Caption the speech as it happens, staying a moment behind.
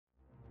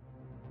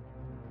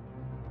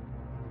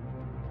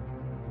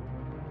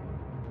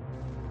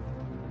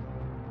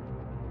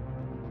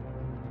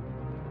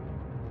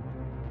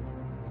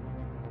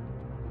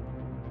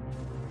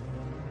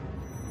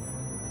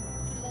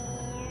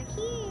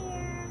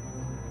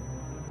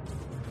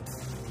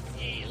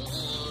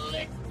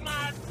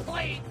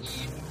plate,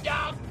 you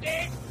dog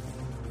dick!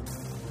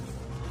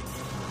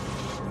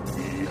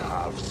 We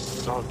have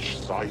such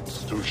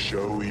sights to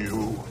show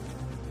you.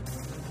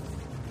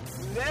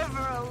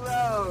 Never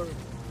alone.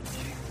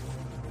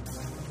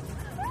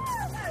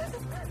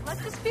 Let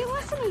this be a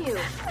lesson to you.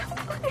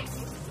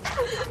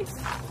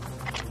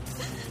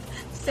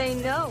 Say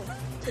no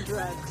to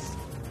drugs.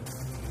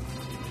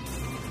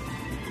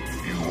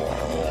 You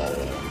are all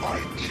my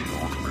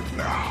children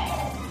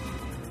now.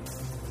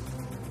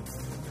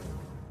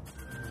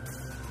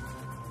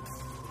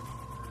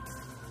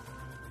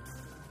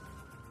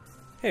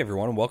 Hey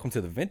everyone, and welcome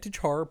to the Vintage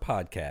Horror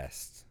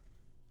Podcast,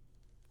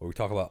 where we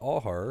talk about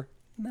all horror,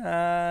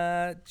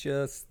 not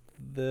just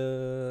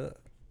the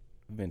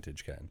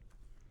vintage kind.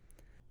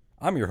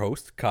 I'm your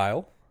host,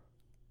 Kyle,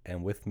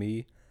 and with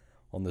me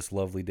on this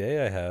lovely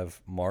day I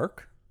have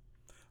Mark.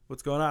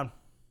 What's going on?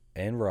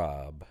 And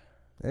Rob.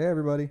 Hey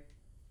everybody.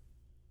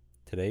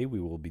 Today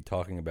we will be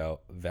talking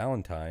about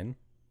Valentine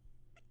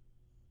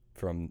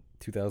from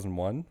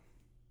 2001.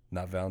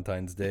 Not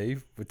Valentine's Day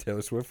with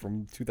Taylor Swift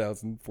from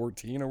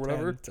 2014 or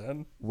whatever.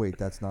 10. Wait,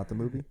 that's not the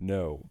movie?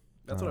 No.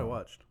 That's what I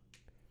watched.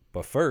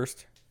 But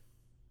first,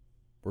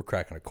 we're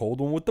cracking a cold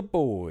one with the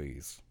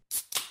boys.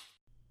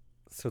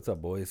 So what's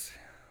up, boys?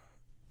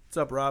 What's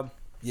up, Rob?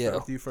 Yeah.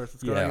 Start with you first.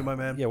 What's going on, my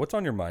man? Yeah, what's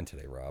on your mind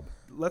today, Rob?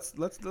 Let's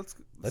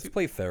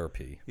Play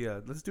therapy.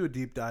 Yeah, let's do a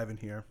deep dive in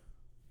here.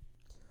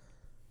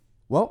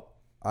 Well,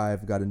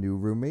 I've got a new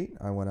roommate.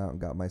 I went out and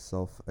got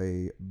myself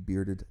a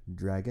bearded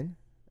dragon.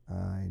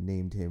 I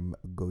named him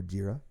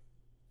Gojira,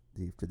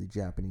 after the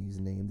Japanese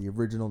name, the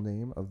original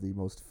name of the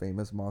most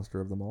famous monster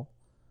of them all,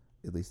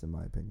 at least in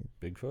my opinion.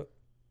 Bigfoot?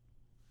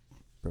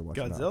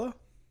 Godzilla?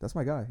 That's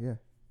my guy, yeah.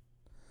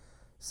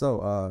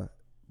 So,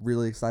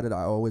 really excited.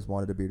 I always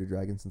wanted a bearded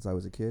dragon since I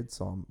was a kid,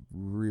 so I'm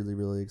really,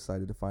 really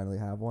excited to finally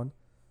have one.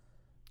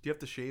 Do you have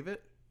to shave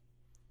it?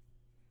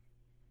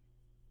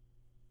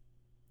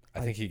 I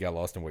think he got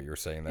lost in what you were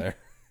saying there.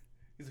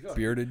 He's like, oh.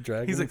 Bearded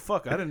dragon? He's like,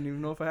 fuck, I didn't even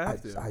know if I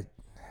have to.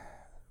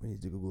 We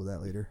need to Google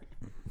that later.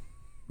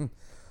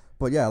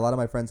 But yeah, a lot of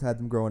my friends had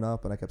them growing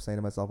up, and I kept saying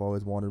to myself I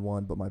always wanted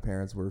one, but my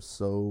parents were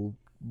so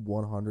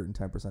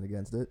 110%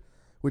 against it,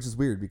 which is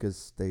weird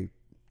because they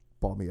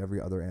bought me every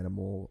other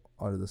animal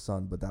under the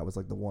sun, but that was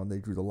like the one they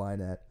drew the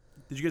line at.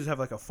 Did you guys have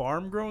like a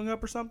farm growing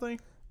up or something?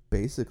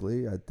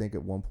 Basically, I think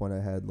at one point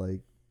I had like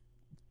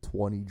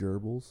 20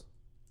 gerbils.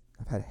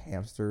 I've had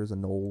hamsters,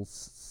 anoles,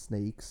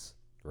 snakes,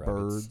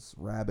 birds,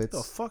 rabbits.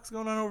 What the fuck's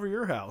going on over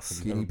your house?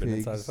 Have you never been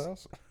inside his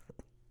house?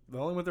 I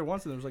only went there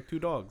once and there was like 2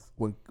 dogs.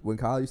 When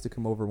Kyle used to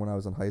come over when I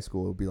was in high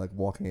school, it would be like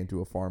walking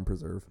into a farm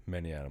preserve.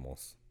 Many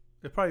animals.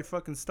 It probably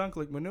fucking stunk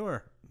like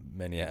manure.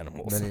 Many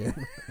animals.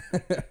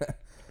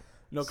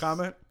 No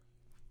comment?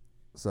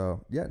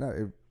 So, yeah,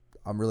 no,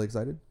 I'm really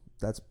excited.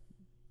 That's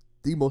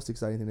the most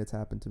exciting thing that's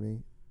happened to me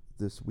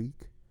this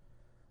week.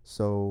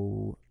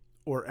 So...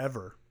 Or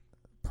ever.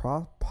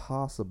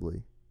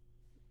 Possibly.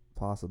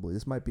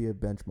 This might be a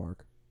benchmark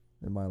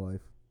in my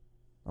life.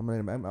 I'm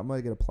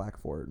gonna get a plaque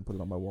for it and put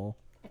it on my wall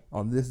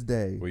on this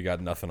day. Well, you got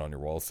nothing on your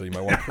wall, so you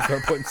might want to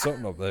start putting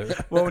something up there.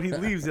 Well, when he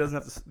leaves, he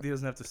doesn't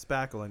have to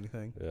spackle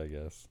anything. Yeah, I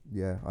guess.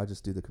 Yeah, I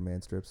just do the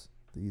command strips,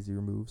 the easy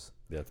removes.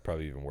 Yeah, it's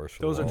probably even worse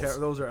for those the are walls.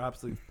 those are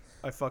absolutely.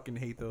 I fucking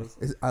hate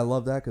those. I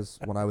love that because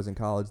when I was in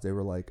college, they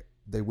were like,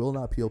 they will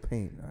not peel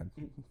paint.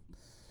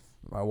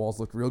 My walls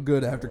looked real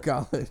good after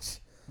college.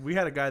 We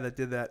had a guy that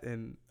did that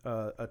in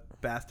a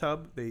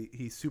bathtub.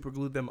 He super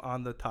glued them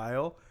on the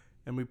tile,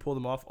 and we pulled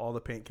them off. All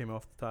the paint came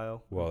off the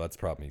tile. Well, that's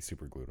probably he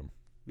super glued them.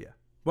 Yeah.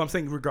 Well, I'm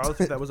saying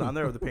regardless if that was on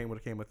there or the paint would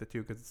have came with it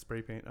too, because it's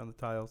spray paint on the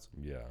tiles.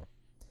 Yeah.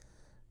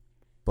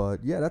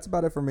 But yeah, that's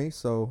about it for me.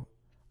 So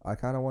I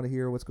kind of want to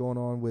hear what's going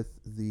on with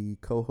the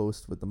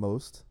co-host with the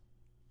most,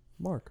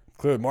 Mark.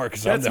 Clearly, Mark.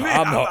 That's me.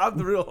 I'm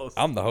the real host.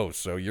 I'm the host,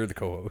 so you're the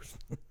co-host.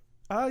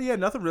 Yeah,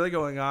 nothing really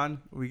going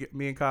on.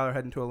 Me and Kyle are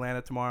heading to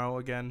Atlanta tomorrow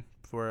again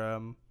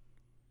for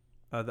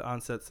the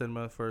Onset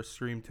Cinema for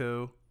Scream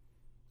 2.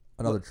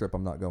 Another trip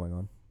I'm not going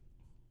on.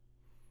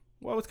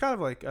 Well, it's kind of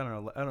like I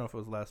don't know if it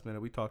was last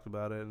minute. We talked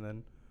about it and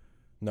then.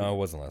 No, it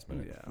wasn't last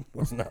minute. Yeah,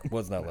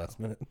 was not last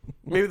minute.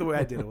 Maybe the way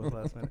I did it was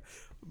last minute.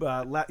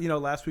 But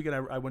last weekend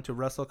I went to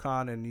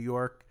WrestleCon in New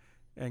York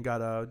and got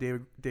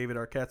David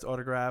Arquette's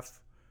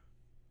autograph.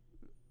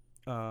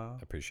 I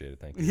appreciate it.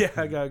 Thank you. Yeah,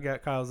 I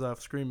got Kyle's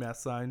Scream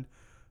mask signed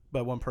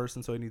by one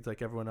person, so he needs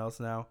like everyone else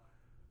now.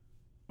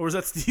 Or is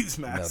that Steve's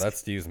mask? No, that's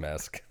Steve's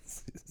mask.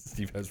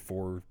 Steve has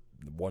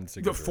one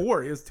signature. The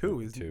 4 is 2.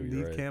 He's two,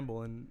 Neve right.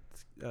 Campbell and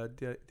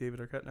David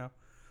Arquette now.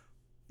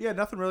 Yeah,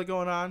 nothing really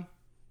going on.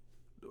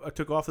 I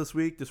took off this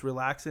week, just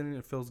relaxing.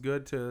 It feels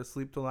good to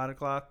sleep till 9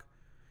 o'clock,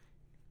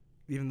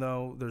 even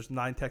though there's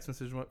 9 text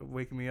messages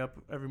waking me up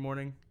every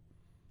morning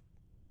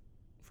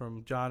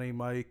from Johnny,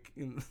 Mike,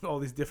 and all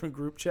these different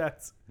group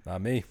chats.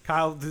 Not me.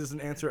 Kyle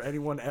doesn't answer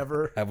anyone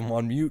ever. Have them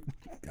on mute.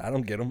 I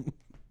don't get them.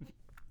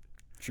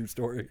 True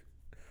story.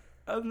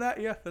 Other than that,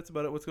 yeah, that's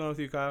about it. What's going on with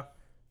you, Kyle?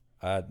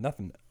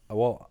 Nothing.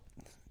 Well,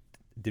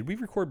 did we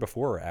record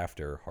before or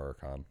after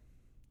HorrorCon?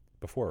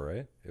 Before,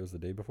 right? It was the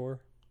day before?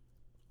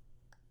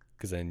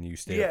 because then you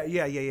stay.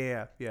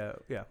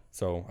 Yeah.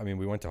 So I mean,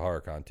 we went to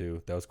HorrorCon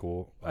too. That was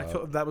cool.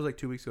 That was like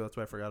 2 weeks ago. That's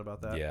why I forgot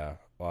about that. Yeah.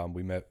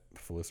 We met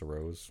Felissa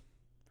Rose.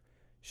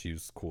 She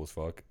was cool as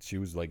fuck. She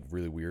was like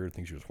really weird. I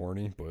think she was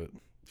horny, but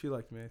She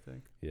liked me, I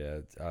think. yeah.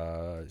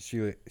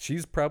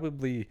 She's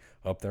probably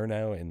up there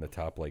now in the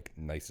top like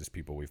nicest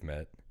people we've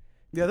met.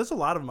 Yeah, there's a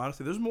lot of them,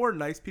 honestly. There's more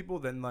nice people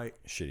than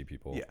like Shitty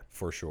people. Yeah.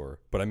 For sure.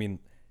 But I mean,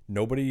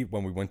 nobody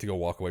when we went to go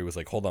walk away was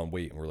like, hold on,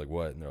 wait. And we're like,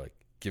 what? And they're like,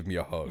 give me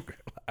a hug.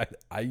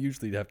 I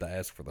usually have to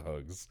ask for the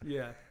hugs.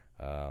 Yeah.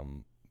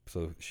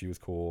 So she was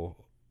cool.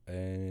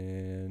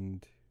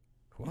 And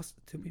who else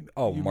did we?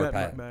 Oh, Mark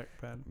Patton. Mark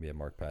Patton. Yeah,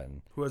 Mark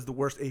Patton. Who has the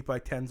worst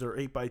 8x10s or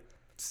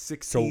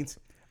 8x16s. So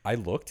I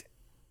looked.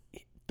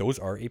 Those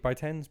are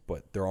 8x10s,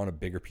 but they're on a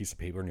bigger piece of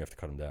paper and you have to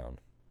cut them down,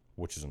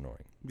 which is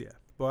annoying. Yeah.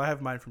 Well, I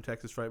have mine from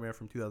Texas Frightmare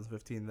from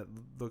 2015 that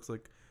looks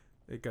like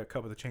it got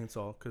cut with a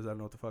chainsaw because I don't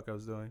know what the fuck I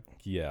was doing.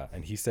 Yeah,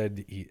 and he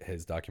said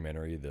his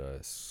documentary, The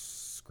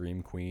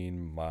Scream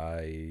Queen,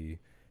 My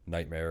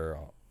Nightmare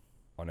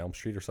on Elm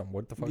Street or something.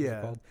 What the fuck is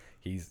it called?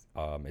 He's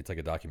it's like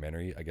a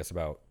documentary, I guess,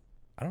 about,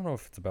 I don't know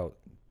if it's about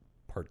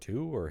part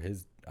 2 or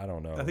his, I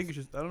don't know. I think it's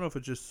just, I don't know if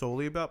it's just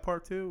solely about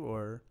part 2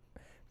 or.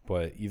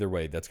 But either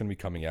way, that's going to be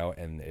coming out,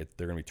 and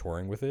they're going to be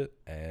touring with it,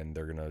 and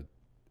they're going to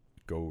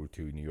go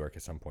to New York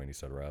at some point, he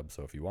said, Rob.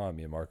 So if you want,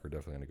 me and Mark are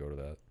definitely going to go to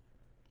that.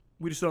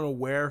 We just don't know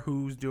where,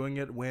 who's doing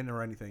it, when,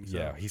 or anything. So.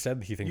 Yeah, he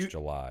said he thinks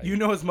July. You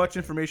know as much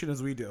information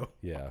as we do.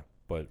 Yeah,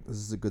 but This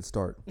is a good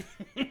start.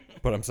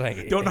 but I'm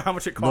saying Don't know how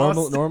much it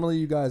costs. Normally,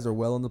 you guys are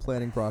well in the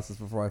planning process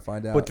before I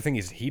find out. But the thing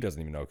is, he doesn't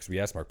even know because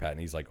we asked Mark Patton.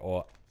 He's like,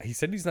 oh, he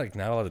said he's like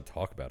not allowed to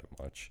talk about it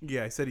much.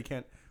 Yeah, he said he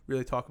can't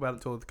really talk about it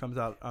until it comes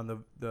out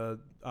on the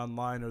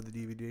online or the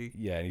DVD.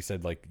 Yeah, and he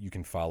said like you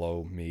can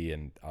follow me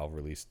and I'll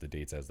release the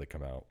dates as they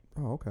come out.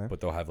 Oh, okay. But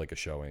they'll have like a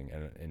showing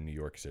in New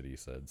York City. He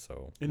said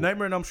so. And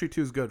Nightmare on Elm Street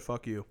 2 is good.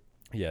 Fuck you.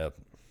 Yeah,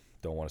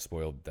 don't want to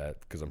spoil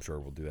that because I'm sure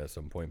we'll do that at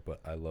some point. But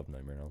I love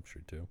Nightmare on Elm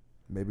Street too.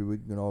 Maybe we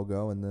can all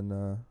go and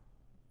then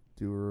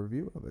do a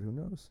review of it. Who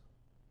knows?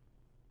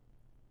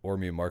 Or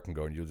me and Mark can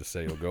go, and you'll just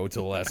say you'll go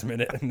till the last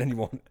minute, and then you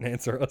won't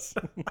answer us.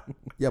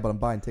 Yeah, but I'm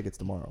buying tickets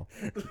tomorrow.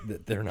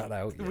 They're not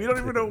out yet. We don't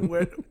even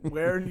know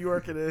where in New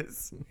York it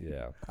is.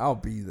 Yeah. I'll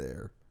be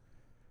there.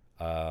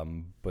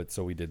 But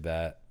so we did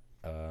that.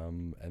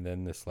 And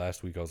then this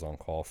last week I was on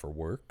call for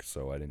work,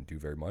 so I didn't do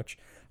very much.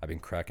 I've been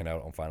cracking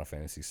out on Final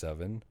Fantasy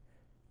VII.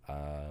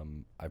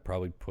 I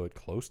probably put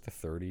close to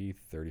 30,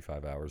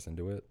 35 hours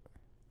into it.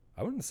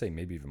 I wouldn't say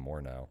maybe even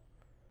more now.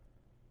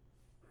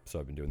 So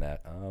I've been doing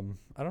that.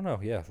 I don't know.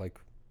 Yeah, like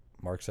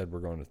Mark said, we're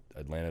going to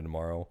Atlanta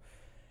tomorrow.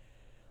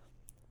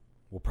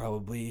 We'll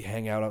probably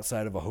hang out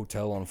outside of a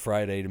hotel on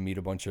Friday to meet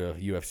a bunch of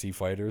UFC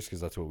fighters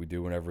because that's what we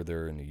do whenever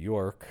they're in New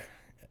York.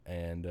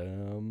 And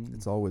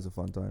It's always a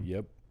fun time.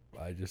 Yep.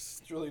 I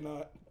just It's really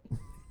not.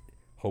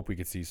 hope we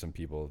could see some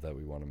people that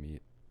we want to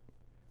meet.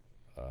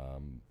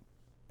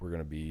 We're going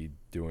to be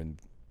doing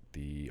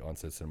the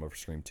on-set cinema for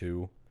Scream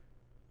 2.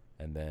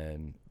 And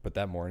then, but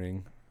that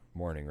morning,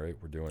 right?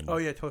 We're doing. Oh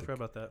yeah, totally forgot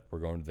about that. We're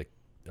going to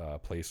the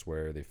place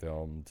where they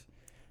filmed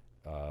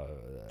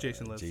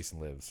Jason Lives. Jason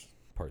Lives,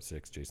 Part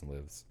 6, Jason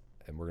Lives.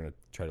 And we're going to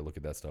try to look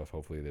at that stuff.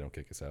 Hopefully they don't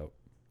kick us out.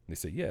 And they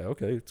say, yeah,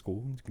 okay, it's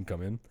cool. You can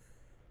come in.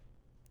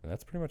 And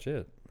that's pretty much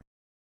it.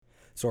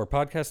 So our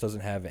podcast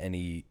doesn't have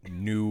any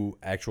new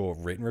actual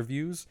written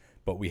reviews,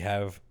 but we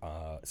have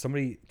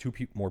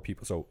more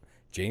people. So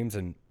James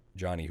and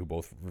Johnny, who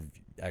both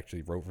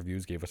actually wrote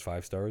reviews, gave us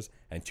 5 stars.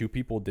 And 2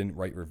 people didn't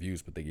write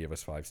reviews, but they gave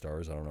us 5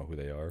 stars. I don't know who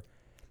they are.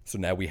 So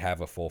now we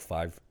have a full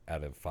 5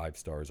 out of 5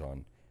 stars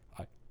on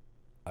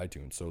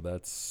iTunes. So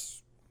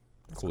that's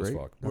cool great. as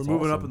fuck. We're That's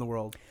moving up awesome. in the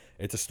world.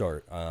 It's a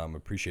start.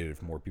 Appreciate it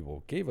if more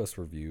people gave us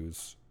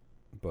reviews,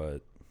 but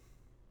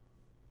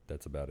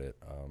that's about it.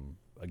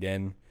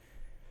 Again,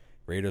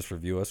 rate us,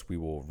 review us. We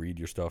will read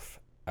your stuff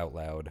out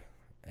loud,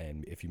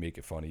 and if you make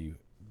it funny,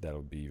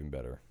 that'll be even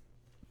better.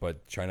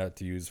 But try not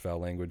to use foul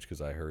language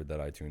because I heard that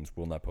iTunes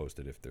will not post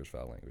it if there's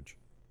foul language,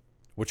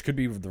 which could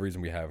be the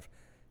reason we have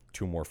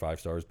 2 more 5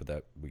 stars, but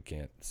that we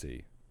can't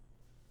see.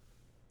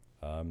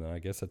 I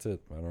guess that's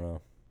it. I don't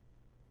know.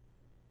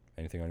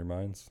 Anything on your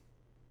minds?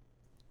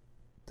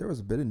 There was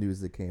a bit of news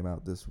that came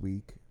out this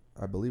week.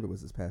 I believe it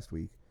was this past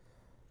week.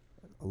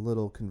 A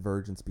little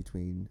convergence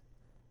between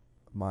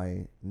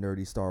my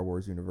nerdy Star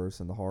Wars universe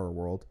and the horror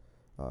world.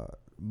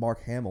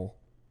 Mark Hamill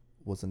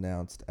was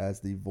announced as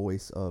the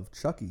voice of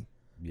Chucky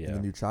in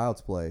the new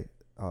Child's Play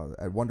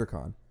at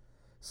WonderCon.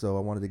 So I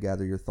wanted to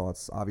gather your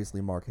thoughts.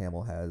 Obviously, Mark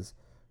Hamill has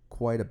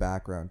quite a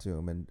background to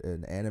him, and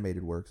in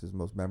animated works is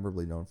most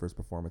memorably known for his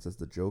performance as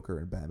the Joker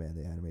in Batman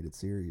the Animated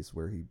Series,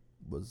 where he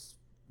was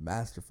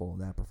masterful in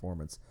that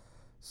performance.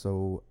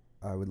 So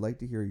I would like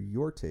to hear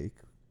your take,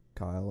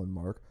 Kyle and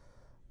Mark,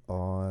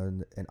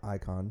 on an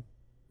icon,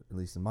 at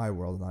least in my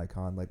world, an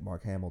icon like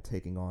Mark Hamill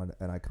taking on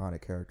an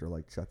iconic character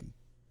like Chucky.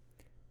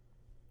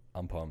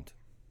 I'm pumped.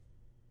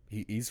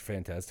 He's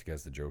fantastic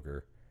as the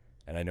Joker,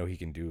 and I know he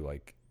can do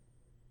like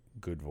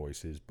good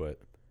voices,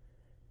 but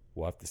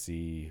we'll have to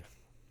see.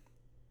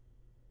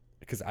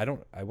 Because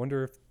I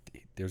wonder if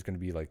there's going to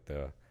be like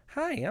the,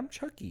 hi, I'm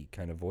Chucky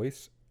kind of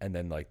voice. And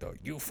then like the,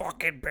 you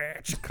fucking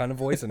bitch kind of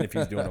voice. And if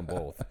he's doing them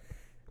both.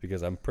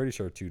 Because I'm pretty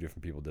sure 2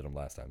 different people did them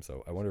last time.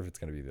 So I wonder if it's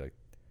going to be like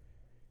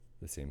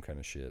the same kind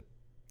of shit.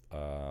 I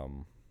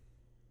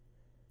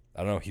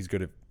don't know. He's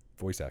good at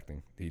voice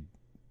acting. He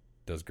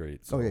does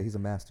great. So, Oh yeah, he's a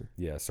master.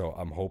 yeah, so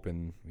I'm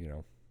hoping,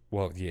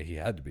 well, yeah, he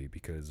had to be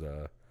because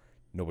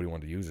nobody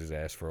wanted to use his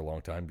ass for a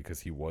long time because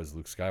he was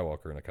Luke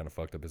Skywalker and it kind of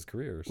fucked up his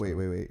career. So.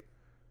 Wait.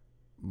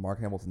 Mark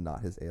Hamill's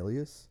not his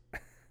alias?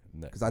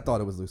 No. Because I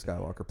thought it was Luke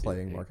Skywalker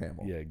playing Mark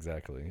Hamill. Yeah,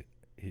 exactly.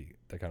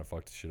 That kind of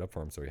fucked shit up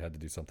for him, so he had to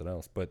do something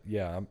else. But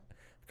yeah, I'm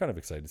kind of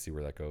excited to see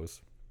where that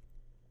goes.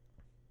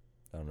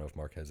 I don't know if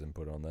Mark has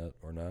input on that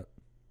or not.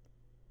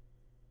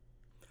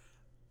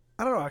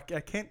 I don't know. I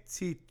can't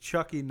see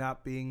Chucky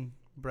not being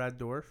Brad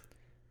Dourif.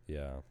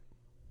 Yeah.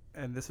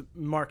 And this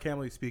Mark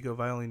Hamill you speak of,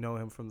 I only know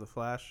him from The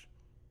Flash.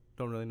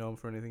 Don't really know him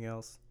for anything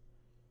else.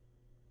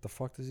 The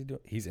fuck does he do?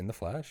 He's in The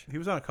Flash? He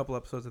was on a couple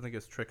episodes, I think,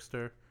 as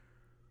Trickster.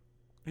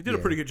 He did a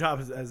Yeah. pretty good job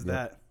as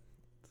that.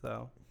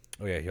 So.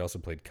 Oh yeah, he also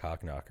played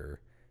Cockknocker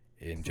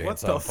in Jay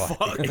What and the Silent fuck?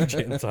 Bob, in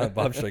Jay and Silent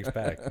Bob Strikes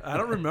Back. I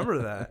don't remember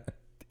that.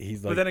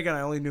 He's But like, then again,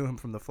 I only knew him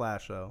from The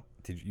Flash, though.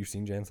 did you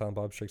seen Jay and Silent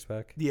Bob Strikes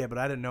Back? Yeah, but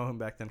I didn't know him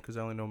back then because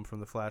I only know him from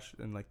The Flash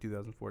in like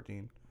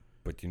 2014.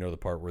 But do you know the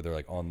part where they're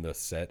like on the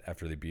set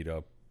after they beat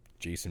up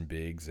Jason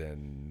Biggs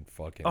and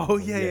fucking? Oh,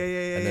 yeah.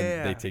 And then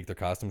yeah. they take their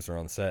costumes, they're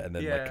on the set, and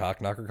then Yeah. like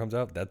Cockknocker comes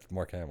out. That's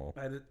Mark Hamill.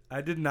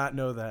 I did not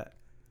know that.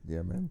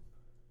 Yeah, man.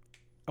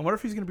 I wonder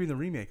if he's going to be in the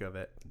remake of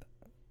it.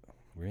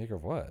 Remake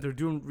of what? They're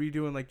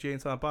redoing like Jay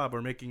and Silent Bob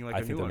or making like I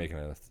a think new they're one. making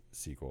a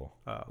sequel.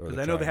 Oh, Or because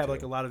they're I know they trying have like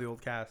to. a lot of the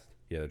old cast.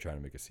 Yeah, they're trying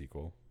to make a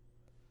sequel.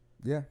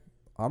 Yeah,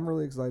 I'm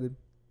really excited.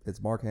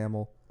 It's Mark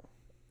Hamill.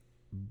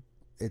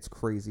 It's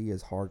crazy,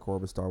 as hardcore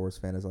of a Star Wars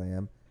fan as I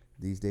am.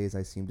 These days,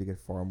 I seem to get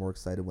far more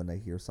excited when I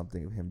hear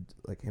something of him,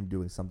 like him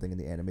doing something in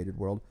the animated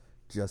world,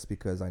 just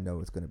because I know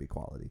it's going to be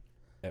quality.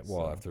 Well,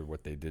 So- after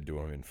what they did to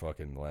him in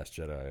fucking The Last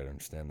Jedi, I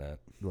understand that.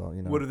 Well,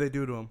 What did they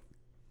do to him?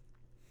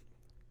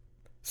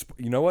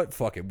 You know what?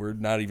 Fuck it. We're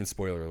not even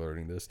spoiler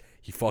alerting this.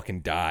 He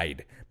fucking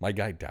died. My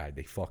guy died.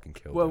 They fucking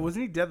killed Well, him.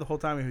 wasn't he dead the whole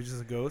time? He was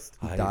just a ghost.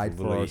 He died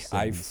for our I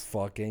sins.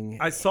 fucking.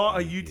 I saw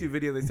a hate YouTube you.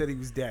 video. They said he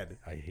was dead,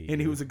 I hate and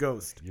he you. was a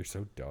ghost. You're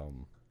so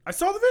dumb. I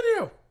saw the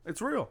video.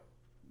 It's real.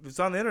 If it's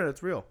on the internet,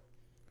 it's real.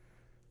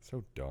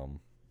 So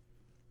dumb.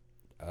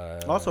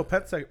 Also,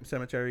 Pet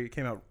Cemetery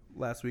came out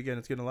last weekend.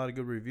 It's getting a lot of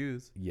good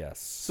reviews. Yes.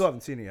 Still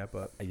haven't seen it yet,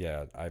 but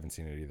Yeah, I haven't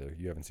seen it either.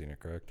 You haven't seen it,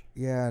 correct?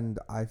 Yeah, and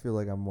I feel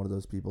like I'm one of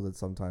those people that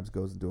sometimes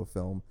goes into a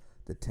film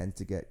that tends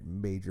to get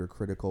major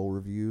critical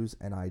reviews,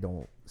 and I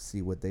don't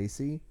see what they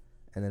see,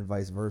 and then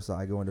vice versa.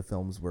 I go into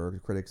films where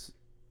critics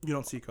you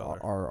don't see color.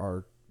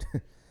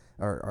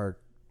 are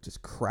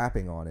just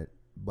crapping on it,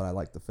 but I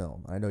like the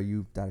film. I know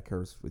that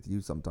occurs with you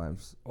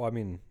sometimes. Well, I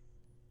mean,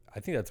 I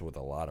think that's with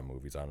a lot of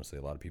movies, honestly.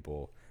 A lot of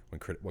people,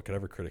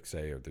 whatever critics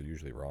say, they're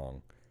usually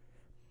wrong.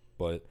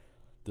 But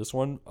this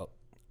one, a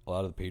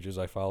lot of the pages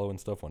I follow and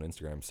stuff on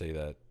Instagram say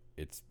that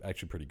it's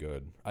actually pretty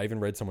good. I even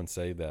read someone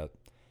say that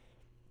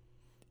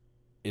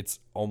it's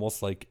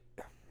almost like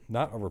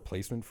not a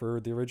replacement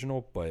for the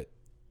original, but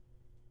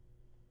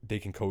they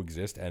can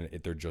coexist and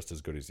they're just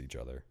as good as each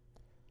other.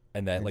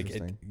 And that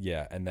Interesting.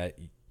 and that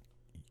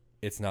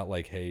it's not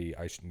like, hey,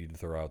 I need to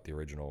throw out the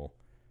original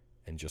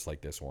and just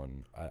like this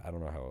one. I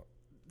don't know how.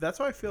 That's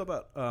how I feel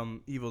about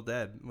Evil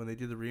Dead when they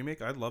did the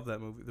remake. I love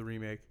that movie, the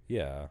remake,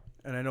 Yeah,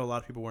 and I know a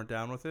lot of people weren't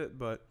down with it,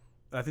 but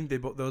I think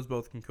those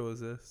both can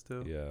coexist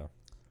too. yeah.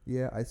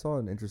 Yeah, I saw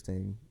an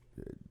interesting.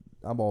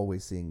 I'm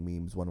always seeing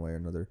memes one way or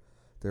another.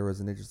 There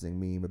was an interesting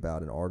meme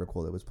about an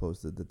article that was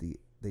posted that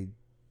they.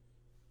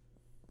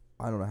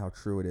 I don't know how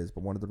true it is,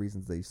 but one of the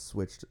reasons they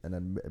switched, and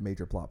a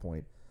major plot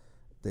point,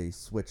 they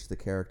switched the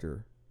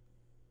character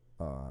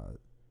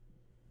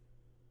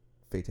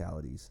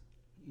fatalities.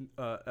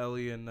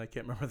 Ellie and I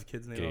can't remember the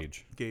kid's name.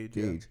 Gage.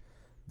 Yeah.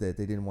 That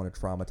they didn't want to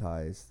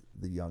traumatize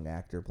the young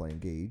actor playing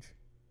Gage.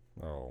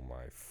 Oh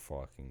my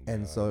fucking god.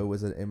 And so it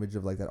was an image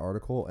of like that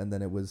article, and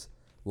then it was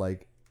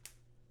like,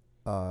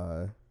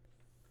 oh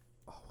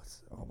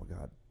my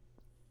god,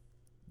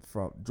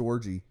 from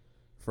Georgie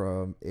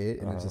from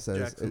It, and it just says,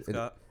 Jackson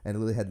Scott. and it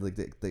really had like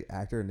the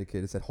actor and the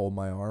kid. It said "Hold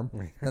my arm,"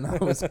 and I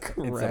was Instead of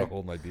cracking.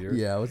 hold my beer.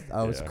 Yeah,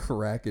 I was Yeah.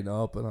 cracking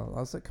up, and I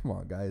was like, "Come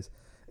on, guys."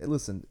 Hey,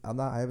 listen,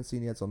 I haven't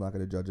seen it yet, so I'm not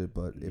going to judge it.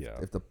 But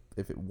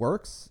if it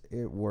works,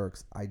 it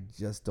works. I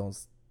just don't.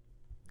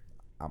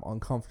 I'm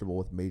uncomfortable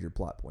with major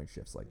plot point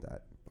shifts like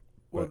that.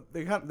 Well,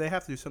 they have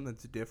to do something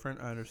that's different.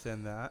 I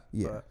understand that.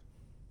 Yeah. But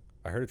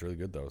I heard it's really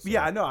good though. So.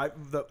 yeah, I know.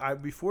 I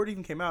before it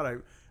even came out, I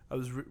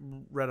was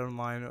read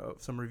online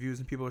some reviews,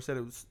 and people said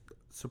it was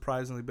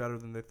surprisingly better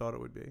than they thought it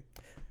would be.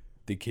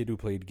 The kid who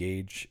played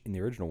Gage in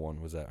the original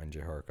one was that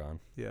Anjay Harkon.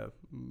 Yeah,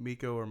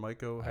 Miko or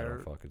Maiko. I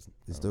don't fuck his.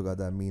 He still got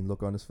that mean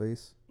look on his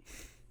face.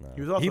 No.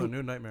 He was also a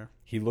New Nightmare.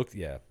 He looks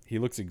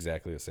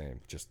exactly the same,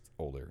 just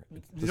older.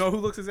 You know who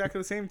looks exactly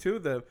the same too?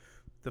 The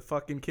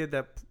fucking kid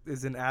that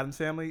is in Adam's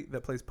Family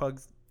that plays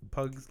Pug's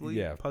Pugsley.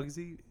 Yeah.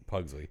 Pugsy.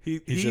 Pugsley. He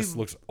just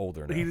looks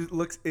older now. He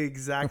looks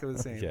exactly the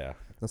same. Yeah.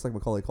 That's like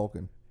Macaulay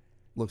Culkin.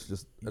 Looks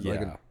just like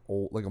Yeah.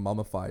 like a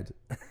mummified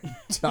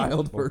child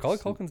Well, version. Macaulay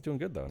Culkin's doing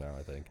good though now,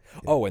 I think.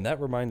 Oh, and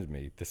that reminded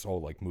me, this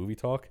whole like movie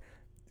talk,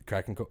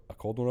 cracking a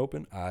cold one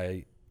open.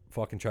 I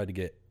fucking tried to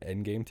get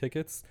Endgame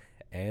tickets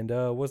and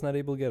was not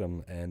able to get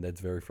them, and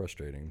that's very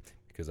frustrating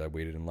because I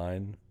waited in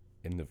line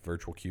in the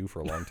virtual queue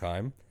for a long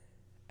time,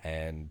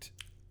 and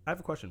I have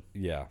a question.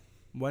 yeah,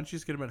 Why don't you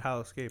just get him at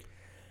Hal Escape?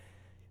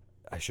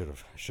 I should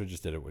have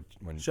just did it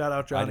when Shout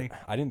out Johnny.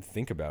 I didn't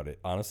think about it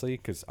honestly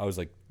because I was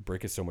like,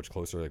 Brick is so much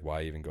closer. Like,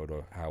 why even go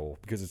to Howell?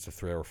 Because it's a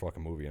 3-hour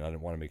fucking movie, and I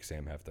didn't want to make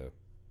Sam have to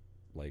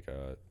like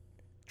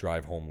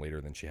drive home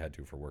later than she had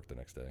to for work the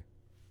next day.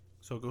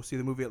 So go see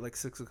the movie at like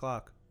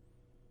 6:00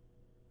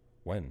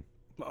 When?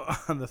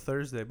 on the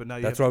Thursday. But now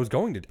you That's have what I was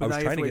going to. But I was now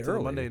you trying have to to get wait till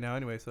early. Monday now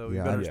anyway. So you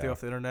Yeah. better stay Yeah.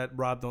 off the internet.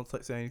 Rob,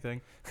 don't say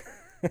anything.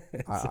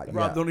 Yeah.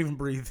 Rob, don't even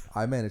breathe.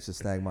 I managed to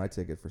snag my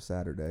ticket for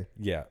Saturday.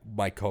 Yeah,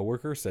 my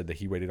coworker said that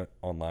he waited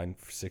online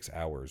for 6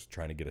 hours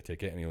trying to get a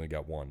ticket, and he only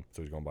got one,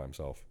 so he's going by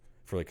himself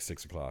for like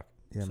 6:00.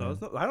 Yeah, So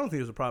man. I don't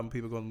think there's a problem with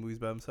people going to movies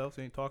by themselves.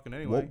 They ain't talking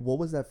anyway. What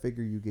was that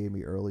figure you gave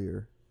me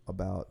earlier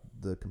about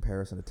the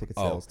comparison of ticket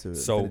sales to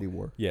Infinity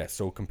War? Yeah,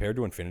 so compared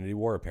to Infinity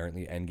War,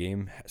 apparently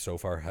Endgame so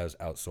far has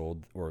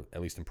outsold, or at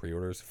least in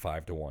pre-orders,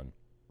 5-1.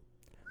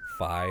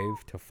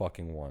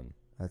 5-1.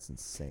 That's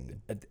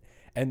insane.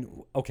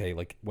 And okay,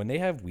 like when they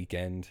have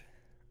weekend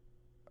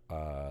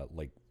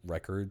like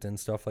records and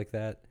stuff like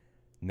that,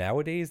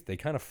 nowadays they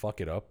kind of fuck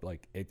it up.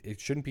 Like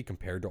it shouldn't be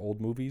compared to old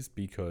movies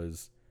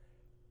because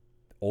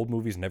old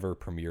movies never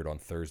premiered on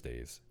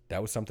Thursdays.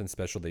 That was something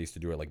special they used to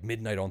do at like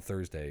midnight on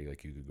Thursday,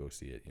 like you could go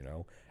see it, you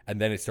know?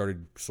 And then it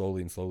started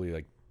slowly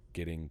like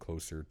getting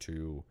closer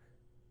to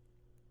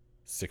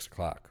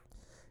 6:00.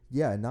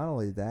 Yeah, and not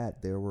only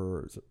that, there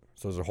were...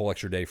 So there's a whole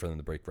extra day for them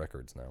to break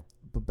records now.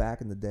 But back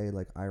in the day,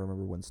 like I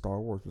remember when Star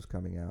Wars was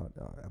coming out,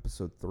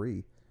 Episode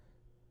 3,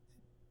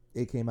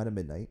 it came out at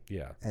midnight.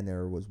 Yeah. And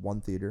there was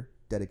one theater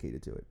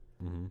dedicated to it.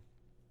 Mm-hmm.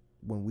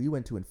 When we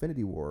went to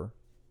Infinity War,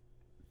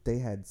 they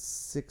had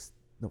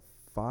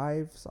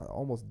 5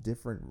 almost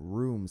different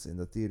rooms in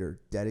the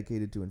theater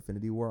dedicated to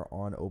Infinity War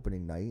on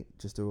opening night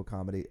just to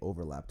accommodate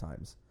overlap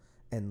times.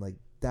 And like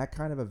that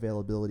kind of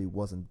availability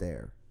wasn't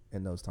there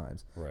in those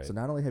times. Right. So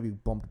not only have you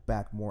bumped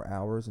back more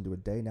hours into a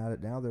day,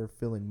 now they're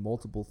filling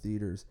multiple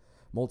theaters,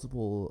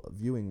 multiple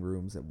viewing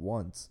rooms at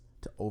once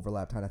to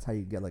overlap time. That's how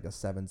you get like a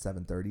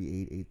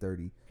 7:30,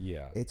 8:30.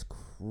 Yeah. It's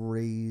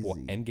crazy. Well,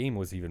 Endgame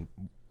was even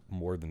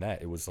more than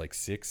that. It was like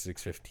 6,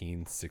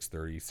 6:15,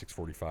 6:30,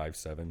 6:45,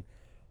 7.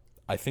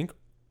 I think,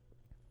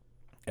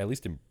 at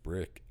least in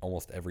Brick,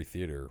 almost every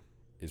theater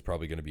is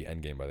probably going to be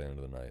Endgame by the end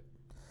of the night,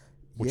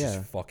 which is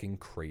fucking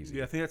crazy.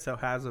 Yeah, I think that's how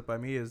has it by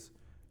me is.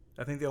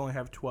 I think they only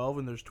have 12,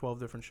 and there's 12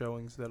 different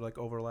showings that like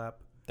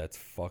overlap. That's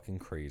fucking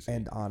crazy.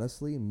 And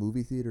honestly,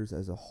 movie theaters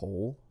as a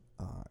whole,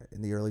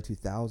 in the early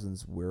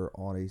 2000s, were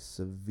on a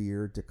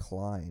severe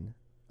decline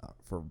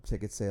for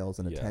ticket sales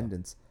and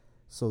attendance.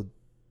 So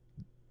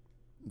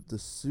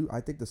I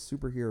think the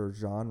superhero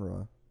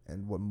genre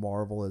and what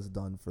Marvel has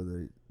done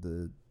for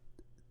the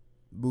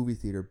movie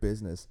theater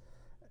business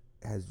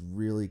has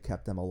really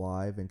kept them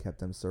alive and kept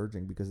them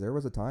surging, because there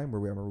was a time where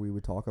we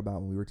would talk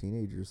about when we were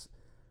teenagers,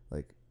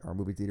 like, our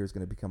movie theater is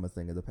going to become a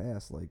thing of the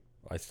past, like,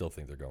 I still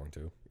think they're going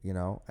to. you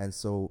know. And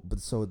so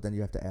then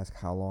you have to ask,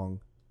 how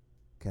long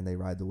can they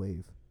ride the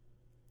wave?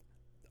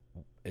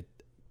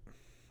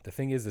 The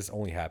thing is, this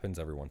only happens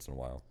every once in a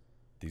while.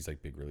 These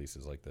like big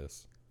releases like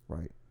this.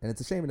 Right. And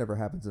it's a shame it never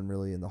happens in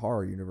the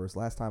horror universe.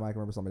 Last time I can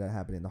remember something that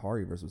happened in the horror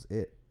universe was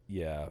It.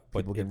 Yeah, but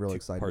People get really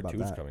excited part about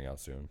 2 is that. coming out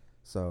soon.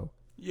 So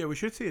Yeah, we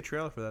should see a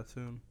trailer for that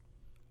soon.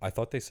 I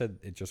thought they said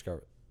it just got,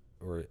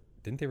 or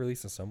didn't they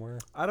release it somewhere?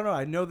 I don't know.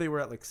 I know they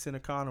were at like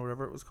Cinecon or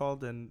whatever it was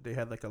called, and they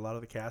had like a lot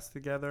of the cast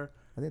together.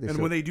 I think they And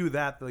showed, when they do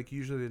that, like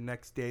usually the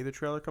next day the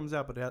trailer comes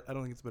out, but I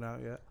don't think it's been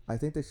out yet. I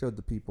think they showed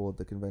the people at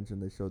the convention.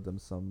 They showed them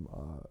some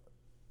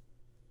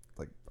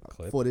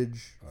Clip?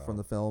 footage from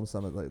the film,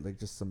 some like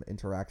just some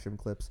interaction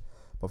clips.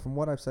 But from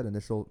what I've said,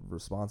 initial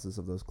responses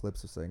of those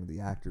clips are saying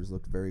the actors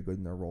looked very good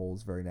in their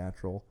roles, very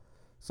natural.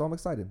 So I'm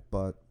excited.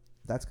 But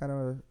that's kind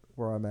of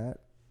where I'm at.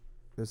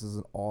 This is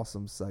an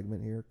awesome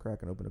segment here.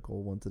 Cracking open a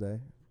cold one today.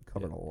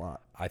 Covered a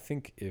lot. I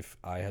think if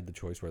I had the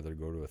choice whether to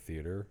go to a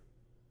theater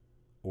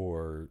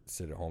or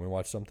sit at home and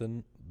watch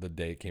something the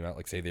day it came out,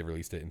 like say they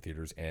released it in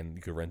theaters and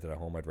you could rent it at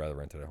home, I'd rather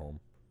rent it at home.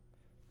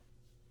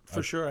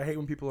 For sure. I hate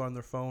when people are on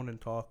their phone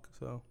and talk.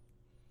 So,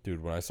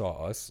 Dude, when I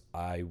saw Us,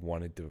 I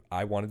wanted to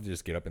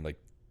just get up and like,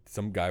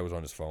 some guy was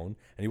on his phone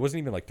and he wasn't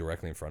even like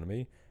directly in front of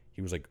me.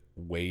 He was like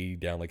way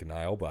down like an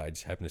aisle, but I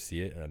just happened to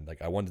see it, and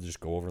like I wanted to just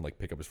go over and like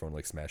pick up his phone and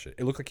like smash it.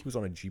 It looked like he was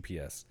on a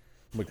GPS.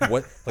 I'm like,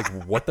 what? Like,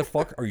 what the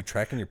fuck? Are you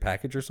tracking your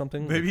package or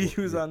something? maybe Like,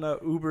 he was on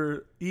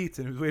Uber Eats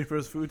and he was waiting for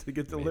his food to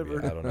get maybe.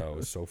 delivered. I don't know. It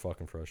was so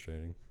fucking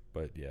frustrating.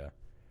 But yeah,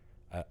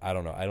 I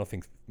don't know. I don't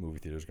think movie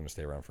theaters are going to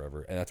stay around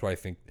forever, and that's why I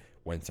think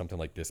when something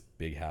like this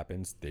big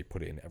happens, they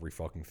put it in every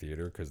fucking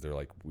theater because they're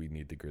like, we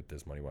need to get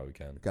this money while we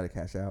can. Got to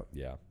cash out.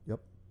 Yeah. Yep.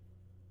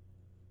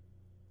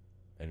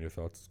 Any other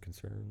thoughts,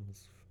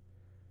 concerns?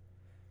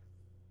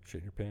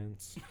 Shit in your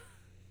pants?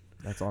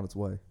 That's on its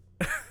way.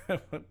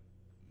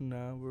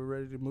 No, we're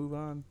ready to move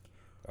on.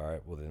 All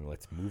right, well then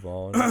let's move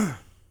on.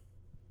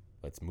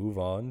 Let's move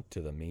on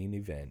to the main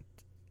event.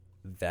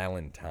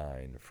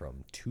 Valentine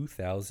from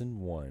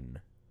 2001.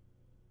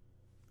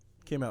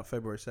 Came out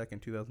February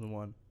 2nd,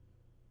 2001.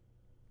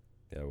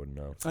 Yeah, I wouldn't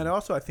know. And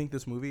also, I think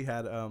this movie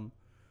had a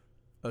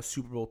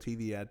Super Bowl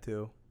TV ad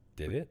too.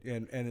 Did it?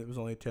 And it was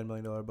only a $10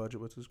 million budget,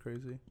 which is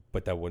crazy.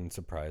 But that wouldn't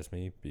surprise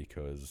me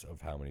because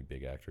of how many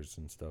big actors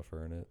and stuff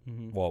are in it.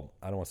 Mm-hmm. Well,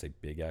 I don't want to say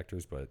big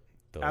actors, but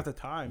At the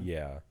time.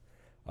 Yeah.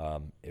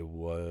 It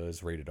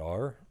was rated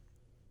R.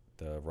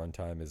 The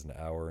runtime is an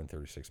hour and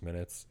 36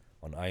 minutes.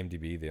 On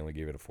IMDb, they only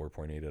gave it a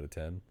 4.8 out of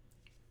 10.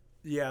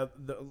 Yeah,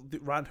 the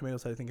Rotten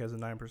Tomatoes, I think, has a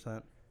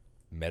 9%.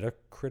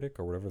 Metacritic,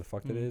 or whatever the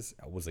fuck that is,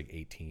 was like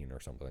 18 or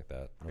something like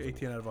that.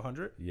 18 out of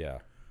 100? Yeah.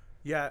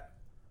 Yeah.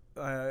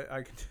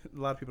 A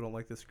lot of people don't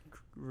like this.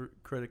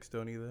 Critics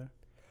don't either.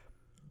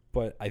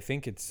 But I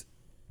think it's,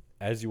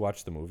 as you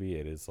watch the movie,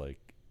 it is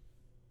like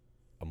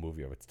a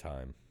movie of its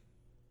time.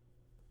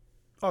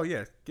 Oh,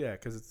 yeah,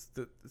 because it's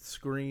the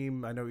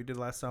Scream. I know he did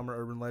last summer,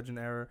 Urban Legend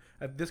era.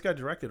 This guy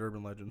directed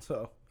Urban Legend,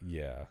 so.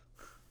 Yeah.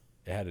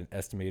 It had an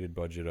estimated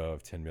budget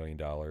of $10 million,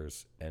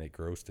 and it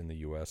grossed in the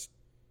U.S.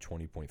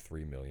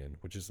 $20.3 million,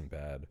 which isn't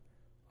bad,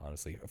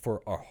 honestly.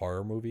 For a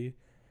horror movie,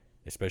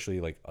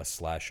 especially like a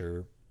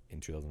slasher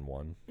in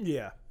 2001.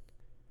 Yeah.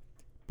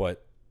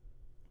 But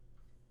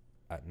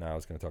now I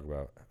was going to talk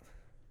about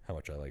how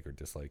much I like or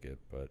dislike it,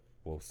 but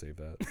we'll save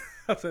that.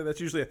 I'll say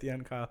that's usually at the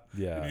end, Kyle.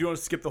 Yeah. Do you want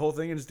to skip the whole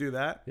thing and just do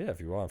that? Yeah, if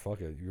you want.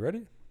 Fuck it. You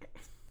ready?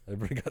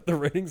 Everybody got the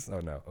ratings? Oh,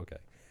 no. Okay.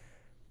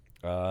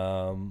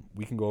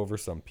 We can go over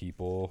some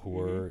people who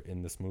were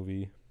in this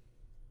movie.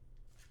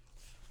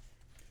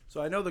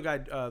 So I know the guy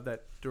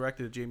that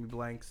directed Jamie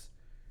Blanks.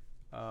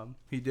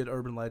 He did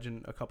Urban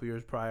Legend a couple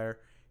years prior.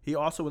 He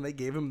also, when they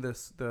gave him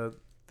pitched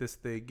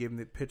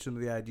him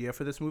the idea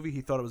for this movie,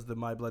 he thought it was the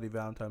My Bloody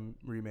Valentine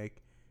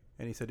remake,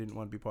 and he said he didn't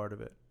want to be part of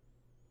it.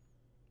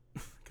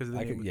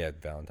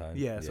 Valentine.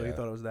 Yeah, so he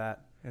thought it was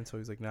that, and so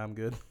he's like, "Nah, I'm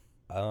good."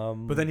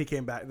 But then he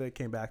came back. They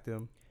came back to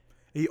him.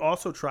 He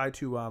also tried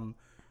to.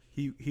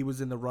 He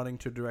was in the running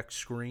to direct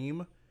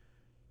Scream,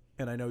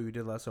 and I know he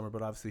did last summer,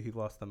 but obviously he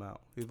lost them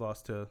out. He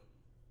lost to.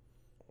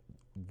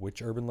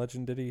 Which Urban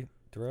Legend did he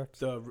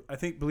direct?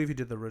 Believe he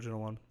did the original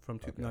one from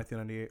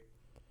 1998.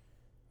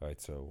 All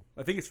right, so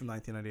I think it's from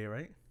 1998,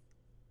 right?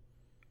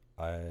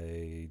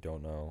 I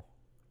don't know.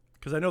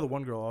 Because I know the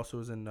one girl also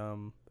was in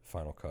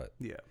Final Cut.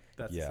 Yeah,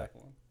 that's the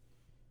second one.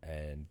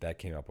 And that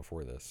came out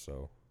before this,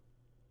 so.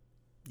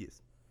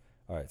 Yes.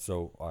 All right,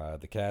 so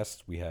the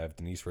cast, we have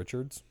Denise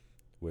Richards,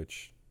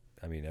 which,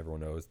 I mean, everyone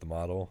knows the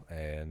model,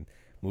 and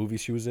movie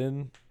she was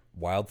in,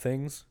 Wild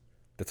Things.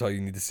 That's all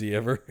you need to see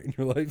ever in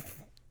your life,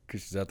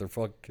 because she's out there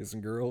fucking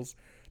kissing girls,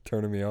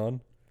 turning me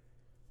on.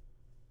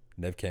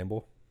 Nev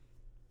Campbell,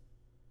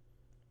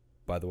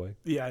 by the way.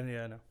 Yeah, I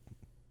know.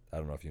 I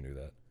don't know if you knew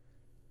that.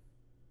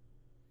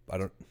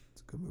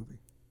 It's a good movie.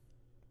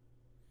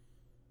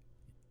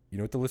 You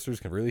know what the listeners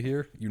can really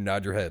hear? You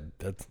nod your head.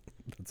 That's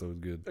always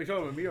good. Are you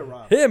talking about me or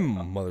Rob?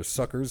 Him, mother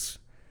suckers.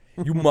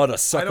 You mother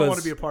suckers. I don't want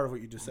to be a part of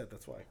what you just said.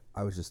 That's why.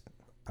 I was just.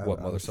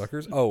 Mother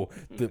suckers? Oh,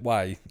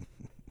 why?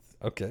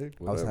 Okay.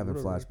 Whatever, I was having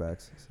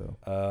flashbacks. So.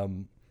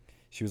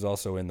 She was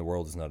also in The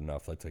World Is Not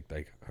Enough. That's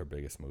like her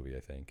biggest movie, I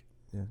think.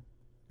 Yeah.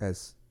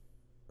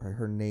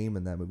 Her name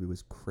in that movie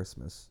was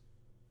Christmas.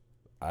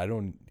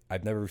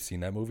 I've never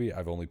seen that movie.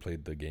 I've only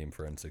played the game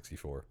for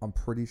N64. I'm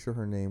pretty sure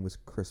her name was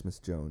Christmas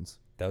Jones.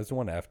 That was the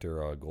one after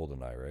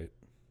GoldenEye, right?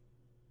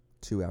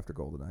 2 after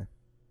GoldenEye.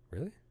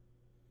 Really?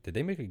 Did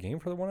they make a game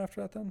for the one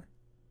after that then?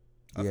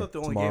 I thought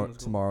the only game was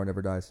Tomorrow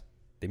Never Dies.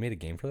 They made a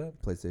game for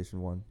that? PlayStation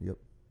 1, yep.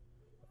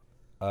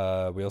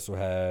 We also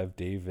have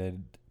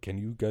David. Can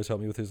you guys help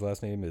me with his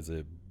last name? Is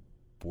it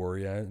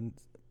Boreanaz?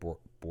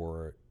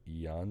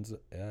 Boreanaz?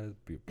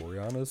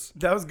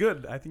 That was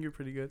good. I think you're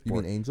pretty good. You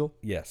mean Angel?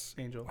 Yes.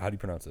 Angel. How do you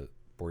pronounce it?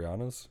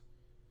 Boreanaz?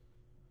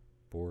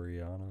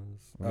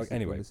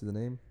 Anyway. Want to see the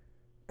name?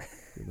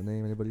 Give the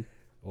name, anybody?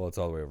 Well, it's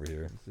all the way over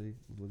here. Let's see.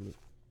 Look at it.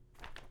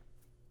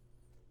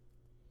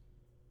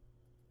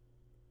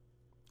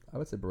 I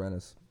would say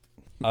Berenis.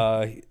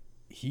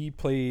 He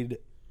played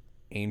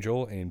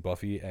Angel in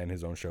Buffy and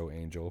his own show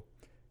Angel.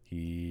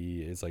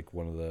 He is like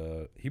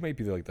he might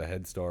be like the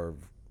head star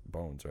of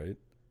Bones, right?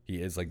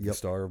 He is like the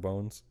star of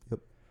Bones. Yep.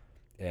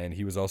 And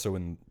he was also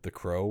in The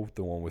Crow,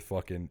 the one with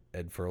fucking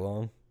Ed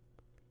Furlong.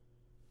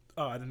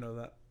 Oh, I didn't know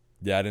that.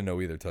 Yeah, I didn't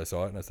know either until I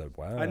saw it, and I said,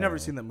 wow. I'd never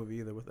seen that movie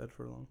either with Ed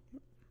Furlong.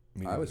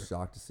 I was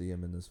shocked to see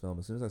him in this film.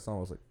 As soon as I saw him,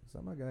 I was like, is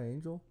that my guy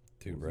Angel?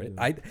 Dude, right?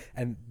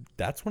 And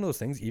that's one of those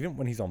things, even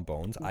when he's on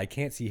Bones, I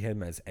can't see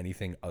him as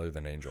anything other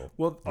than Angel.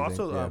 Well,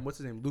 also, what's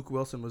his name? Luke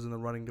Wilson was in the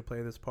running to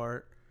play this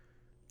part.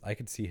 I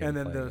could see him and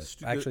then playing it.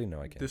 Actually, no,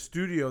 I can't. The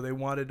studio, they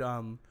wanted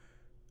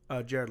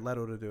Jared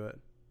Leto to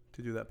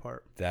do that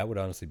part. That would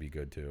honestly be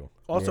good, too.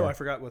 Also, I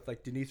forgot with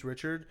like Denise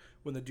Richards,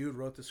 when the dude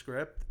wrote the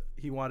script,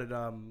 he wanted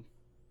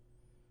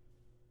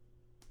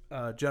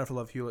Jennifer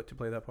Love Hewitt to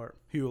play that part.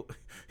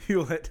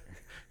 Hewlett.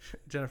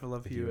 Jennifer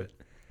Love Hewitt.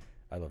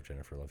 I love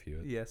Jennifer Love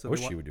Hewitt. Yeah, so I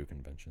wish she would do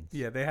conventions.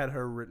 Yeah, they had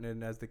her written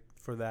in as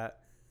for that.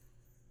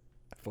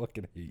 I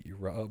fucking hate you,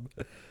 Rob.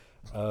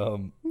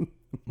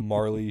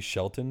 Marley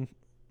Shelton.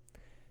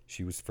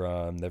 She was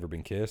from Never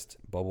Been Kissed,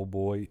 Bubble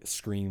Boy,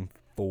 Scream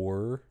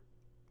 4,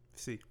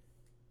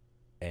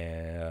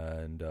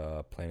 and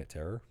Planet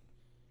Terror.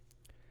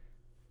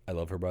 I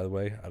love her, by the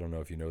way. I don't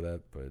know if you know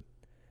that, but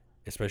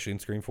especially in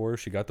Scream 4,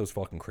 she got those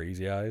fucking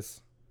crazy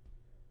eyes.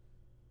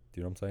 Do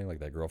you know what I'm saying? Like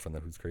that girlfriend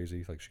that who's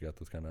crazy. Like she got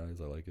those kind of eyes.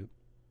 I like it.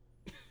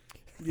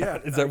 Yeah.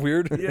 Is that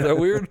weird? Yeah. Is that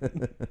weird?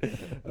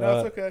 No,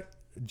 it's okay.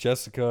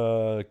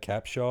 Jessica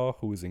Capshaw,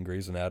 who was in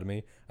Grey's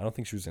Anatomy. I don't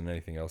think she was in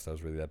anything else that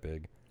was really that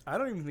big. I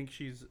don't even think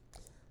she's...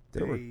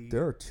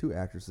 There are 2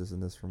 actresses in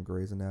this from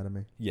Grey's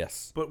Anatomy.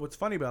 Yes. But what's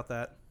funny about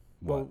that...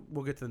 Well,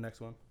 we'll get to the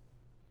next one.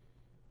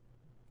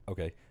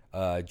 Okay.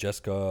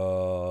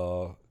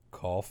 Jessica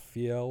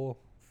Caulfield?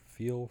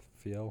 Fiel?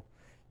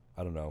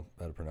 I don't know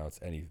how to pronounce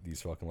any of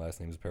these fucking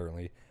last names,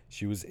 apparently.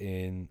 She was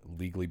in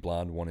Legally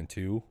Blonde 1 and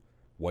 2,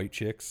 White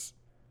Chicks,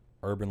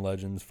 Urban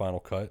Legends,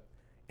 Final Cut,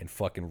 and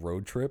fucking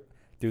Road Trip.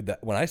 Dude,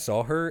 that when I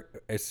saw her,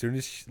 as soon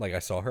as I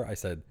saw her, I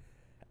said,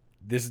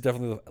 this is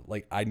definitely,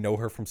 like, I know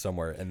her from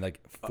somewhere. And, like,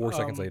 4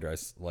 seconds later,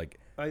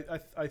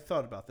 I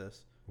thought about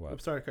this. What? I'm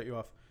sorry to cut you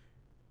off.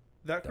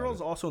 That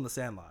girl's also in The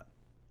Sandlot.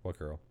 What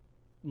girl?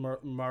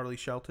 Marley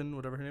Shelton,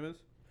 whatever her name is.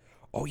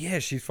 Oh, yeah,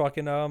 she's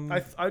fucking,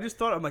 I just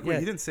thought, I'm like, wait,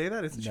 you didn't say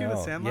that? Isn't she in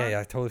The Sandlot? Yeah,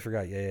 I totally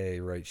forgot. Yeah,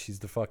 you're right. She's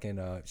the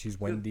fucking, she's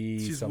Wendy.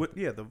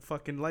 The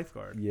fucking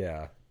lifeguard.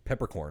 Yeah.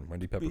 Peppercorn.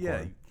 Wendy Peppercorn.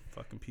 Yeah, you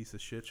fucking piece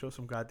of shit. Show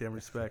some goddamn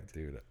respect.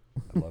 Dude,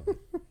 I love it.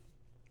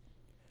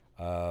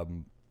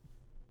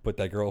 But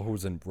that girl who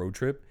was in Road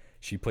Trip,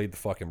 she played the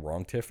fucking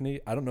wrong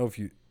Tiffany. I don't know if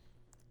you...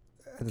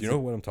 Do you know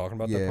what I'm talking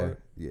about, that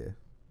part? Yeah.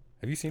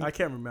 Have you seen... I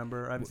can't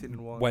remember. I haven't seen it in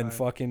a long time. When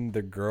fucking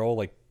the girl,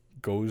 like,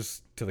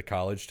 goes to the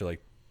college to,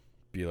 like,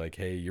 be like,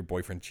 hey, your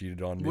boyfriend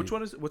cheated on me. Which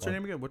one is... What's her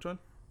name again? Which one?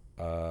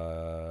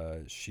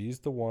 She's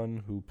the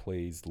one who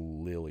plays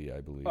Lily, I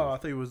believe. Oh, I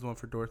thought it was the one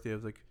for Dorothy. I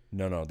was like...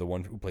 No, the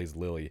one who plays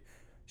Lily.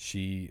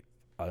 She...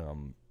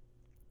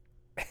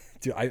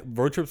 Dude,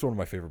 Road Trip's one of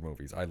my favorite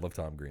movies. I love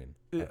Tom Green.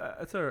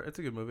 It's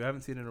a good movie. I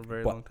haven't seen it in a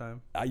very long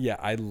time. Yeah,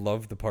 I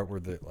love the part where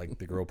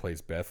the girl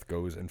plays Beth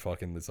goes and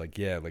fucking is like,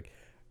 yeah, like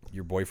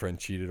your boyfriend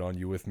cheated on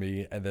you with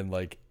me, and then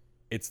like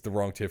it's the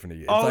wrong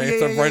Tiffany. It's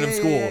it's a random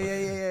school.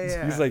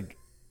 Yeah. He's like,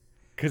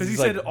 because he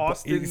said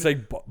Austin. He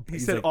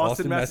said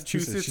Austin,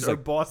 Massachusetts, or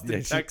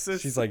Boston,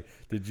 Texas. She's like,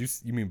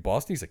 you mean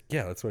Boston? He's like,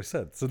 yeah, that's what I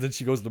said. So then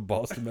she goes to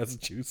Boston,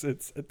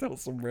 Massachusetts, and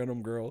tells some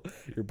random girl,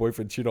 your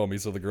boyfriend cheated on me.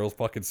 So the girl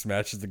fucking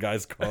smashes the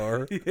guy's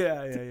car.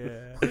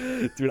 Yeah.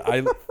 Dude,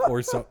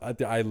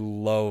 I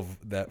love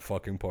that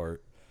fucking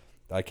part.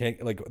 I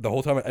can't, like, the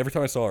whole time, every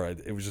time I saw her,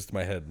 it was just in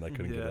my head and I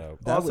couldn't get it out.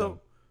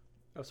 Also,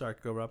 sorry,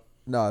 go Rob.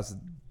 No,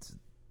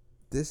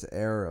 this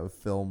era of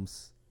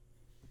films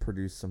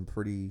produced some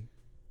pretty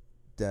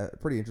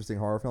interesting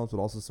horror films, but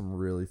also some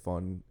really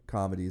fun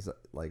comedies.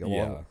 Like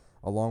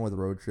along with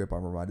Road Trip,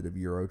 I'm reminded of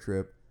Euro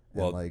Trip.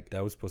 Well,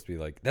 that was supposed to be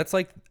like, that's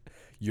like,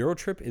 Euro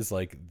Trip is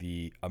like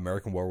the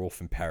American Werewolf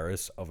in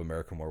Paris of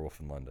American Werewolf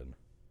in London.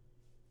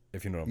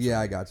 If you know what I'm saying. Yeah,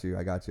 I got you.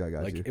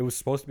 Like, it was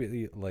supposed to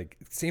be like,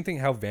 same thing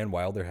how Van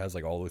Wilder has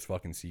like all those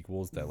fucking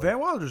sequels that like, Van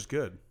Wilder's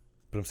good.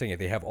 But I'm saying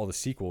they have all the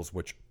sequels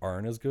which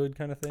aren't as good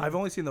kind of thing. I've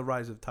only seen The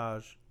Rise of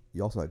Taj.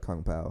 You also had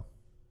Kung Pao.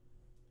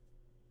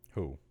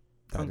 Who?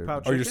 Kung Pao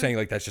Chicken? Or you're saying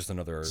like that's just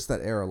another just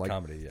that era, like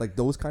comedy, like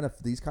these kind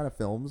of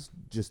films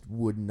just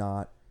would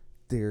not.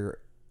 They're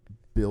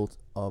built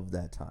of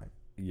that time.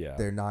 Yeah,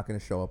 they're not going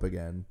to show up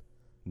again.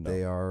 No.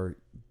 They are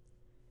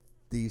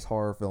these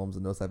horror films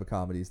and those type of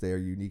comedies. They are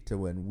unique to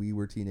when we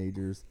were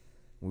teenagers,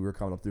 we were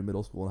coming up through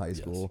middle school and high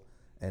school,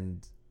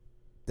 and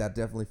that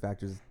definitely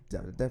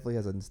definitely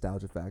has a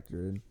nostalgia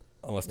factor in.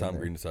 Unless Tom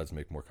Green decides to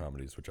make more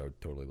comedies, which I would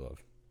totally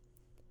love.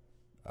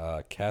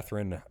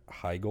 Katherine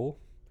Heigl,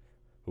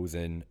 who's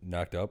in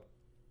Knocked Up,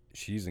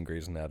 she's in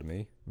Grey's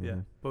Anatomy. Yeah,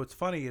 but what's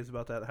funny is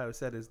about that, how I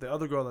said, is the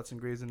other girl that's in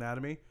Grey's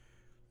Anatomy,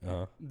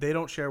 they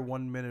don't share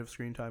 1 minute of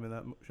screen time in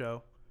that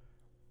show.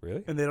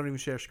 Really? And they don't even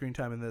share screen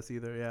time in this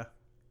either, yeah.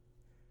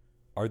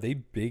 Are they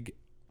big,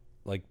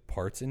 like,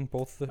 parts in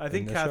both the I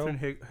think Katherine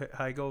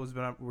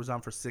Heigl was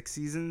on for 6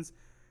 seasons,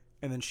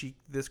 and then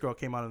this girl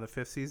came on in the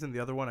 5th season. The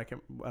other one, I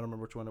don't remember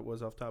which one it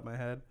was off the top of my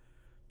head,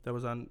 that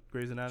was on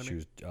Grey's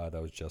Anatomy.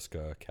 That was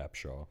Jessica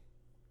Capshaw,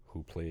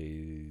 who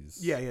plays...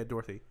 Yeah,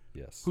 Dorothy.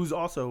 Yes. Who's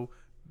also...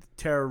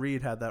 Tara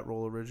Reid had that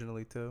role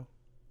originally, too.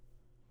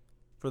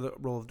 For the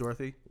role of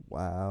Dorothy.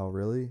 Wow,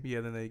 really?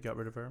 Yeah, then they got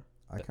rid of her.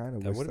 I kind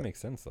of That wouldn't make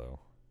sense, though.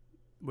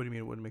 What do you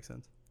mean it wouldn't make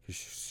sense? Because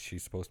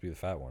she's supposed to be the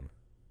fat one.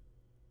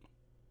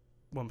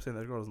 Well, I'm saying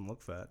that girl doesn't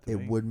look fat.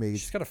 It would make...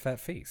 She's got a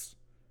fat face.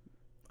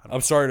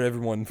 I'm sorry to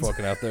everyone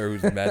fucking out there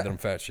who's mad that I'm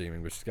fat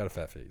shaming, but she's got a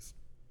fat face.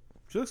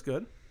 She looks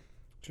good.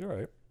 She's all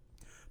right.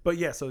 But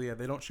yeah,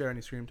 they don't share any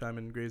screen time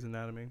in Grey's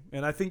Anatomy.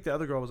 And I think the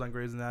other girl was on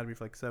Grey's Anatomy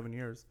for like 7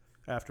 years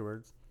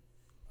afterwards.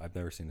 I've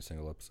never seen a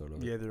single episode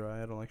of it. Yeah, either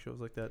I don't like shows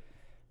like that.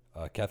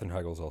 Katherine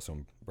Heigl's also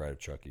in Bride of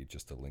Chucky,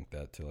 just to link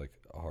that to like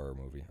a horror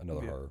movie,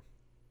 another horror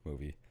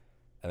movie.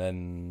 And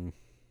then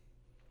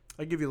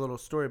I'll give you a little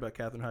story about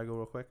Katherine Heigl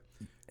real quick.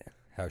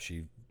 how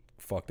she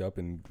fucked up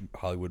and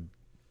Hollywood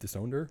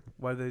disowned her.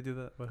 Why did they do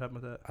that? What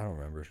happened with that? I don't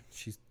remember.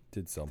 She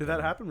did something. Did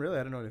that happen? Really? I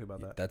didn't know anything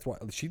about that. That's why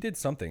she did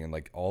something, and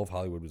like all of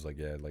Hollywood was like,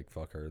 yeah, like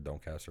fuck her,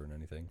 don't cast her in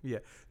anything. Yeah.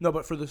 No,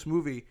 but for this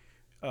movie,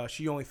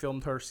 she only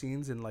filmed her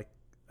scenes in like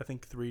I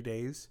think 3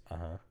 days.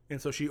 And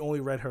so she only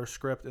read her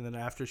script, and then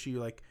after she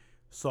like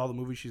saw the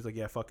movie, she's like,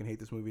 yeah, I fucking hate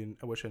this movie, and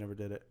I wish I never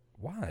did it.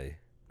 Why?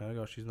 I don't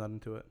know. She's not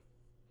into it.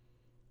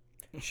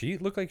 She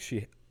looked like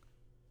she.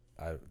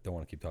 I don't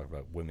want to keep talking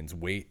about women's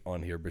weight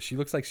on here, but she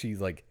looks like she's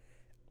like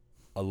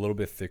a little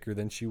bit thicker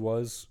than she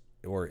was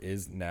or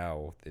is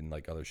now in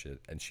like other shit,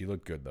 and she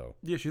looked good though.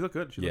 Yeah, she looked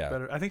good. She looked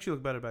better. I think she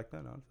looked better back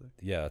then, honestly.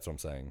 Yeah, that's what I'm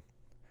saying.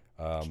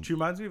 She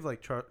reminds me of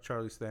like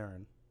Charlize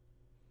Theron.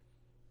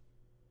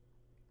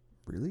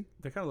 Really?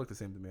 They kind of look the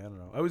same to me. I don't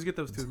know. I always get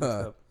those two mixed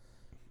up.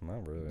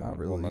 Not really. Not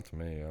Well, really. not to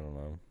me. I don't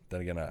know.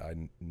 Then again, I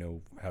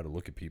know how to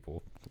look at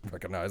people,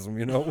 recognize them.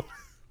 You know.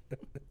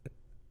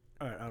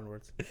 All right,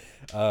 onwards.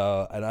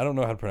 And I don't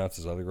know how to pronounce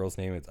this other girl's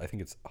name. I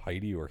think it's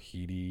Heidi or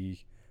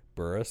Heidi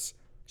Burris.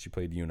 She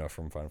played Yuna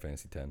from Final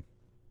Fantasy X.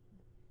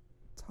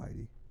 It's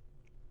Heidi.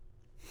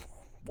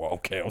 Well,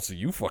 okay, I'll see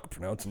you fucking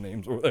pronouncing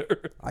names over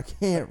there. I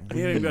can't He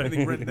ain't even got read.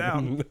 anything written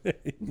down.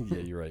 Yeah,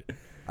 you're right.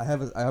 I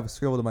have a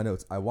scribbled in my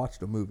notes. I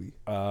watched a movie.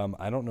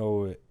 I don't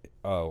know.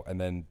 Oh, and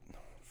then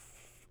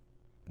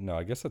no,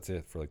 I guess that's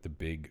it for like the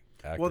big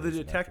actors. Well, the and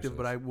detective,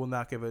 but actresses. I will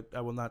not give it.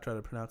 I will not try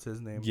to pronounce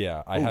his name.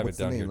 Yeah, I Oh, have it what's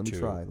the down name? here Let me too.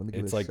 try. Let me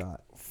give it's it a like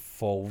shot.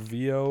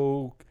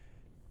 Fulvio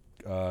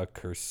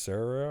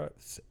Cursera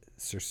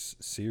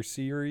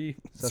Circeri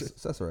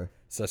Cesare.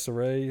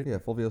 Yeah,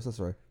 Fulvio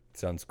Cesare.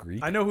 Sounds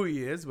Greek. I know who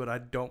he is, but I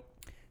don't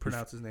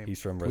pronounce his name.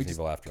 He's from Can we, Resident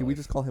Evil Afterlife. can we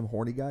just call him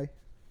Horny Guy?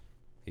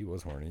 He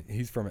was horny.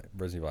 He's from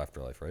Resident Evil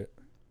Afterlife, right?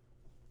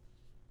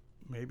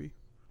 Maybe.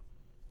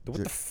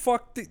 What the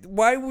fuck?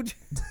 Why would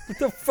you? What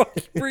the fuck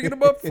you bringing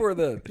him up for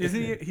then?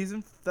 Isn't he? He's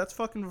in. That's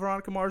fucking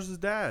Veronica Mars'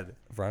 dad.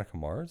 Veronica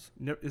Mars?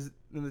 No, is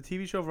in the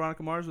TV show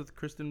Veronica Mars with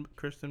Kristen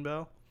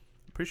Bell?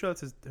 I'm pretty sure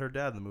that's her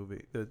dad in the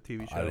movie, the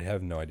TV show. I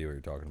have no idea what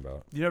you're talking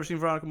about. You never seen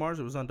Veronica Mars?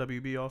 It was on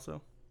WB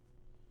also.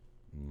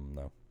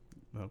 No,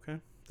 Okay,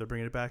 they're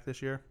bringing it back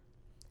this year.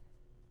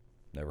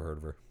 never heard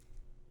of her.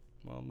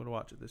 Well, I'm gonna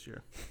watch it this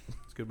year.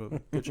 It's a good movie,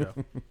 good show.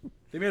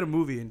 They made a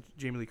movie and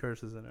Jamie Lee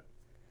Curtis is in it.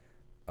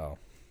 Oh,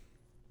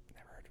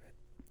 never heard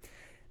of it.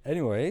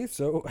 Anyway,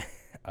 so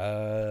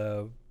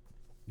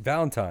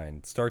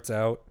Valentine starts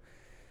out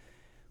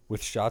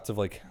with shots of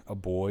like a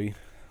boy,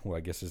 who I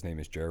guess his name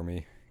is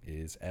Jeremy,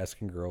 is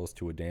asking girls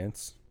to a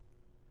dance,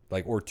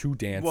 like or to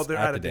dance. Well, they're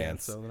at at the a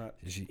dance, so they're not.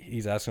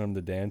 He's asking them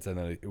to dance, and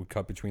then it would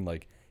cut between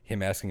like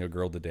him asking a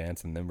girl to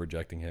dance and then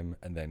rejecting him,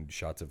 and then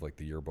shots of like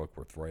the yearbook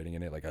with writing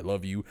in it, like "I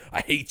love you,"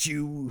 "I hate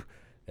you,"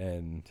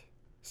 and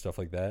stuff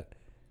like that.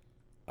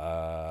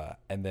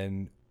 And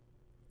then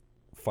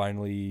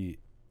finally,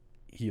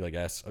 he like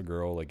asks a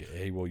girl like,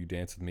 "Hey, will you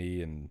dance with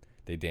me?" And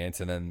they dance,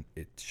 and then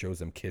it shows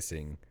them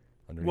kissing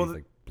underneath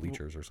like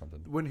bleachers or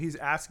something. When he's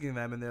asking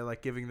them and they're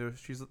like giving the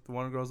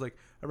one girl's like,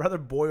 "I'd rather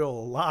boil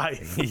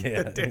alive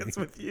than dance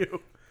with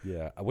you."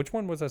 Yeah. Which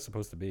one was that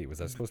supposed to be? Was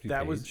that supposed to be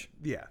That Paige? was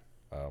yeah.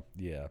 Oh,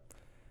 yeah.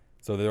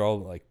 So they're all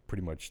like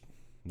pretty much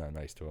not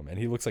nice to him, and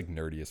he looks like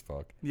nerdy as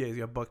fuck. Yeah, he's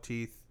got buck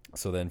teeth.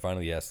 So then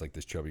finally he asks like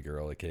this chubby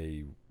girl like,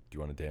 "Hey, do you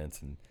want to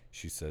dance?" And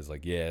she says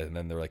like, "Yeah." And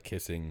then they're like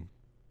kissing,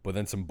 but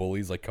then some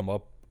bullies like come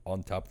up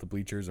on top of the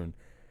bleachers and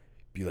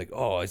be like,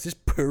 "Oh, is this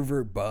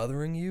pervert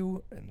bothering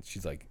you?" And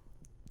she's like,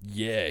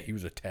 "Yeah, he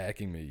was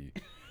attacking me."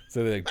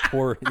 So they like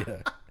pour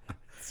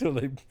So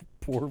they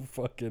pour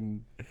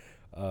fucking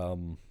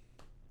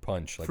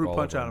punch like Fruit all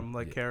punch over on him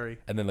like Carrie.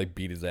 and then like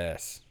beat his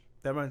ass.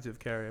 That reminds me of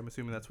Carrie. I'm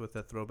assuming that's what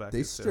that throwback They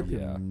is. strip too.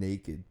 Yeah. him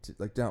naked,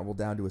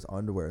 down to his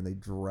underwear, and they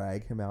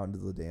drag him out into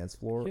the dance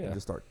floor Yeah. and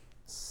just start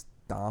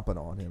stomping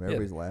on him.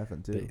 Everybody's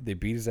laughing too. They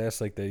beat his ass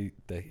like they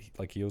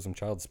like he owes them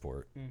child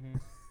support.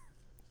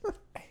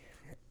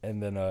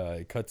 And then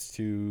it cuts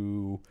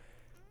to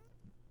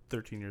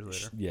 13 years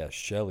later.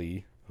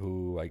 Shelly,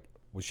 who like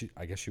was she?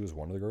 I guess she was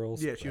one of the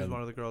girls. Yeah, she was one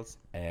of the girls.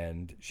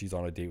 And she's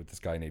on a date with this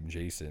guy named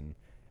Jason,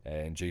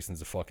 and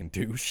Jason's a fucking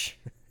douche.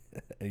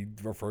 And he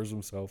refers to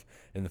himself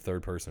in the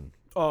third person.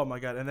 Oh my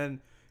god! And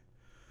then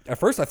At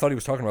first, I thought he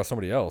was talking about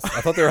somebody else. I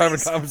thought they were having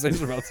a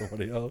conversation about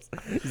somebody else.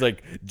 He's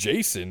like,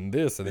 "Jason,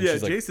 this," and then yeah,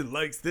 she's like, Jason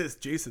likes this,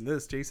 Jason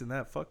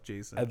that. Fuck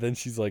Jason. and then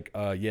she's like,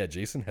 "Yeah,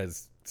 Jason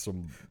has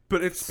some."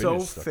 But it's so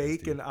spinach stuck in his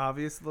fake teeth. and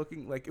obvious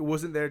looking. Like it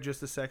wasn't there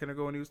just a second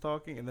ago when he was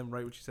talking, and then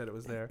right when she said it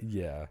was there.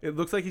 Yeah, It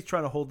looks like he's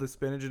trying to hold the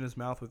spinach in his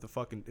mouth with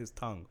his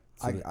tongue.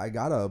 I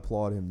gotta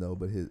applaud him though,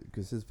 but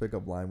his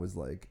pickup line was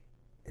like,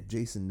 "And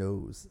Jason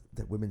knows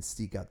that women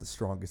seek out the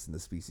strongest in the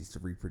species to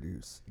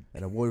reproduce.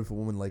 And what if a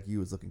woman like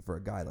you is looking for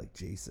a guy like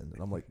Jason?"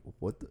 And I'm like,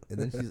 "What?" And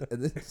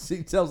then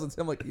she tells it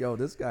to him like, "Yo,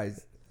 this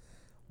guy's,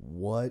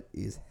 what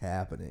is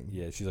happening?"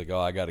 yeah. She's like, "Oh,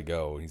 I gotta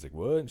go," and he's like,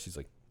 "What?" And she's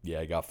like, "Yeah,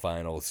 I got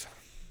finals."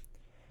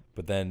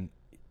 But then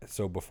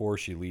so before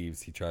she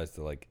leaves, he tries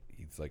to like,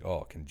 he's like,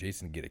 oh, can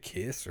Jason get a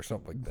kiss or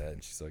something like that?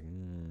 And she's like,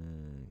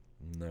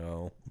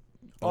 no.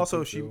 Don't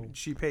Also, think so.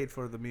 she paid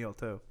for the meal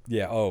too.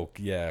 Yeah. Oh,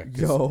 yeah. 'cause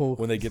Yo.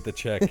 when they get the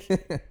check.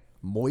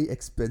 Muy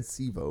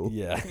expensivo.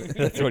 Yeah,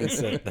 that's what he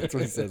said. That's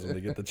what he says when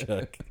they get the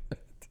check.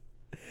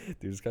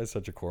 Dude, this guy's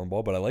such a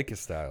cornball, but I like his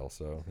style,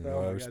 so you know,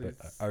 Oh my I God,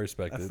 respect. he's- I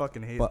respect I it.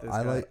 fucking hate But this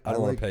I guy. like. I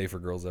don't want to pay for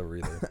girls ever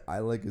either. I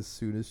like as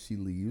soon as she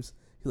leaves,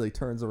 he like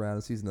turns around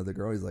and sees another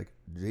girl. He's like,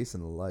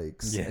 Jason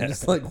likes. Yeah. And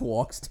just like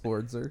walks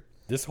towards her.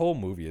 This whole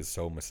movie is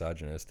so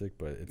misogynistic,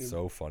 but it's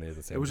so funny at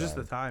the same time. It was just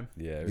the time.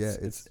 Yeah, Yeah,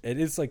 it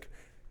is like,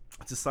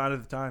 It's a sign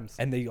of the times.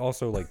 and they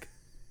also like,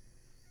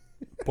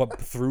 but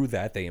through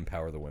that they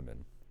empower the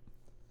women.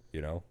 You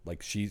know,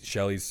 like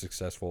Shelly's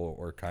successful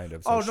or kind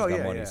of. So Oh, she's no, got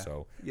yeah, money, yeah.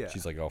 so Yeah.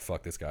 she's like, oh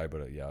fuck this guy,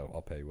 but yeah,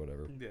 I'll pay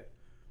whatever.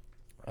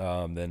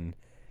 Yeah. Then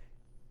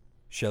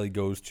Shelly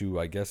goes to,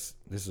 I guess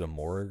this is a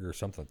morgue or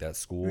something like that,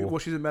 school. Well,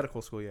 she's in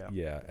medical school, yeah.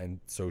 Yeah, and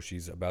so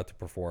she's about to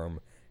perform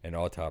an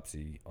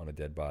autopsy on a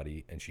dead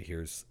body, and she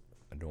hears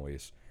a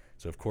noise.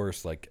 So of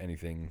course, like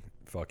anything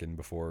fucking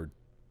before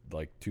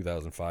like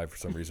 2005, for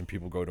some reason,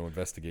 people go to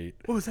investigate.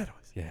 What was that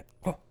noise? Yeah.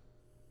 Oh, what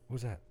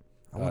was that?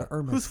 I want to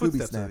earn my Whose Scooby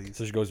footsteps are snack. these?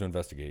 So she goes to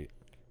investigate,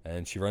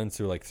 and she runs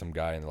into like some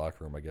guy in the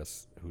locker room, I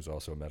guess, who's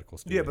also a medical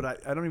Yeah, student.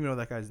 but I don't even know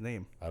that guy's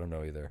name. I don't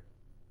know either.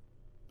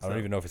 I So- don't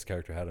even know if his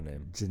character had a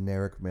name.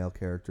 Generic male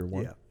character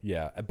one.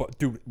 Yeah. Yeah, but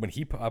dude, when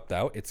he popped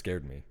out, it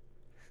scared me.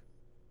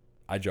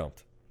 I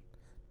jumped.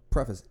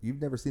 Preface: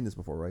 you've never seen this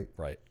before, right?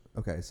 Right.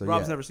 Okay, so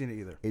Rob's yeah, never seen it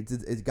either.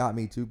 it got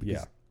me too because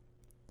Yeah.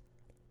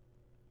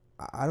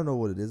 I don't know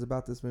what it is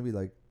about this movie.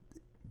 Like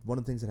one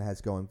of the things that it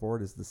has going for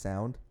it is the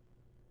sound.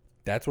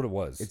 That's what it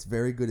was. It's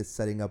very good at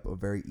setting up a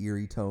very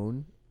eerie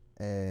tone,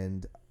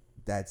 and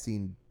that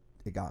scene,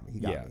 it got me. He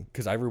got yeah, me.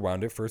 because I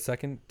rewound it for a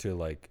second to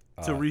like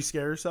To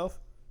re-scare yourself?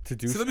 to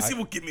do. So let me I- see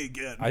what get me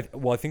again.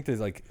 Well, I think there's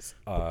like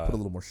Put a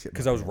little more shit. in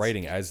because my I was pants.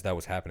 writing as that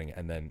was happening,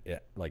 and then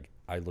it, like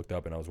I looked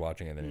up and I was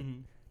watching, and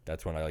then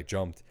that's when I like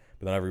jumped.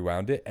 But then I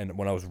rewound it, and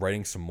when I was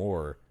writing some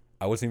more,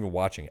 I wasn't even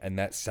watching, and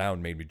that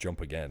sound made me jump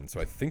again. So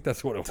I think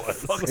that's what it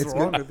was. Fuck is It's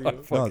wrong good. with I you?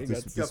 No, fucking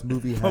this, got- this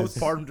movie has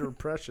Postpartum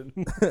depression.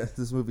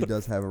 this movie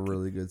does have a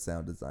really good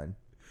sound design.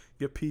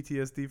 Get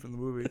PTSD from the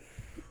movie.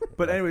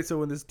 But anyway, so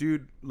when this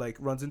dude like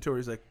runs into her,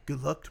 he's like,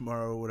 "Good luck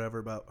tomorrow" or whatever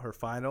about her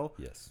final.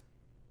 Yes.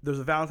 There's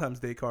a Valentine's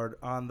Day card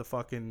on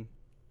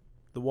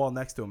the wall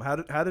next to him. How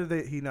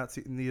did he not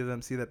see neither of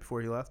them see that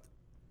before he left?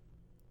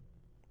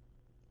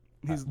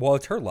 He's Well,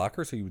 it's her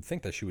locker, so you would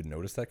think that she would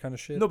notice that kind of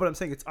shit. no, but I'm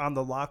saying it's on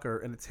the locker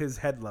and it's his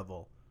head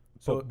level.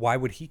 So, but why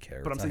would he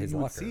care? but I'm It's not saying his you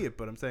would locker. see it.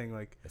 But I'm saying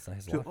like, It's not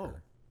his Feel-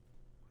 locker.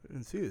 I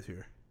didn't see it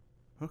here.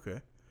 Okay.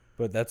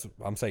 But that's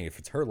I'm saying if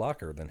it's her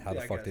locker, then how Yeah,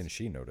 the I fuck guess. didn't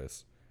she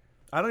notice?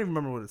 I don't even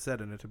remember what it said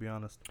in it, to be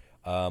honest.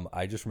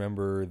 I just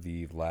remember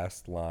the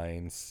last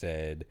line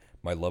said,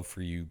 "My love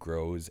for you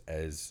grows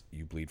as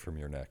you bleed from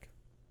your neck."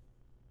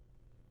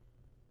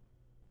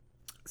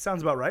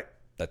 Sounds about right.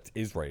 That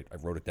is right. I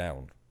wrote it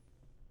down.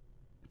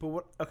 But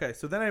what? Okay,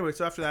 so then anyway,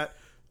 so after that,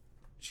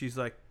 she's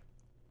like,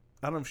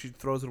 I don't know if she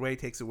throws it away,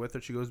 takes it with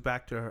her. She goes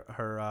back to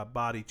her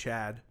body,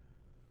 Chad.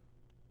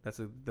 That's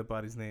the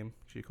body's name.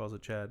 She calls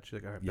it Chad. She's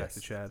like, all right, back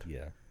to Chad.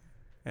 Yeah.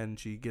 And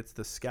she gets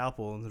the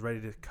scalpel and is ready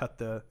to cut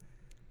the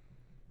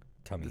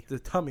Tummy. the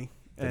tummy.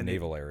 The and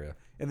navel area.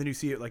 And then you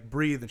see it like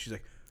breathe, and she's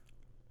like,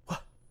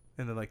 what?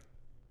 And then like,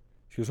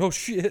 She goes, "Oh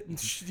shit."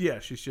 yeah,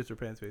 she shits her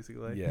pants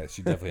basically. Yeah,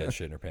 she definitely had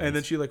shit in her pants. And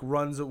then she like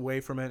runs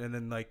away from it, and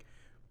then like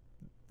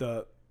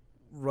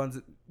runs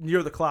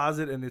near the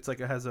closet, and it's like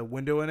it has a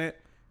window in it,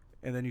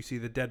 and then you see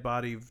the dead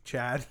body of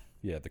Chad.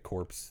 yeah, the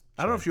corpse.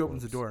 I don't know if Chad she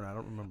opens the corpse. door, and I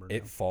don't remember.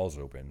 It falls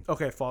open.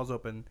 Okay, it falls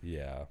open.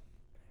 Yeah.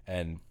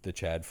 And the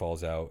Chad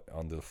falls out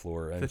onto the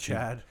floor. And The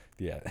Chad.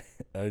 Yeah.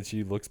 And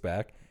she looks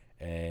back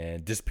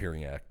and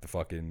disappearing act. The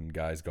fucking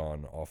guy's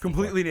gone off.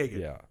 Completely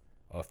naked. Yeah.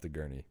 Off the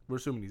gurney. We're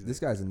assuming he's This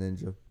guy's a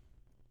ninja.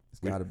 It's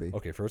got to be.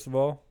 Okay, first of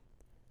all,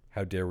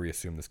 how dare we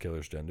assume this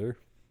killer's gender?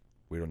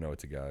 We don't know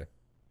it's a guy.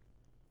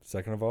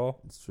 Second of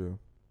all, It's true.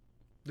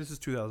 This is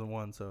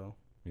 2001, so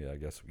yeah, I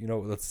guess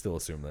let's still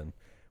assume then.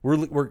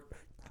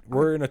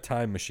 We're in a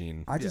time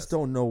machine. I just Yes.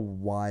 don't know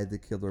why the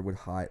killer would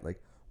hide.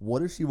 Like,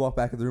 what if she walked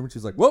back in the room and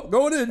she's like, "Whoop,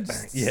 going in!"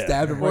 Just Yeah.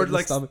 stabbed him or right in the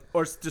like stomach.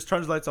 or just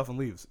turns the lights off and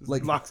leaves.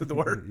 Like- Locks the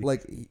door.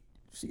 Like,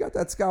 she got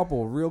that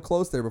scalpel real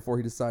close there before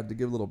he decided to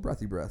give a little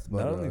breathy breath.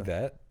 But, Not only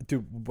that,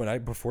 dude.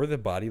 Before the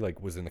body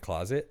was in the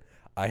closet,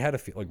 I had a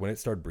feel like when it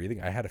started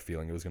breathing, I had a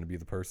feeling it was going to be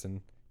the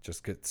person.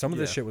 Just 'cause some of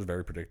this Yeah. shit was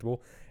very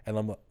predictable,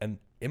 and and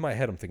in my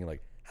head I'm thinking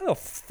like, how the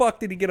fuck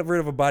did he get rid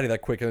of a body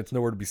that quick and it's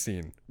nowhere to be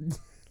seen?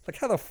 Like,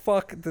 how the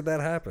fuck did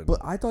that happen? But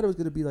I thought it was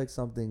going to be like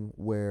something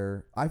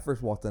where I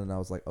first walked in and I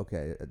was like,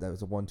 okay, that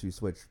was a 1-2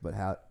 switch. But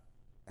how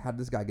did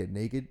this guy get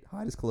naked,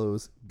 hide his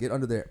clothes, get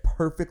under there,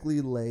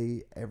 perfectly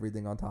lay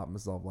everything on top of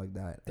himself like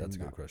that? That's a and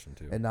good not- question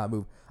too. And not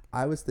move.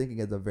 I was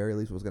thinking at the very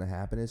least what was going to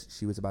happen is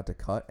she was about to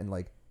cut and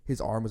like his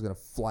arm was going to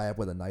fly up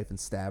with a knife and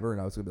stab her. And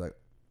I was going to be like,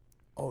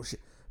 oh shit.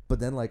 But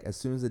then like as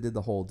soon as they did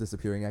the whole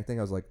disappearing act thing,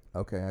 I was like,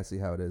 okay, I see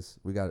how it is.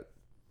 We got it.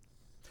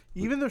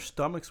 Even their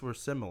stomachs were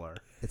similar.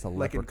 It's a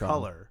like in leprechaun.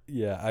 color.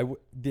 Yeah,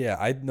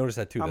 I noticed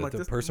that too. I'm That like, the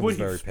this, person what, was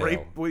you very spray,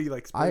 pale. What, you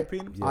like spray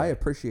paint him? I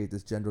appreciate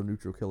this gender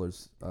neutral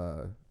killers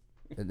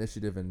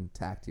initiative and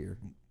tact here.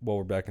 Well,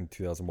 we're back in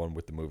 2001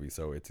 with the movie,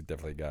 so it's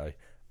definitely a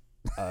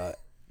guy.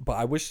 But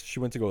I wish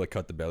she went to go like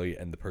cut the belly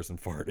and the person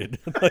farted.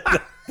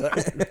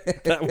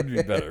 that would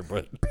be better,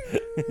 but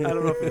I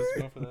don't know if it was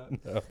going for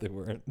that. no, they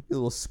weren't. A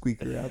little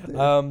squeaker out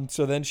there.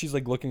 So then she's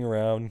like looking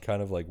around,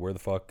 kind of like, where the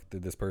fuck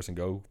did this person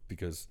go?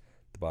 Because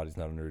the body's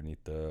not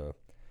underneath the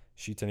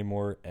sheets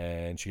anymore,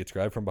 and she gets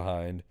grabbed from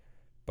behind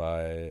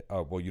by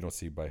you don't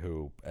see by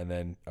who, and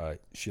then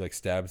she like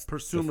stabs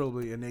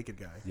Presumably a naked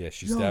guy. Yeah,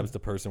 she stabs the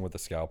person with a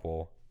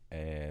scalpel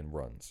and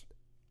runs.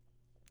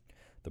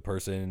 The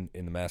person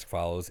in the mask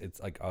follows. It's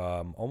like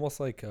almost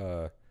like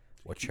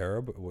what,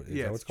 cherub? Is that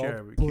what it's called?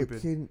 Cherub, But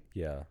Cupid.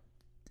 Yeah.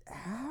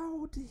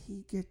 how did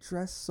he get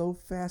dressed so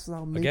fast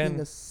without Again, making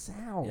a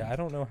sound? Yeah, I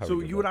don't know how. So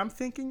he did what that. I'm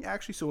thinking,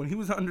 actually, so when he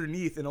was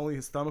underneath and only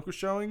his stomach was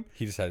showing,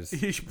 He just had his.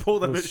 he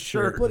pulled up little his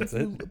shirt. But That's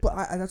it.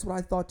 that's what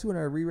I thought too, and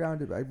I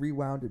rewound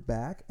it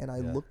back, and I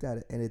looked at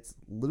it, and it's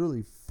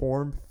literally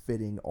form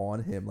fitting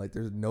on him. Like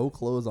there's no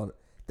clothes on.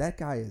 That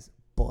guy is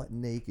butt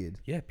naked.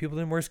 Yeah, people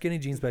didn't wear skinny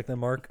jeans back then,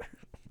 Mark.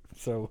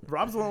 So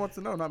Rob's the one who wants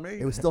to know, not me.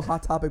 It was still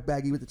Hot Topic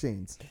baggy with the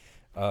chains.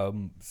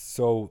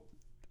 so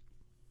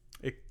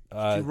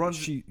she runs.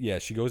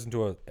 she goes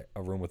into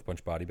a room with a bunch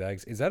of body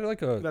bags. Is that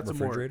like a That's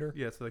refrigerator? A morgue.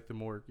 Yeah, it's like the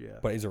morgue. Yeah.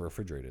 But is it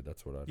refrigerated?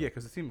 That's what I. Yeah,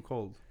 because it seemed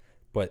cold.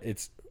 But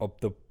it's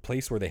the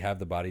place where they have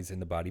the bodies in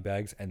the body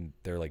bags and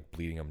they're like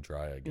bleeding them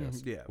dry, I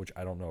guess. Yeah. Which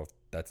I don't know if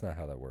that's not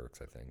how that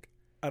works. I think.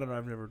 I don't know.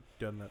 I've never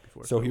done that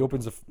before. So he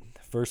opens the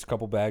first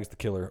couple bags. The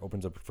killer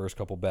opens up the first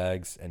couple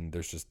bags, and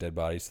there's just dead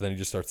bodies. So then he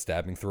just starts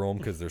stabbing through them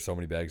because there's so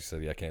many bags. He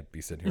said, "Yeah, I can't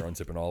be sitting here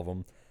unzipping all of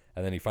them."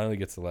 And then he finally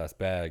gets the last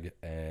bag,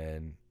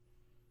 and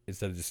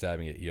instead of just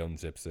stabbing it, he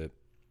unzips it.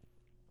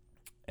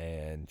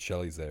 And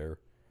Shelly's there,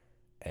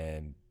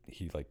 and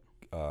he like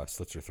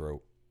slits her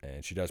throat,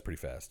 and she dies pretty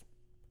fast.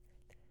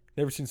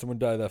 Never seen someone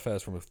die that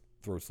fast from a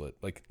throat slit.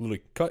 Like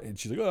literally cut, and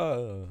she's like,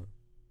 "Ah,"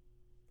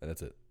 and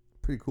that's it.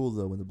 Pretty cool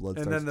though when the blood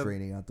And starts then the-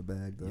 draining out the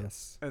bag. Though.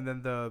 Yes. And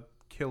then the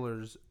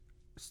killer's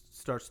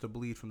starts to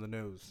bleed from the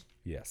nose.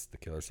 Yes, the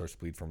killer starts to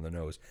bleed from the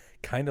nose,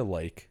 kind of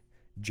like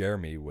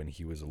Jeremy when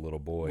he was a little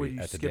boy What you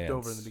at the skipped dance.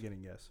 over in the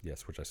beginning, yes.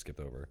 Yes, which I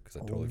skipped over because I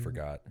totally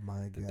forgot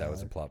My God, that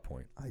was a plot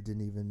point. I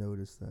didn't even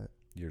notice that.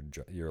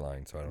 You're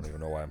lying, so I don't even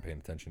know why I'm paying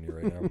attention to you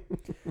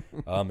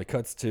right now. It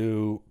cuts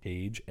to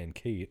Paige and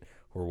Kate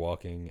who are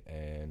walking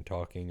and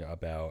talking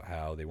about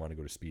how they want to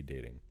go to speed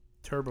dating.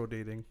 Turbo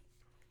dating.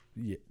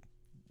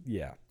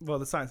 Yeah. Well,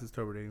 the sign says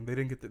turbo dating. They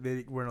didn't get.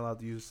 They weren't allowed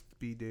to use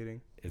speed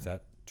dating. Is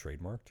that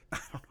trademarked? I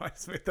don't know. I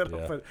just made that Yeah.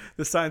 up, but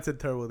the sign said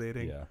turbo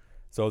dating. Yeah.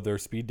 So they're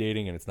speed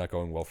dating and it's not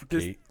going well for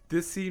Kate.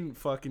 This scene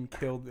fucking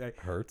killed me.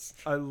 Hurts.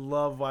 I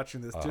love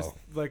watching this. Just Oh.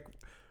 like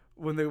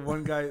when the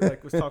one guy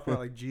like was talking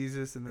about like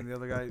Jesus, and then the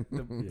other guy,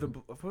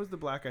 what was the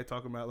black guy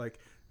talking about like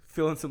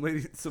filling some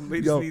ladies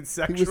needs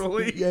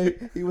sexually?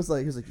 He was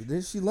like,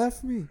 she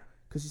left me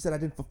because she said I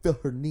didn't fulfill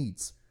her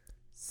needs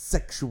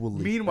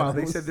sexually. Meanwhile, And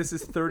I they was- said this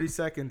is 30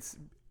 seconds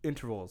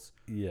intervals.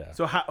 Yeah.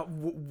 So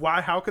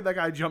how could that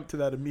guy jump to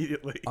that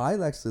immediately? I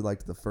actually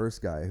liked the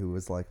first guy who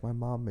was like, my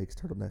mom makes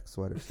turtleneck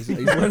sweaters. He's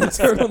wearing a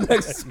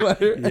turtleneck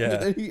sweater. And Yeah.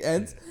 then he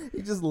ends,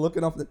 he's just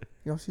looking off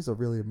she's a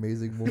really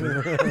amazing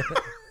woman.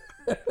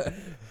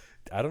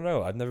 I don't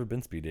know. I've never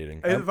been speed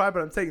dating. I but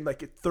I'm saying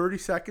like 30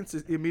 seconds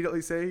to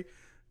immediately say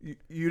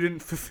you didn't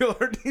fulfill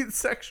her needs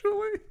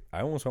sexually.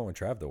 I almost went with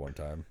Trav the one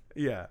time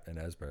Yeah. in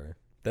Asbury.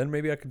 Then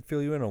maybe I could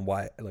fill you in on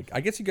why. Like, I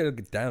guess you got to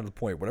get down to the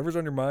point. Whatever's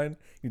on your mind,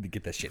 you need to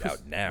get that shit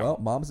out now. Well,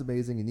 mom's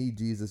amazing. You need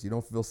Jesus. You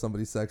don't fulfill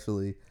somebody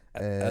sexually.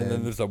 And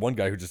then there's that one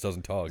guy who just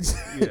doesn't talk.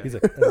 Yeah. He's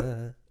like,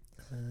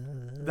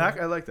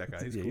 I like that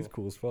guy. He's cool. He's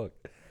cool as fuck.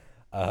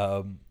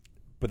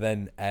 But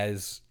then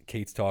as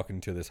Kate's talking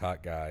to this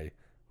hot guy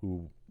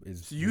who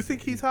is. So you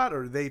think he's hot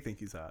or they think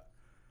he's hot?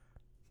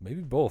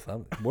 Maybe both.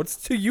 What's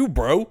to you,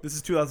 bro? This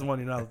is 2001.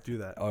 You're not allowed to do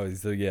that. Oh,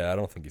 so yeah, I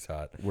don't think he's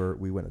hot.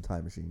 we went a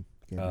time machine.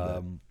 Can't do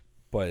that.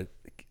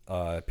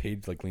 But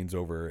Paige like leans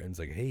over and is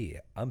like, "Hey,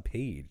 I'm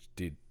Paige.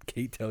 Did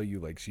Kate tell you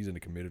like she's in a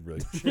committed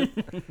relationship?"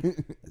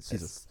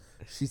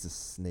 She's a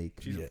snake.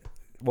 Yeah.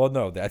 Well,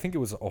 no, I think it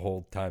was a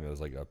whole time. It was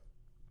like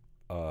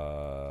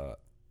a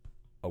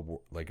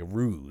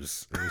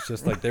ruse. It was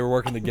just like they were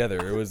working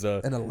together. It was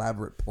An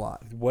elaborate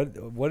plot. what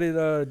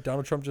did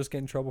Donald Trump just get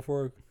in trouble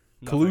for?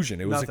 Collusion.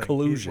 It was a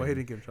collusion. He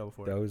didn't get in trouble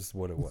for That it. was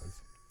what it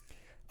was.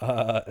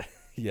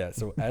 Yeah.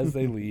 So as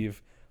they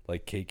leave,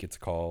 like Kate gets a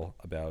call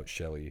about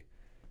Shelly,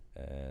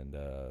 and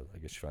I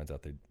guess she finds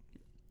out that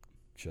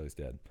Shelly's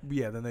dead.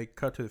 Yeah. Then they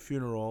cut to the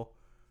funeral,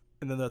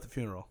 and then they're at the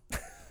funeral,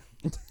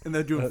 and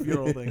they're doing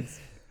funeral things.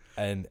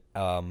 And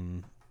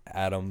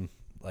Adam,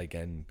 like,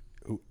 and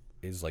who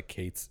is like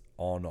Kate's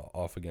on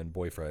off again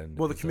boyfriend.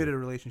 Well, the is, committed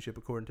relationship,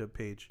 according to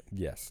Paige.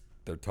 Yes,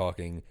 they're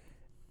talking,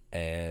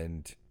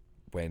 and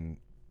when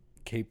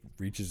Kate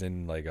reaches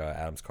in like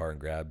Adam's car and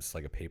grabs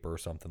like a paper or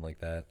something like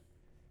that,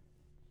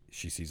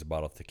 she sees a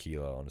bottle of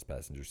tequila on his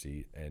passenger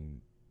seat,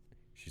 and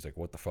She's like,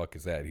 what the fuck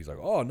is that? He's like,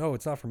 oh, no,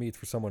 it's not for me. It's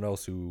for someone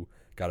else who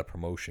got a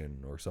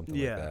promotion or something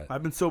like that.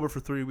 I've been sober for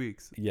 3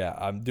 weeks. Yeah,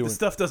 I'm doing... This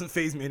stuff doesn't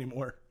faze me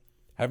anymore.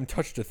 Haven't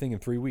touched a thing in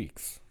 3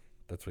 weeks.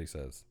 That's what he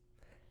says.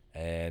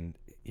 And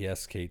he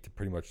asks Kate to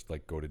pretty much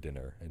like go to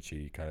dinner, and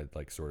she kind of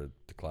like sort of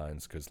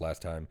declines because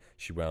last time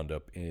she wound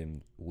up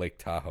in Lake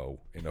Tahoe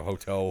in a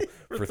hotel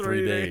for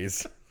 3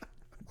 days.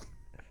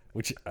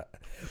 Which,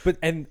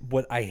 and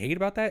what I hate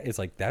about that is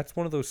like that's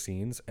one of those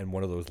scenes and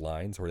one of those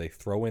lines where they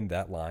throw in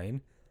that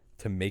line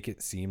to make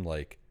it seem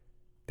like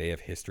they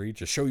have history,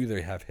 just show you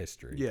they have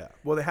history. Yeah,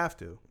 well, they have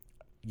to.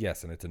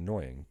 Yes, and it's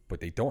annoying, but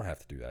they don't have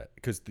to do that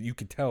because you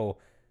can tell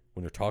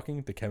when they're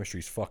talking, the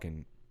chemistry's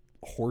fucking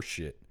horse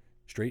shit,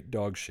 straight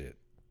dog shit.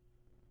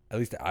 At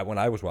least when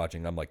I was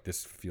watching, I'm like,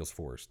 this feels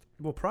forced.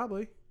 Well,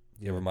 probably.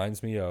 It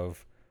reminds me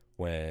of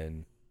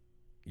when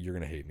you're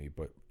gonna hate me,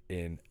 but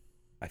in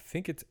I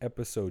think it's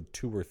episode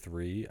 2 or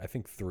 3. I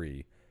think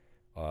 3.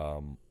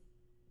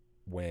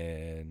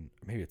 When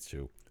maybe it's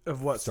 2.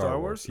 Of what, Star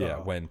Wars? Yeah,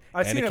 Oh. when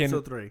I've seen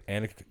episode 3.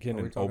 Anakin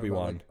and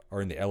Obi-Wan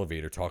are in the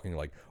elevator talking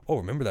like, oh,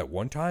 remember that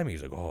one time?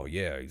 He's like, oh,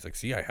 yeah. He's like,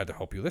 see, I had to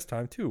help you this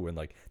time, too. And,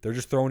 like, they're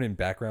just throwing in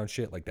background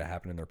shit like that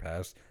happened in their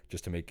past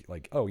just to make,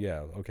 like, oh,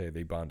 yeah, okay,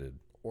 they bonded.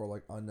 Or,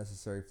 like,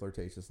 unnecessary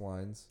flirtatious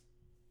lines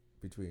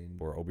between...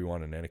 Or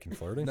Obi-Wan and Anakin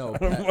flirting? No, I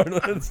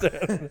don't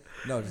understand.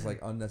 No, just, like,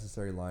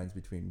 unnecessary lines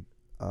between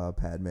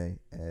Padme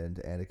and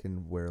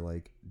Anakin where,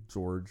 like,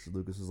 George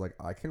Lucas was like,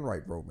 I can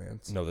write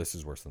romance. No, this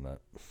is worse than that.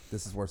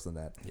 This is worse than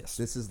that. Yes.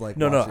 This is like...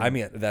 No, I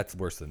mean, that's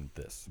worse than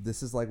this.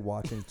 This is like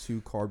watching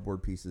two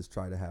cardboard pieces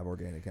try to have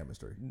organic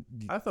chemistry.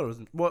 I thought it was...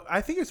 Well,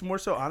 I think it's more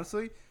so,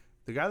 honestly,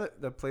 the guy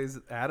that plays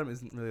Adam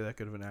isn't really that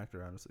good of an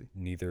actor, honestly.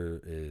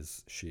 Neither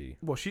is she.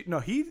 Well, I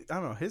don't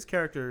know, his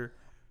character...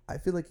 I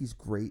feel like he's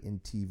great in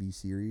TV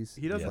series.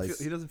 He doesn't Yes.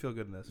 he doesn't feel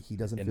good in this. He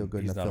doesn't And feel good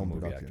in he's a not a film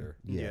movie production. actor.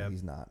 Yeah, Yeah.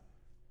 he's not.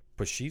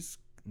 But she's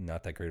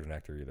not that great of an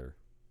actor either.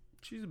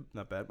 She's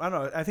not bad. I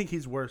don't know. I think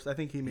he's worse. I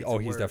think he makes it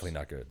He's worse. definitely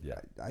not good. Yeah.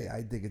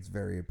 I think it's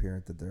very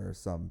apparent that there are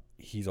some,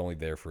 He's only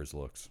there for his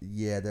looks.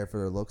 there for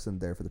their looks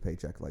and there for the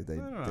paycheck. Like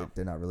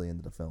they're not really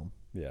into the film.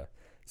 Yeah.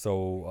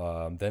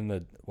 So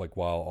then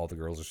while all the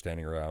girls are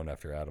standing around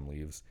after Adam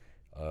leaves,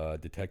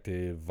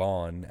 Detective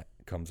Vaughn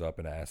comes up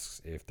and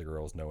asks if the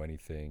girls know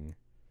anything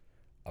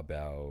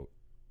about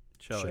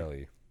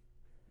Shelley.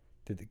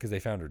 Because they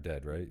found her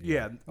dead, right?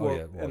 Yeah. Oh, well,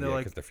 yeah. Well, and they're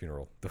like, because the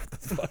funeral. What the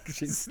fuck?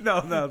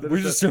 no.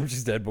 We just assume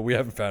she's dead, but we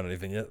haven't found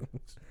anything yet.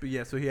 But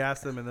yeah, so he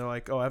asked them, and they're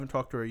like, "Oh, I haven't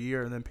talked to her a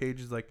year." And then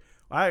Paige is like,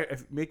 "I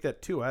make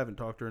that too. I haven't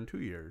talked to her in 2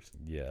 years."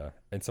 Yeah,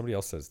 and somebody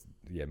else says,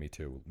 "Yeah, me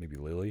too." Maybe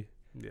Lily.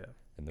 Yeah.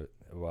 And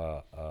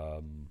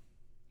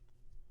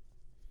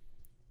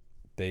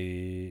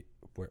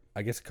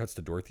I guess it cuts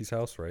to Dorothy's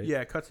house, right?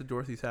 Yeah, it cuts to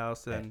Dorothy's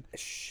house, and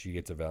she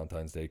gets a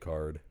Valentine's Day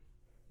card.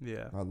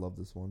 yeah, I love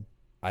this one.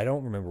 I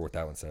don't remember what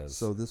that one says.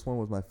 So this one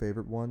was my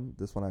favorite one.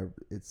 This one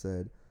it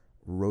said,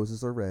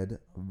 "Roses are red,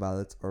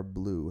 violets are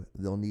blue.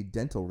 They'll need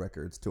dental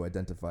records to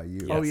identify you."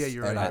 Yes. Oh yeah,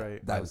 you're And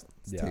right. That was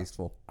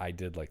tasteful. I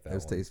did like that. That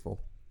was one.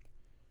 tasteful.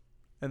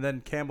 And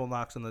then Campbell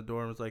knocks on the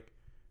door and was like,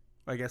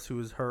 "I guess who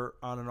was her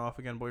on and off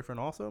again boyfriend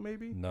also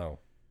maybe?" No,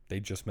 they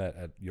just met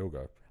at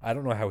yoga. I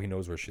don't know how he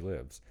knows where she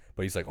lives,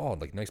 but he's like, "Oh,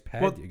 like nice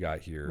pad you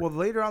got here." Well,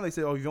 later on they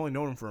say, "Oh, you've only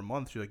known him for a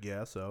month." She's like,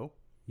 "Yeah, so."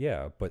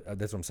 Yeah, but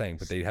that's what I'm saying.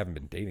 But they haven't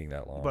been dating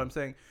that long. But I'm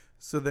saying,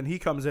 so then he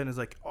comes in and is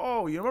like,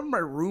 "Oh, you remember my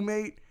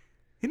roommate?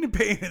 He didn't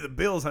pay any of the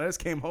bills, and I just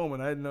came home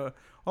and I didn't know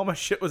all my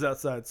shit was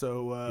outside."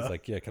 So he's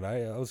like, "Yeah,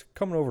 I was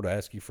coming over to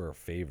ask you for a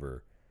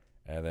favor,"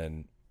 and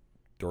then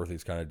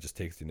Dorothy's kind of just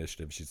takes the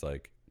initiative. She's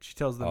like, she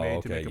tells the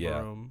maid to make up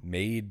a room.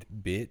 Maid,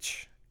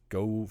 bitch,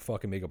 go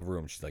fucking make up a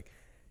room. She's like,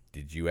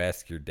 "Did you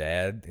ask your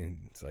dad?" And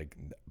it's like,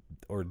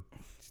 or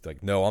she's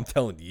like, "No, I'm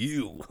telling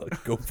you,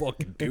 like, go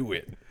fucking do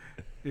it."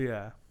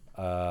 Yeah.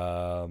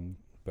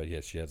 But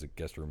yeah, she has a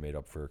guest room made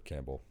up for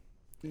Campbell.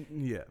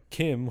 Yeah.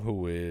 Kim,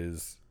 who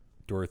is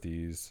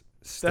Dorothy's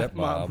Stepmom,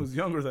 stepmom, who's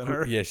younger than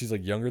her. Yeah, she's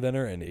like younger than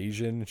her and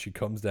Asian. She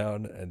comes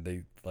down and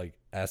they like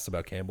asks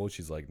about Campbell.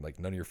 She's like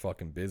none of your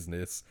fucking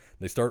business.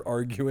 They start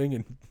arguing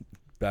and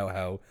about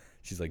how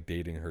she's like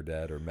dating her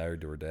dad or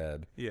married to her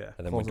dad. Yeah.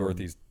 And then when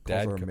Dorothy's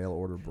dad, calls her a mail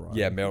order bride.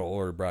 yeah, mail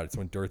order bride. It's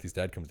when Dorothy's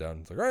dad comes down.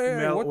 It's like, hey,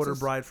 Mail what's order this?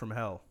 bride from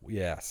hell.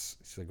 Yes.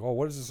 She's like, oh,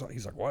 what is this?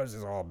 He's like, what is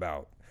this all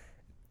about?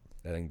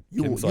 And then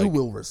You Kim's like,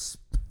 will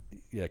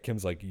yeah,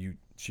 Kim's like,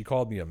 she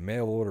called me a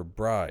mail order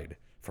bride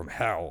from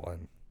hell.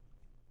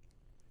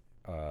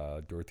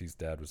 And Dorothy's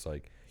dad was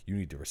like, you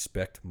need to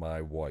respect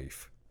my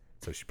wife.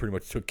 So she pretty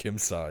much took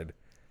Kim's side,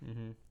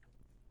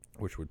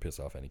 which would piss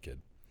off any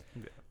kid.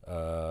 Yeah.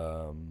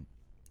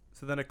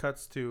 So then it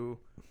cuts to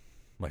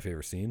My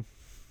favorite scene.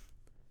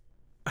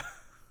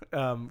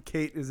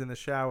 Kate is in the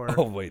shower.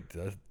 Oh, wait.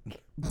 Wait,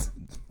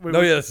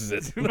 No, yeah, this is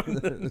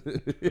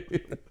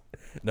it.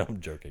 No, I'm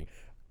joking.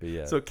 But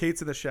yeah, So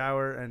Kate's in the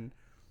shower and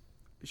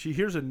she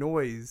hears a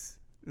noise,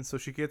 and so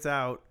she gets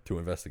out. to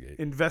investigate.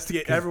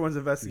 Everyone's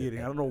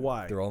investigating. I don't know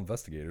why. They're all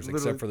investigators,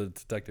 Literally- except for the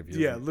detective.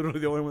 Yeah, literally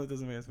the only one that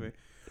doesn't investigate.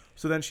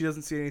 So then she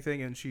doesn't see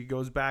anything, and she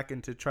goes back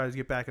and tries to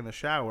get back in the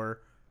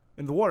shower,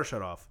 and the water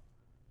shut off.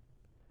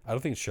 I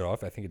don't think it's shut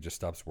off. I think it just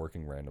stops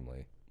working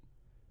randomly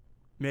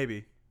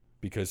Maybe.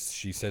 because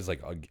she says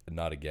like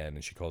not again,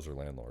 and she calls her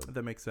landlord.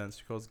 That makes sense.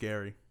 She calls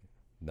Gary.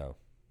 No,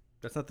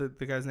 That's not the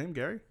guy's name,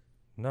 Gary?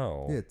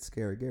 no. Yeah, it's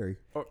Scary Gary.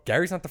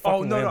 Gary's not the Oh,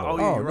 fucking no. landlord. Oh,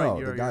 yeah, Oh, you're right. no,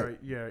 You're the guy- right.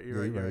 Yeah,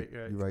 you're right.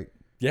 You're right.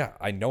 Yeah,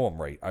 I know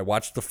I'm right. I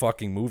watched the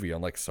fucking movie,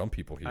 unlike some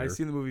people here. I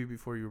seen the movie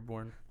before you were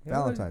born. Yeah,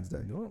 Valentine's Day.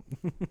 no.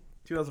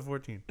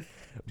 2014.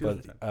 But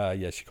 2010.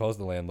 yeah, she calls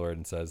the landlord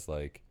and says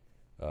like,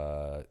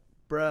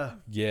 Bruh.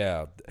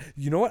 yeah,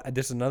 you know what?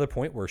 There's another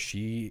point where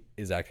she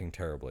is acting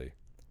terribly,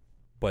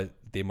 but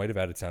they might have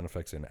added sound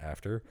effects in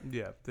after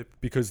Yeah.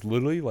 because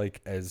literally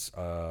like as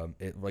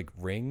it like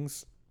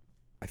rings,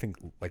 I think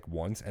like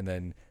once, and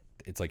then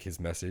it's like his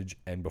message,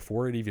 and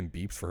before it even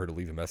beeps for her to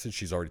leave a message,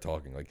 she's already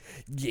talking like,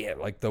 yeah,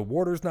 like the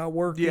water's not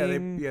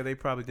working. They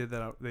probably did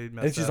that. They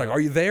messed And she's that like, up. "Are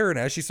you there?" And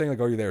as she's saying like,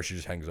 "Are you there?" she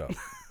just hangs up.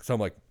 So I'm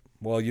like,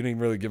 "Well, you didn't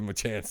really give him a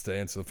chance to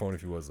answer the phone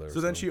if he was there."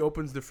 So then she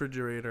opens the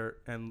refrigerator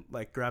and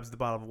like grabs the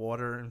bottle of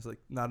water and it's like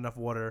not enough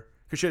water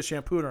because she has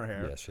shampoo in her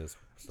hair. yeah, she has.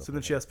 So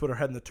then she has to put her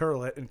head in the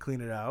toilet and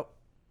clean it out.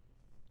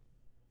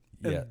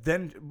 And Yeah.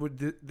 then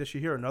does she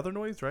hear another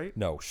noise? Right?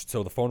 No,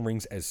 so the phone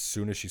rings as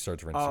soon as she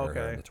starts rinsing Oh, her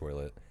hair okay. in the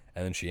toilet,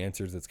 and then she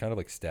answers. It's kind of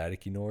like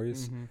staticky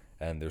noise,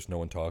 and there's no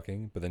one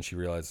talking. But then she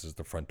realizes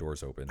the front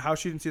door's open. How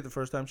she didn't see it the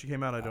first time she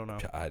came out, I don't know.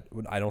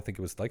 I don't think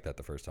it was like that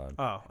the first time.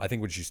 Oh. I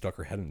think when she stuck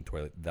her head in the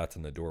toilet, that's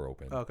when the door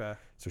opened. Okay.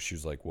 So she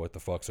was like, "What the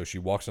fuck?" So she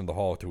walks into the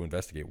hall to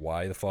investigate.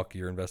 Why the fuck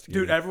you're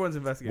investigating? Dude, everyone's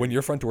investigating. when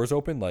your front door's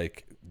open,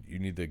 like you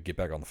need to get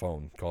back on the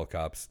phone, call the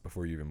cops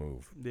before you even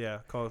move. Yeah,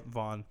 call it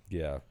Vaughn.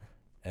 Yeah.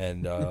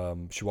 And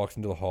she walks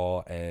into the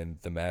hall, and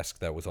the mask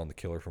that was on the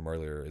killer from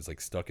earlier is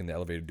like stuck in the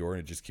elevator door, and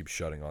it just keeps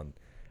shutting on.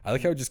 I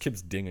like how it just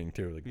keeps dinging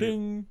too, like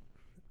ding,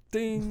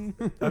 ding.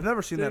 I've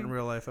never seen that in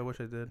real life. I wish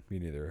I did. Me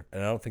neither.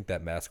 And I don't think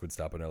that mask would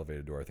stop an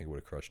elevator door. I think it would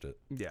have crushed it.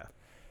 Yeah.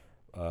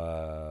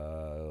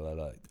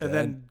 And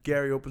then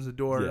Gary opens the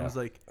door and Yeah. was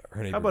like,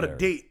 her neighbor "How about a Gary.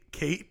 date,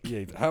 Kate?"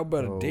 Yeah, how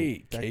about Oh, a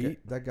date, that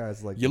Kate? that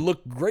guy's like You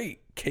look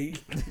great,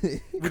 Kate.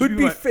 Would Could you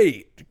be want-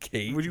 fate,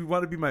 Kate. Would you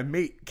want to be my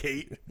mate,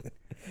 Kate?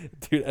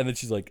 Dude, and then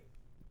she's like,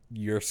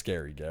 "You're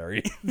scary,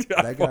 Gary."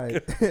 that guy.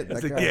 I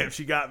was like, guy "Damn,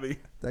 she got me."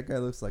 that guy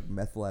looks like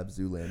Meth Lab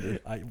Zoolander.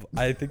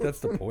 I think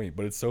that's the point,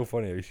 but it's so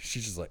funny.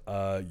 She's just like,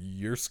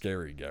 "You're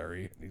scary,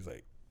 Gary." And he's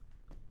like,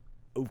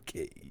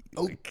 "Okay,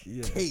 like,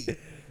 yeah."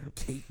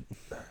 Kate.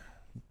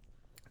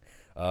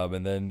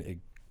 And then it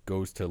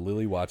goes to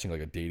Lily watching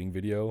like a dating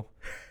video,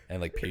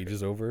 and like Paige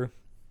is over,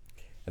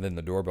 and then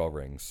the doorbell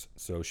rings.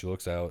 So she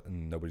looks out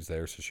and nobody's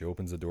there. So she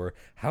opens the door.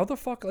 How the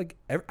fuck? Like,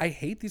 I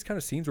hate these kind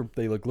of scenes where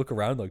they like look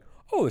around like,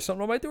 "Oh, there's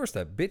something on my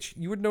doorstep, bitch."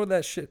 You would know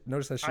that shit.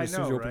 Notice that shit I as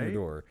soon as know, you open the right?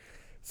 door.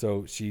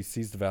 So she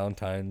sees the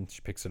Valentine.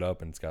 She picks it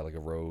up, and it's got like a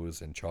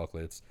rose and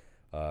chocolates.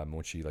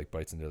 When she like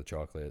bites into the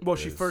chocolate, Well,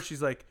 there's-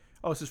 she's like,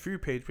 "Oh, this is for you,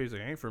 Paige." Paige's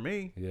like, "Ain't for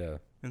me." yeah.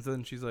 And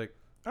then she's like,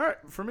 "All right,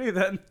 for me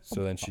then."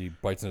 So then she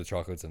bites into the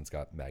chocolates, and it's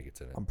got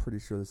maggots in it. I'm pretty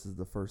sure this is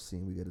the first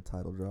scene we get a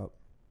title drop.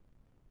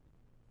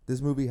 This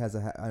movie has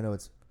a. I know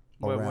it's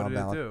What around did it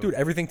Valentine's. do? Dude,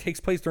 everything takes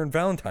place during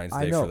Valentine's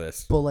I Day know, for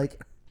this. but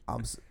like,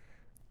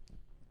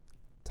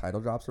 title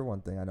drops are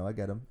one thing. I know I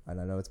get them, and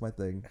I know it's my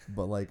thing.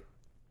 But like,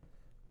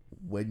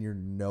 when you're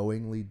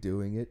knowingly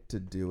doing it to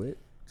do it,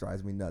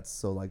 drives me nuts.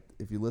 So like,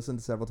 if you listen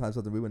to several times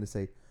of the movie and they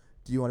say,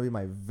 "Do you want to be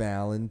my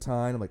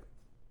Valentine?" I'm like,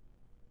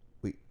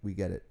 we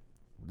get it.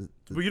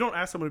 But you don't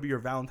ask someone to be your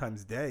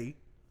Valentine's Day.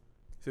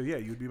 So yeah,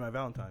 you would be my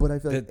Valentine. But I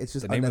feel like it's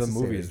just the name of the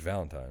unnecessary. movie is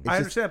Valentine. It's I just-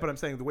 understand, but I'm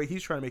saying the way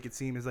he's trying to make it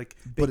seem is like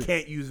they But it-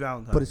 can't use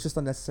Valentine. But it's just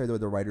unnecessary the way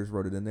the writers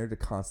wrote it in there to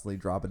constantly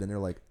drop it in there.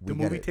 Like the we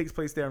get movie it. takes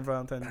place there on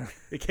Valentine's.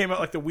 It came out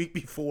like the week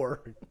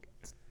before.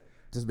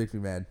 Just makes me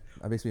mad.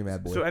 It makes me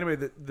mad, boy. So anyway,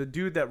 the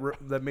dude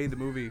that made the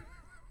movie,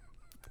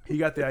 he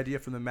got the idea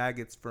from the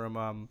maggots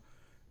from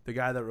the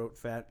guy that wrote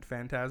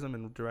Phantasm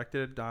and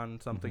directed it, Don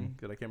something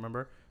that I can't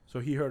remember. So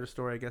he heard a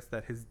story, I guess,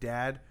 that his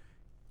dad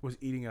was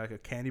eating like a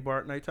candy bar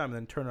at nighttime and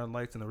then turned on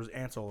lights and there was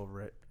ants all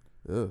over it.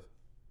 Ugh.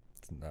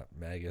 It's not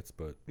maggots,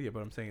 but Yeah,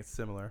 but I'm saying it's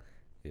similar.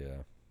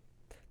 yeah.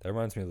 That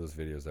reminds me of those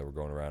videos that were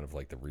going around of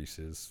like the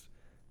Reese's,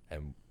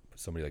 and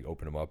somebody like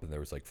opened them up and there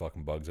was like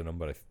fucking bugs in them,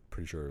 but I'm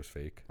pretty sure it was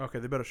fake. Okay,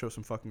 they better show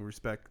some fucking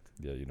respect.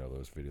 Yeah, you know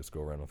those videos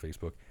go around on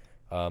Facebook.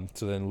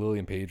 So then Lily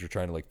and Paige are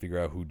trying to like figure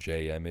out who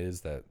JM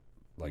is that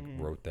like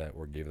wrote that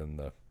or gave them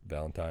the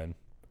Valentine.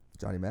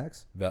 Johnny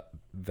Max.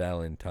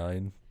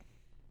 Valentine.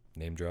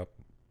 Name drop.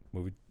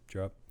 Movie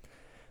drop.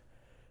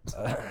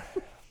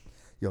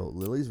 Yo,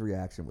 Lily's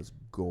reaction was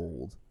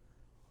gold.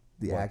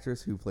 The What?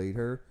 actress who played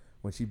her,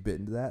 when she bit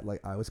into that, like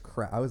I was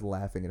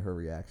laughing at her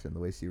reaction, the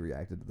way she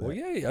reacted to that. Well,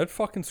 yeah, I'd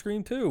fucking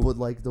scream too. But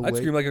like the I'd way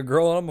scream like a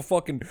girl, and I'm a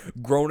fucking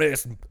grown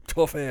ass,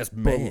 tough ass but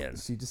man.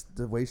 she just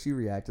the way she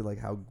reacted, like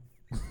how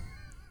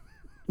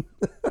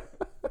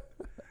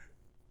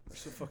You're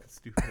so fucking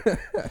stupid.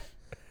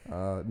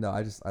 no,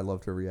 I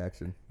loved her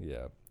reaction.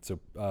 Yeah. So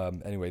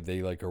anyway,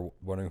 they like are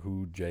wondering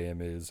who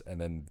JM is,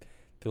 and then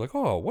they're like,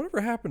 "Oh,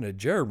 whatever happened to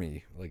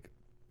Jeremy?" Like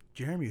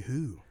Jeremy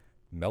who?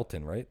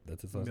 Melton, right?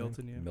 That's his last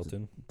Milton, name. yeah.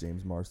 Milton.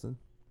 James Marston.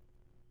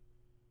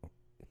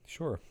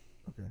 Sure.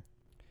 Okay.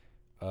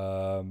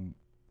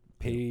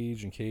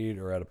 Paige and Kate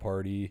are at a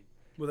party.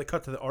 Well, they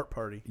cut to the art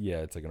party. Yeah,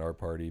 it's like an art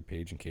party.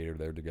 Paige and Kate are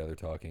there together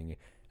talking.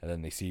 And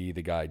then they see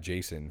the guy,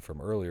 Jason, from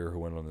earlier who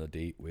went on the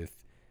date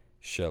with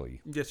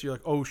Shelly. Yes, you're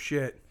like, oh,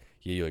 shit.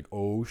 Yeah, you're like,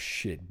 oh,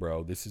 shit,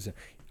 bro. This is...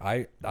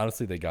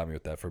 Honestly, they got me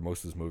with that. For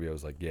most of this movie, I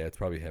was like, yeah, it's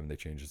probably him. They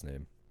changed his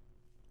name.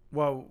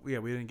 Well, yeah,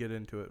 we didn't get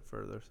into it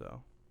further,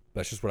 so...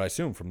 That's just what I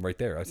assumed from right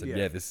there. I said, Yeah.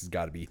 yeah, this has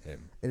got to be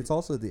him. And it's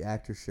also the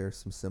actor shares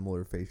some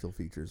similar facial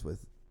features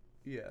with,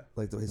 Yeah.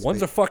 like his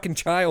One's a face. fucking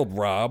child,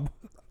 Rob.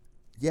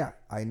 Yeah,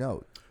 I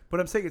know. But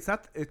I'm saying it's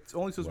not... It's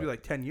only supposed to be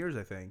like 10 years,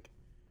 I think.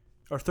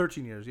 Or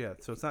 13 years, yeah.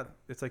 So it's not...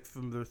 It's like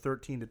from the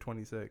 13 to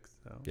 26,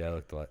 so... Yeah, it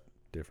looked a lot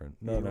different.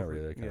 No, Yeah, not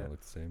really. They kind of yeah.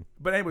 look the same.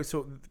 But anyway,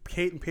 so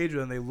Kate and Paige,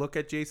 then they look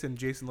at Jason.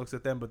 Jason looks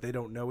at them, but they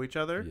don't know each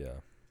other. Yeah.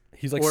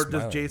 He's like or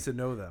smiling. does Jason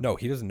know them? No,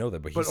 he doesn't know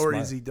that, but he's or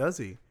smi- is he? Does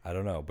he? I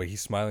don't know, but he's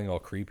smiling all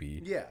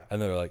creepy. Yeah.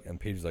 And they're like, and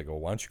Paige is like, "Oh,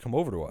 why don't you come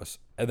over to us?"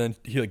 And then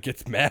he like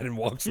gets mad and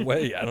walks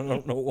away. I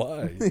don't know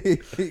why.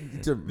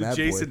 Mad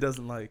Jason boy.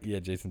 doesn't like. Yeah,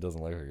 Jason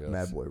doesn't like her. I guess.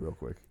 Mad boy, real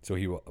quick. So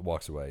he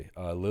walks away.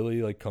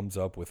 Lily like comes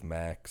up with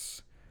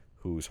Max,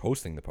 who's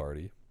hosting the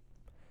party.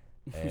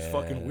 He's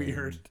fucking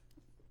weird.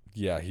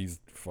 Yeah,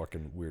 he's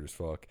fucking weird as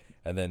fuck.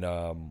 And then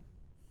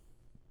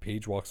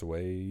Paige walks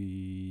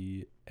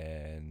away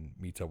and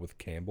meets up with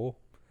Campbell.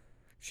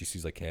 She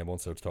sees like Campbell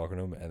and starts talking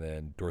to him, and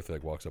then Dorothy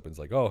like walks up and is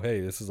like, "Oh, hey,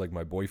 this is like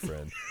my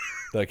boyfriend."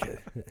 Like,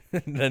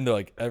 and then they're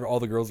like, all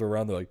the girls are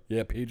around. They're like,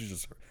 "Yeah, Paige is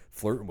just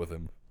flirting with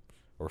him,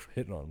 or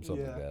hitting on him,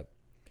 something like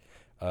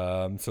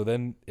that." So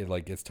then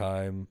it's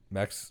time.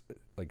 Max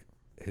like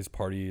his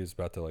party is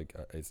about to like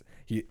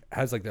he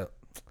has like that.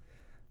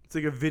 It's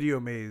like a video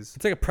maze.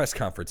 It's like a press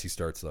conference. He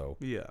starts though.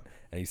 Yeah.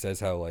 And he says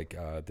how like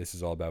this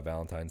is all about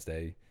Valentine's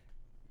Day.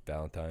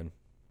 Valentine.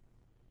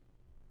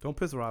 Don't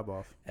piss Rob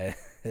off.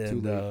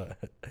 And late.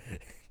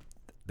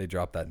 they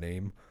drop that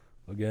name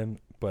again.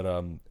 But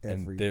Every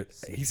and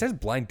he says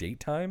blind date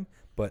time,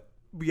 but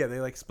Yeah, they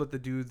like split the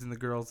dudes and the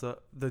girls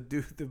up. The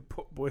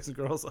boys and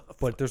girls up.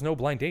 there's no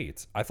blind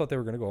dates. I thought they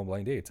were gonna go on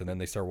blind dates, and then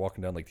they start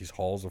walking down like these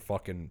halls of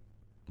fucking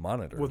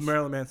monitors. With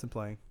Marilyn Manson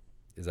playing.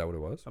 Is that what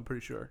it was? I'm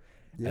pretty sure.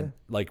 Yeah. And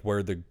like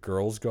where the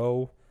girls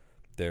go,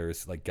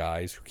 there's like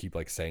guys who keep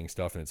like saying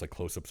stuff, and it's like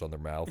close-ups on their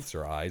mouths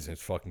or eyes, and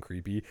it's fucking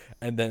creepy.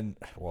 And then,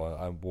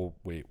 we'll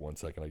wait 1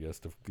 second, I guess,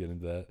 to get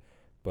into that.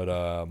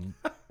 But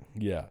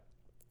yeah,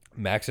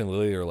 Max and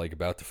Lily are like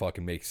about to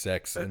fucking make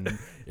sex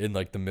in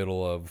like the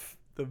middle of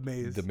The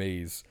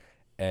maze.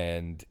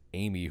 And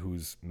Amy,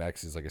 who's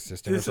Max's like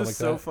assistant This or something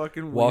is like so that,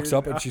 fucking walks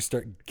weird. up and she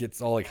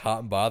gets all like hot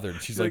and bothered.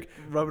 And she's like,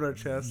 rubbing her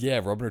chest. yeah,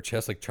 rubbing her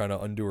chest, like trying to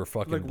undo her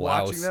fucking Like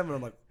blouse. watching them, and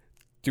I'm like,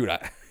 Dude,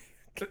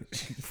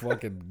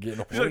 fucking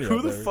getting she's like, horny who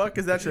out the there. fuck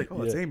is that? She's like,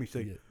 oh, it's Yeah, Amy. She's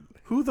like, yeah.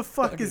 who the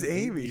fuck is Fucking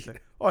Amy? Amy. She's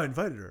like, oh, I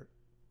invited her.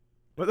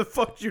 Why the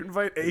fuck did you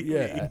invite Amy?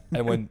 Yeah,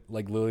 and when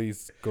like Lily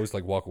goes to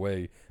like walk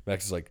away,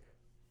 Max is like,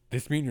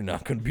 "This mean you're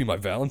not going to be my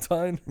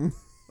Valentine?"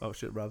 Oh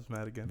shit, Rob's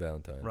mad again.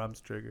 Valentine. Rob's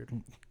triggered.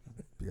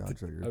 Beyond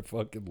trigger. I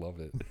fucking love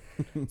it.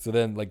 So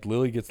then, like,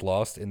 Lily gets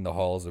lost in the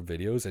halls of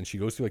videos, and she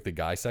goes to like the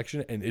guy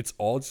section, and it's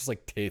all just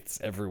like tits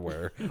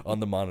everywhere on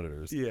the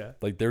monitors. Yeah.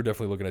 Like they're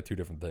definitely looking at two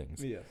different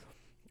things. Yes.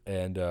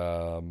 And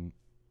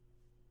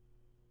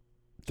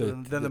So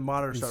then the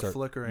monitors they start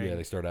flickering. Yeah,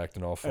 they start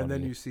acting all funny. And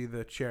then you see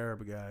the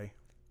cherub guy.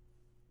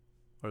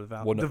 Or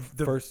the well, no,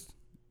 the first.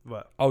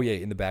 what? Oh yeah,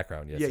 in the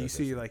background. Yes, yeah, yes, you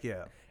see yes. like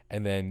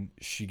And then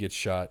she gets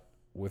shot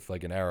with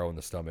like an arrow in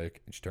the stomach,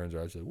 and she turns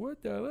around, she's like,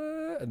 "What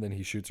the?" And then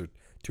he shoots her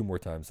 2 more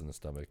times in the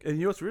stomach. And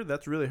you know what's weird?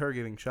 That's really her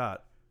getting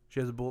shot. She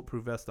has a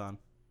bulletproof vest on.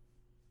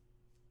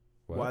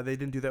 What? Why they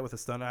didn't do that with a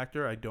stunt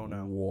actor, I don't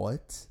know.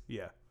 What?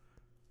 Yeah.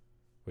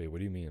 Wait, what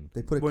do you mean?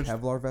 They put a When she-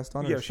 Kevlar vest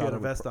on her? Yeah, or she shot had a her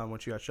with vest on when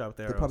she got shot with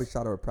They arrows. probably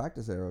shot her with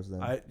practice arrows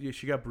then. Yeah,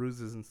 she got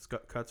bruises and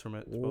cuts from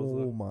it.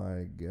 Supposedly. Oh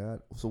my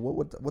god! So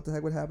what the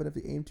heck would happen if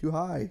you aim too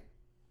high?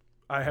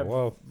 I have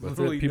Whoa, that's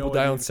literally it. People no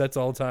die idea. on sets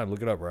all the time.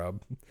 Look it up,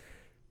 Rob.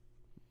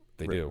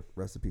 They do.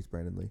 Rest in peace,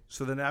 Brandon Lee.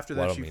 So then after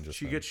Well, I that, don't mean just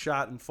she them. gets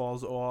shot and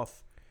falls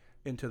off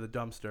into the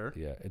dumpster.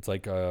 Yeah, it's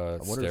like a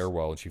wonder if-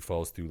 stairwell, and she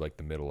falls through like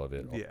the middle of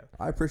it. Yeah.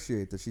 I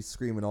appreciate that she's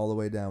screaming all the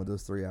way down with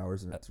those 3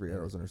 hours and 3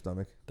 arrows in her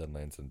stomach. Then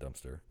lands in a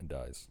dumpster and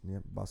dies.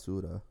 Yep,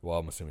 basura. Well,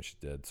 I'm assuming she's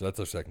dead. So that's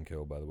her second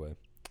kill, by the way.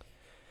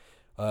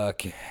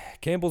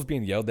 Campbell's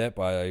being yelled at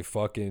by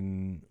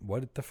fucking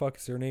what the fuck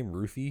is her name?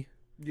 Ruthie?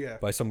 Yeah.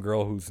 By some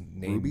girl whose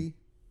name Ruby?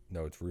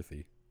 No, it's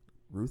Ruthie.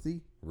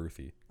 Ruthie?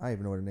 Ruthie. I don't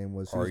even know what her name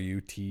was. She was-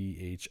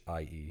 Ruthie.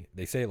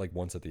 They say it like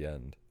once at the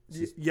end.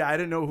 Yeah, I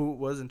didn't know who it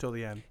was until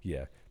the end.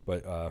 Yeah,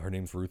 but her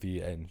name's Ruthie,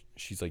 and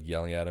she's like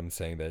yelling at him,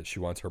 saying that she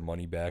wants her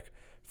money back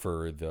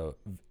for the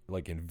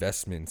like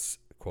investments,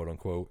 quote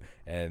unquote,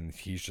 and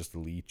he's just a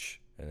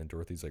leech. And then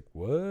Dorothy's like,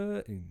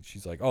 "What?" And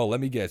she's like, "Oh, let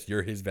me guess,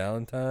 you're his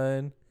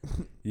Valentine."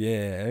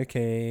 Yeah,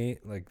 okay,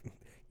 like,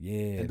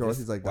 yeah. and Dorothy's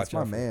just like, that's watch my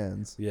out for-"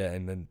 man's. Yeah,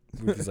 and then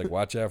Ruthie's like,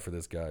 "Watch out for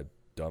this guy,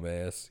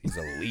 dumbass. He's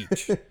a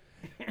leech."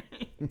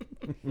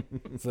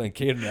 So then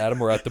Kate and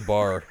Adam are at the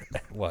bar.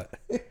 What?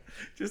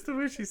 Just the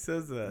way she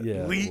says that.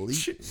 Yeah.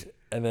 Leech.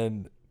 And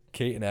then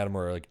Kate and Adam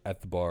are like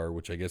at the bar,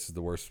 which I guess is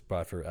the worst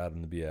spot for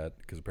Adam to be at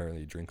because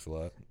apparently he drinks a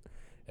lot.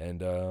 And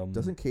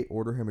Doesn't Kate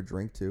order him a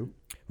drink too?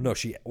 No,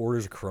 she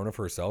orders a Corona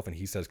for herself, and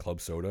he says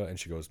club soda, and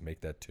she goes,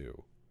 "Make that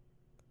two."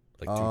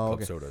 Like two Oh, club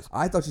okay. sodas.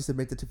 I thought she said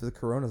make the tip for the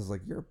Coronas. I was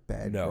like, you're a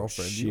bad No,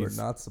 girlfriend. You are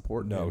not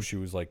supporting No, him. she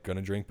was like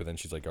gonna drink, but then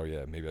she's like, "Oh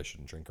yeah, maybe I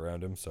shouldn't drink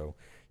around him." So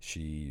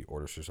she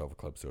orders herself a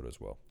club soda as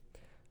well.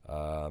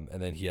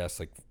 And then he asks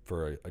like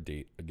for a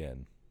date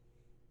again,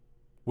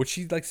 which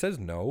she like says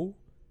no,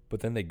 but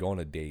then they go on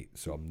a date.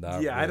 So I'm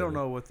not. Yeah, I really- don't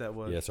know what that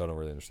was. Yeah, so I don't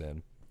really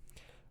understand.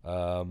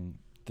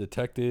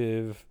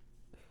 Detective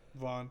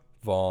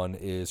Vaughn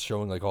is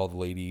showing like all the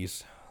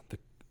ladies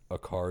a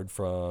card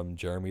from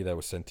Jeremy that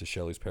was sent to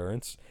Shelly's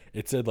parents.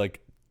 It said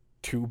like,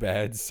 "Too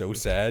bad, so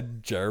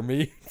sad,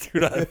 Jeremy."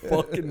 Dude, I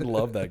fucking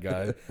love that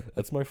guy.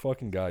 That's my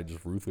fucking guy,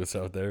 just ruthless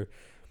out there.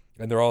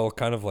 And they're all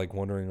kind of like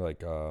wondering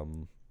like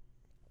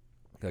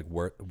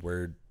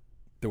where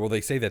well,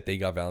 they say that they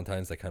got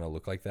Valentines that kind of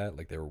look like that,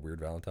 like they were weird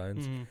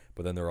Valentines.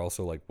 But then they're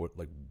also like,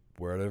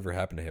 whatever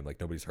happened to him? Like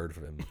nobody's heard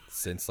from him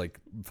since like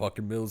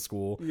fucking middle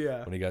school.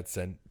 Yeah. When he got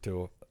sent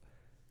to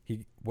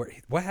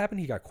what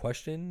happened? He got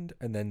questioned,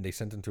 and then they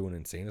sent him to an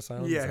insane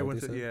asylum. Yeah, Is he that what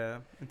went they to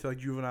said? into like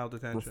juvenile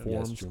detention.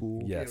 Reform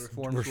school. Yes,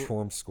 reform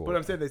reform school. But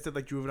I'm saying they said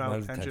like juvenile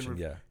Juvenile detention.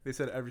 detention, yeah. They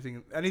said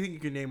anything you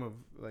can name of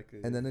like.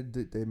 And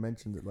then they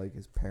mentioned that like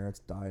his parents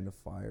died in a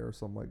fire or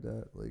something like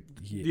that. Like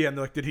yeah, and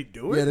they're like, did he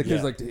do it? yeah, the kid's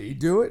Yeah. like, did he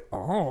do it?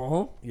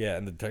 Oh, Yeah,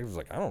 and the detective was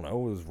like, "I don't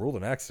know. It was ruled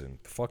an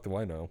accident. The fuck do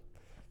I know?"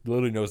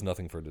 Literally knows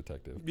nothing for a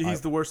detective. He's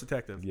the worst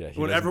detective. Yeah,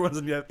 when doesn't- everyone's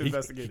He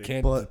investigating.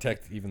 can't But-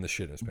 detect even the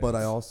shit in his pants. but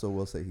I also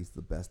will say he's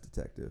the best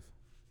detective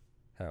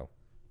How?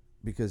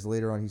 because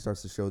later on he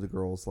starts to show the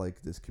girls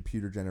like this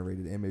computer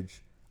generated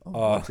image of Oh.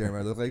 what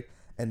Jeremiah looked like,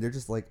 and they're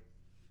just like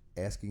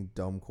asking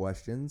dumb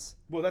questions.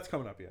 Well, that's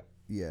coming up. Yeah.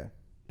 Yeah,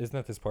 Isn't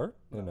that this part?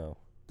 Or no?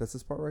 that's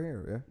this part right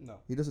here. Yeah, No.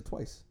 he does it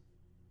twice.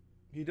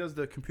 He does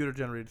the computer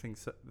generated thing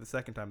the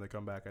second time they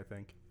come back, I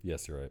think.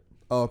 Yes, you're right.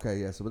 Oh, okay,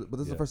 yeah. So, but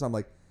this is Yeah. the first time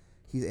like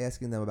he's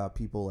asking them about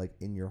people like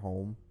in your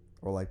home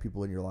or like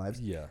people in your lives.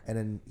 Yeah. And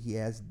then he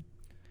asked,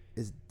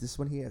 "Is this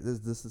when he?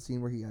 Is this the scene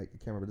where he? I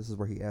can't remember. This is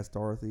where he asked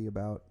Dorothy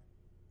about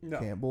No.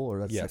 Campbell, or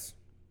that's Yes.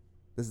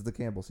 This is the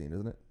Campbell scene,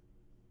 isn't it?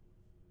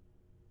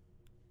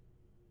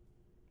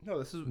 No,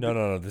 this is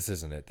No. This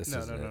isn't it. This No,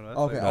 isn't no, it. no, no.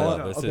 Okay, That's all-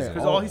 no, this okay. isn't.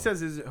 Because all he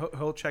says is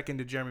he'll check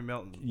into Jeremy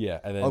Milton. Yeah,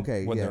 and then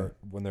Okay, when yeah.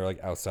 they're like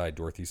outside,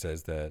 Dorothy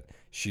says that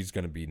she's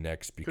gonna be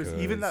next because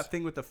Because even that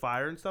thing with the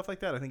fire and stuff like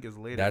that, I think is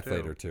later. that's too.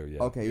 later too. Yeah.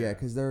 Okay, yeah, Yeah.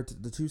 because there are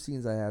the two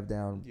scenes I have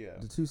down. Yeah.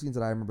 The two scenes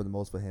that I remember the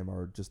most with him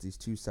are just these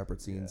two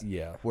separate scenes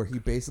Yeah. where he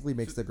basically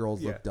makes the girls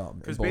Yeah. look dumb.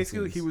 Because in both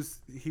basically scenes.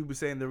 he was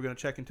saying they were gonna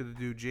check into the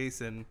dude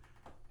Jason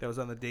that was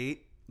on the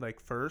date like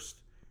first,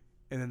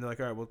 and then they're like,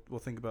 all right, we'll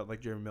think about like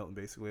Jeremy Milton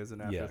basically as an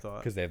Yeah, afterthought.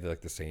 because they have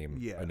like the same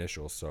Yeah.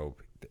 initials, so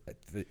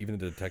even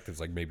the detectives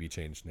like maybe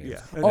changed names.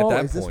 Yeah. And Oh, at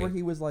that is this point, where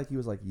he was like,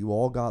 you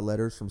all got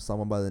letters from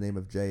someone by the name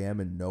of JM,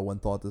 and no one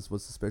thought this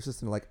was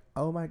suspicious, and they're like,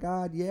 oh my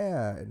god,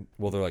 yeah, and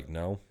well, they're like,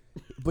 no.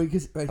 but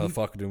because How the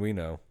fuck do we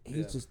know?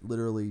 he's just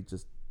literally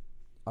just.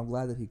 I'm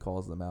glad that he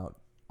calls them out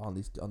on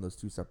those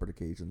two separate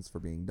occasions for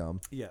being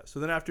dumb. Yeah.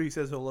 So then after he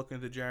says he'll look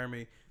into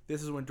Jeremy,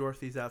 this is when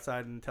Dorothy's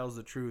outside and tells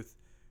the truth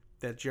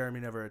that Jeremy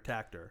never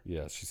attacked her.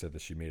 Yeah, she said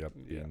that she made up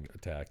being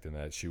attacked and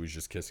that she was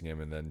just kissing him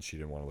and then she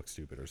didn't want to look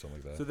stupid or something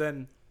like that. So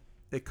then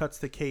it cuts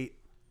to Kate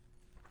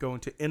going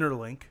to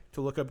Interlink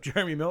to look up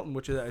Jeremy Milton,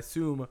 which I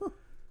assume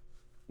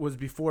was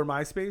before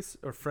MySpace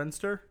or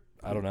Friendster.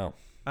 I don't know.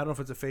 I don't know if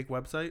it's a fake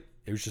website.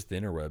 It was just the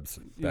interwebs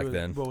It back was-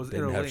 then. what was They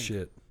didn't have Interlink?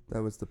 shit.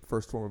 That was the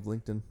first form of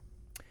LinkedIn.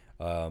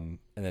 And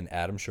then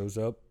Adam shows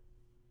up.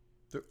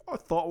 They're, I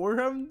thought we were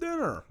having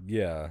dinner.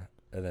 Yeah.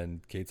 And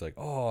then Kate's like,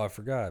 oh, I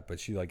forgot. But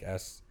she like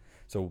asks.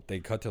 So they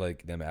cut to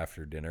like them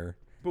after dinner.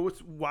 But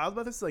what's wild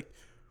about this is like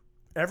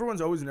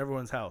everyone's always in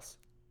everyone's house.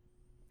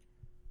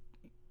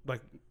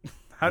 Like,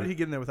 how did he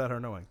get in there without her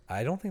knowing?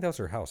 I don't think that was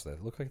her house.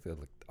 That looked like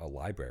a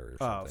library or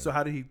Oh, something. so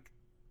how did he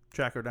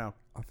track her down?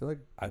 I feel like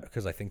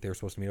Because I think they were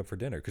supposed to meet up for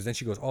dinner. Because then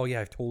she goes, oh,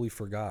 yeah, I totally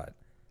forgot.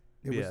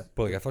 it Yeah. was.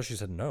 But like I thought she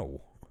said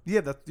no.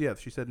 Yeah,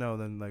 she said no.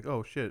 Then like,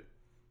 oh shit,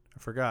 I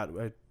forgot.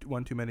 I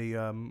won too many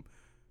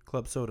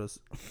club sodas.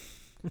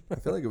 I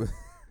feel like it was.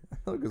 I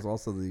feel like it was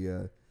also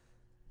the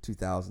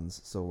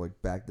 2000s. So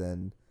like back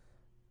then,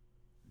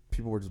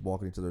 people were just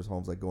walking each other's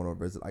homes, like going over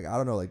to visit. Like I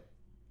don't know, like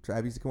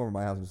Trav used to come over to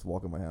my house and just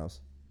walk in my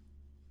house.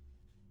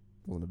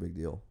 Wasn't a big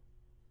deal.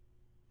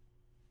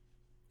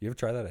 You ever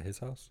try that at his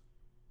house?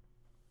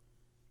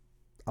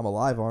 I'm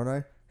alive, aren't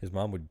I? His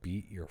mom would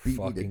beat your Beat me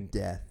to fucking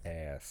death.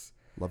 ass.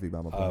 Love you,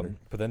 Mama Thunder.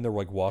 But then they're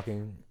like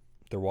walking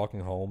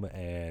home,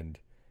 and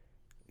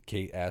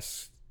Kate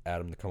asks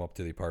Adam to come up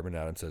to the apartment.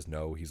 Adam says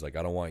no. He's like,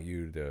 I don't want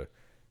you to,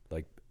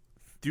 like,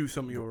 Do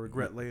something you'll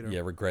regret later.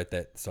 yeah, regret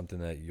that something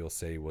that you'll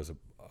say was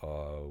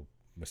a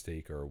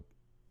mistake or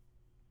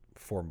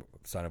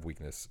sign of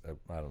weakness.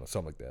 I don't know,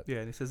 something like that. Yeah,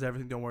 and he says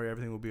everything. Don't worry,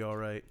 everything will be all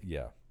right.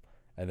 Yeah.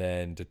 And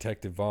then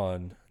Detective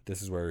Vaughn,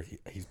 this is where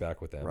he's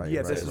back with them. Right.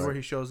 Yeah, this is where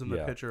he shows him the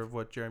Yeah. picture of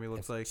what Jeremy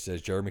looks like.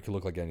 Says Jeremy can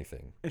look like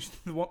anything. And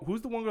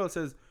who's the one girl that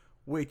says,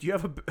 Wait, do you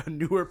have a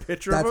newer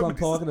picture That's of him? what I'm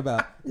talking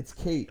about. It's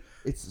Kate.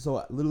 It's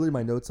so literally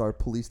my notes are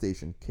police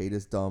station. Kate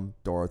is dumb.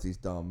 Dorothy's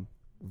dumb.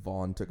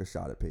 Vaughn took a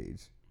shot at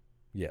Paige.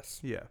 Yes.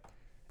 Yeah,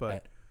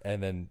 but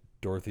And then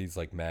Dorothy's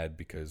like mad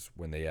because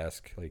when they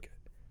ask like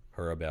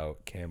her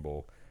about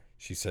Campbell,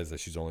 she says that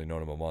she's only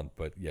known him a month,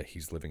 but yeah,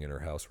 he's living in her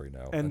house right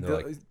now. and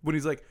they're like, when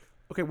he's like,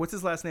 okay, what's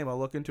his last name? I'll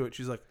look into it.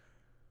 She's like,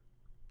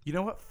 you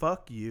know what?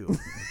 Fuck you.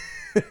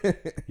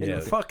 You're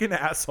a fucking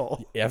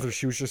asshole. after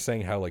she was just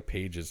saying how like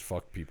Paige has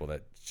fucked people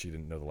that she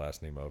didn't know the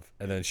last name of,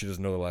 and then she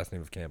doesn't know the last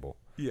name of Campbell.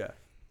 Yeah.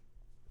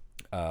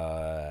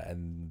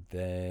 And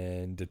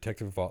then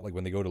Detective Vaughn, like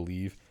when they go to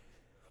leave,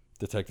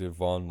 Detective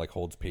Vaughn like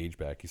holds Paige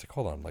back. He's like,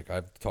 hold on, like I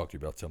have to talk to you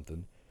about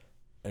something.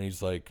 And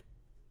he's like,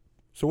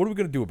 so what are we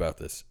gonna do about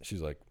this?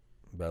 She's like,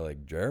 about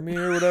like Jeremy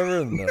or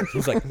whatever. And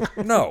he's like,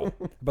 no,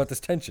 about this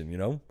tension, you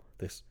know,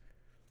 this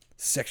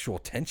sexual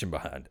tension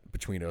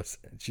between us.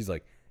 And she's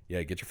like,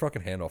 yeah, get your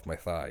fucking hand off my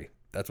thigh.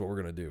 That's what we're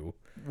gonna do.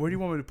 Where do you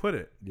want me to put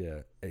it? Yeah.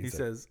 And He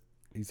says,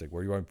 he's like,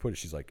 where do you want me to put it?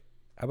 She's like,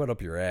 how about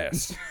up your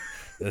ass?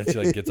 And then she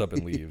like gets up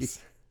and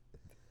leaves.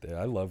 Yeah,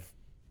 I love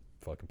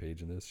fucking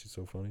Paige in this. She's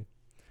so funny.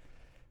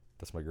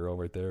 That's my girl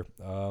right there.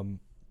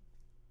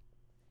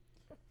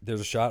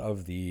 There's a shot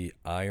of the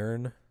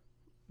iron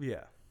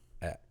yeah.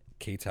 at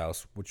Kate's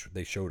house, which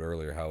they showed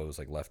earlier how it was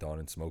like left on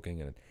and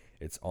smoking, and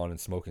it's on and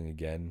smoking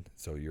again.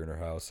 So you're in her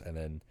house, and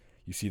then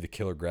you see the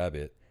killer grab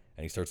it,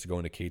 and he starts to go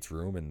into Kate's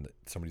room, and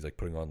somebody's like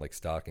putting on like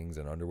stockings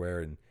and underwear,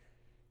 and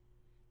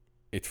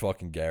it's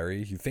fucking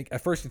Gary.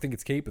 At first you think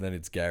it's Kate, but then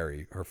it's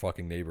Gary, her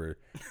fucking neighbor,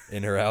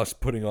 in her house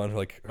putting on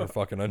like her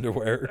fucking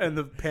underwear And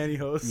the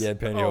pantyhose. Yeah,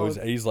 pantyhose.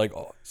 And he's like,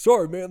 "Oh,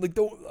 sorry, man. Like,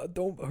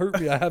 don't hurt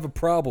me. I have a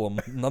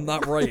problem. I'm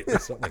not right," or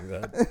something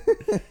like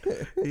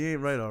that. He ain't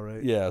right, all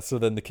right. Yeah. So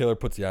then the killer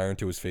puts the iron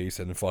to his face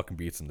and then fucking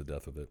beats him to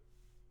death with it.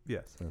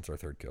 Yes. And that's our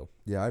third kill.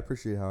 Yeah, I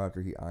appreciate how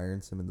after he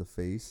irons him in the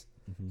face,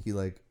 he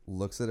like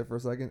looks at it for a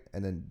second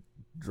and then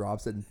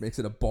drops it and makes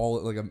it a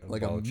ball, like a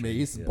ball and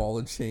mace, chain, yeah. ball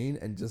and chain,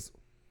 and just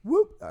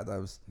whoop. That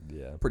was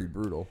Yeah. pretty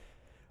brutal.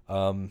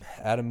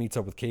 Adam meets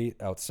up with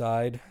Kate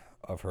outside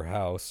of her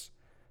house,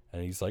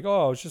 and he's like,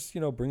 "Oh, I was just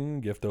bringing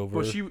a gift over."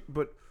 Well,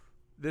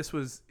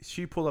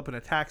 she pulled up in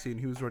a taxi and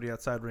he was already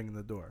outside ringing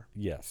the door.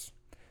 Yes,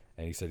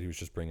 and he said he was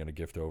just bringing a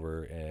gift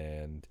over,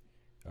 and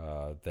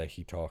that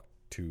he talked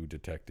to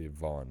Detective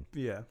Vaughn.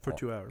 Yeah, for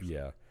 2 hours.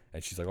 Yeah,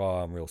 and she's like,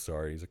 "Oh, I'm real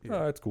sorry." He's like,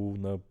 "No, it's cool.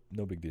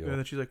 No big deal." And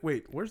then she's like,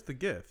 "Wait, where's the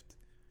gift?"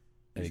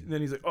 And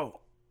then he's like, "Oh,"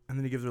 and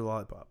then he gives her the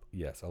lollipop.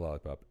 Yes, a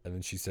lollipop. And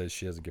then she says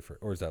she has a gift for,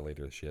 or is that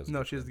later? She has.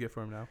 No, she has the gift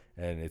for him now.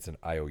 And it's an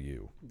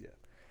IOU.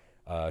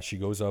 Yeah. She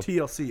goes up.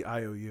 TLC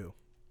IOU.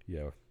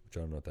 Yeah, which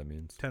I don't know what that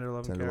means. 10 or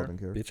 11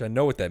 carat. Bitch, I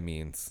know what that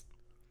means.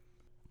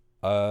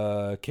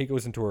 Kate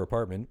goes into her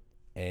apartment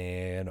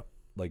and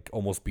like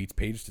almost beats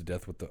Paige to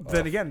death with the.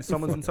 Then again,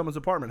 someone's in someone's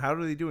apartment. How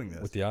are they doing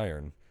this? With the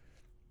iron.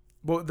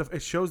 Well,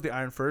 it shows the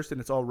iron first,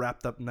 and it's all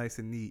wrapped up nice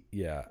and neat.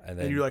 Yeah, and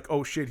then you're like,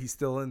 "Oh shit, he's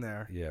still in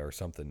there." Yeah, or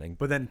something. And,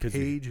 but then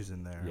Paige is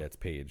in there. Yeah, it's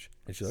Paige,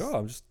 and she's like, "Oh,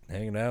 I'm just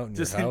hanging out in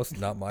just your house,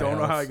 not my house." Don't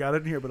know how I got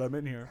in here, but I'm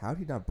in here. How did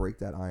he not break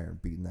that iron,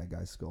 beating that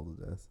guy's skull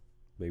to death?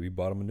 Maybe he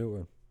bought him a new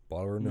one.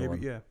 Bought her a new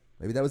one. Yeah.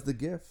 Maybe that was the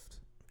gift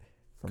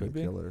from Could the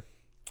be. killer.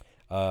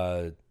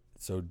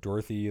 So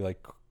Dorothy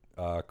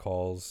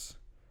calls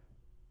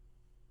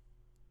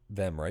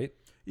them, right?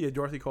 Yeah,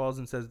 Dorothy calls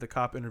and says the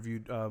cop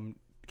interviewed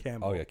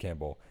Campbell. Oh yeah,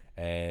 Campbell,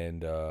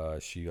 and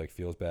she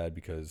feels bad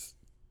because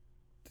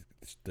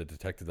the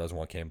detective doesn't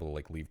want Campbell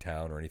to leave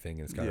town or anything,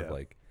 and it's kind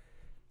of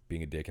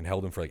being a dick, and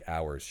held him for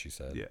hours. She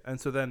said. Yeah, and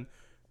so then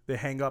they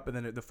hang up, and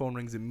then the phone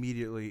rings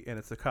immediately, and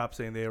it's the cop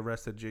saying they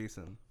arrested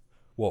Jason.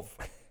 Well,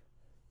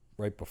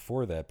 right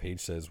before that, Paige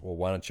says, "Well,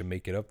 why don't you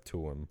make it up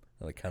to him?"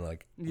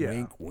 And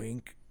wink,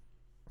 wink.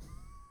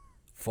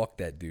 Fuck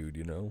that dude,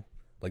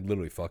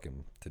 literally fuck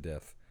him to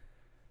death.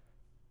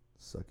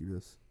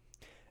 Succubus.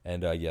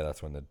 And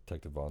that's when the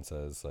Detective Vaughn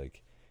says,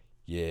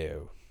 "Yeah,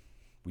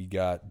 we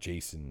got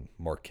Jason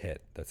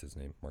Marquette." That's his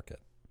name,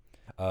 Marquette.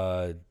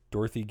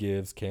 Dorothy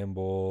gives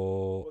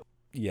Campbell.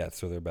 Yeah,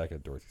 so they're back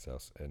at Dorothy's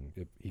house, and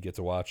he gets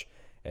a watch,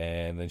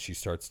 and then she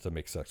starts to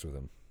make sex with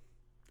him.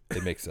 They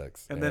make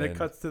sex. and then it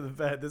cuts to the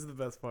bed. This is the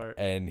best part.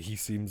 And he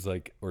seems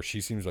she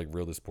seems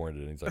real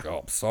disappointed, and he's like, "Oh,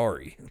 I'm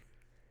sorry."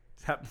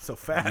 It happened so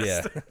fast.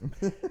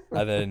 Yeah.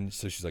 And then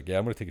so she's like, "Yeah,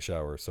 I'm gonna take a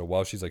shower." So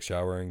while she's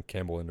showering,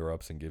 Campbell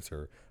interrupts and gives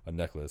her a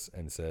necklace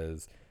and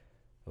says,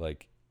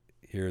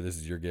 "Here, this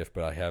is your gift,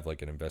 but I have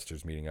an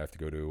investors meeting I have to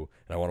go to,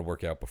 and I want to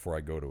work out before I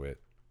go to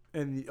it.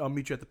 And I'll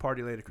meet you at the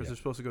party later because they're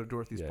supposed to go to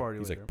Dorothy's party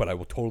He's later." "But I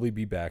will totally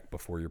be back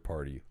before your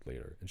party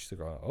later." And she's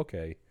like, "Oh,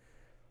 okay."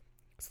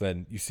 So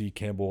then you see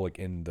Campbell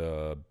in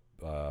the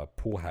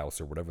pool house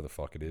or whatever the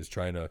fuck it is,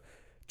 trying to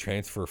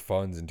transfer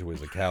funds into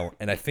his account,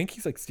 and I think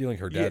he's stealing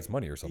her dad's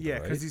money or something. Yeah,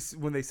 because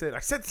when they said, "I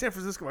said San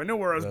Francisco, I know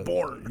where I was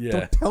born." Yeah.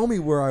 Don't tell me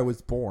where I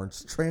was born.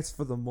 Just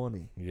transfer the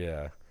money.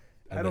 Yeah.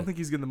 And I don't think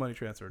he's getting the money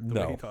transferred the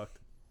way he talked.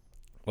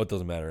 Well, it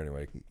doesn't matter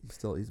anyway.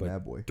 He's a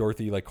bad boy.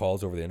 Dorothy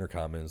calls over the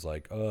intercom and is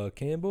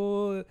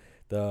Campbell,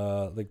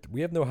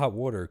 we have no hot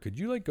water. Could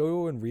you like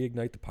go and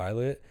reignite the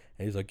pilot?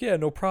 And he's like, yeah,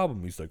 no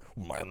problem. He's like,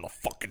 am I on the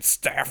fucking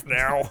staff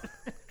now?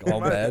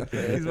 All mad.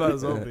 He's might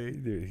as well be.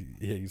 Dude,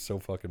 yeah, he's so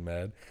fucking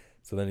mad.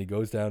 So then he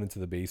goes down into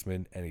the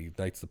basement and he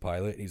ignites the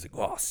pilot. And he's like,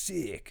 oh,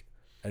 sick.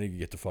 And he can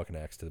get the fucking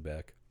axe to the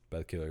back by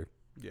the killer.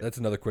 Yeah. That's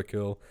another quick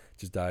kill.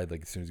 Just died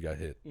like as soon as he got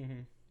hit.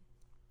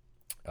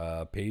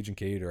 Mm-hmm. Paige and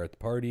Kate are at the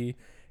party.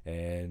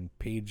 And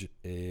Paige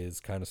is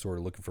kind of sort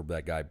of looking for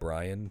that guy,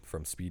 Brian,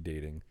 from Speed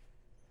Dating.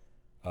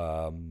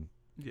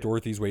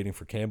 Dorothy's waiting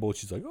for Campbell.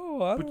 She's like,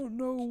 oh, I don't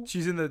know.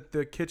 She's in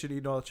the kitchen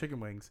eating all the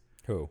chicken wings.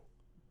 Who?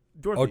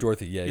 Dorothy. Oh,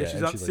 Dorothy. Yeah.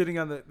 She's up sitting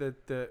on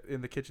the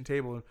in the kitchen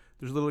table, and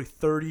there's literally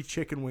 30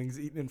 chicken wings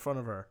eaten in front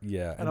of her.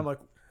 Yeah. And I'm like,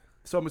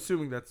 so I'm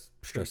assuming that's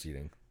stress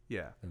eating.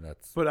 Yeah. And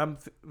that's. But I'm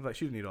like,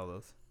 she didn't eat all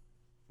those.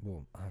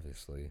 Well,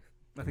 obviously.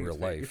 I think real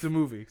life. It's a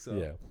movie, so.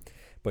 Yeah.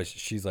 But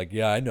she's like,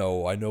 yeah, I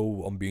know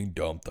I'm being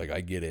dumped. Like,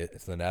 I get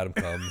it. So then Adam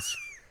comes.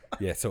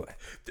 Yeah, so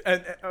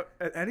and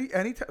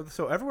any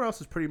so everyone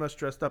else is pretty much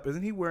dressed up.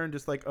 Isn't he wearing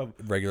just like a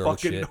regular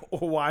fucking shit.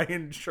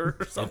 Hawaiian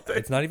shirt or something?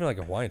 It's not even like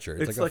a Hawaiian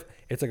shirt.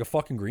 It's like a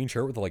fucking green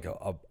shirt with like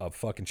a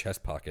fucking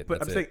chest pocket.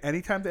 But I'm saying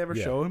anytime they ever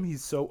show him,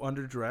 he's so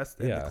underdressed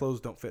and the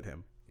clothes don't fit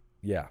him.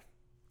 Yeah,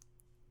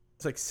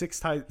 it's like six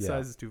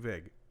sizes too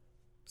big.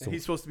 So, and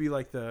he's supposed to be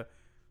like the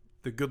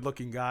good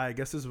looking guy. I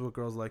guess this is what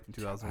girls liked in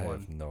 2001. I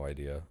have no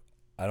idea.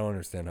 I don't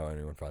understand how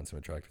anyone finds him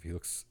attractive.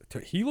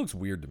 He looks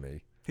weird to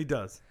me. He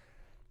does.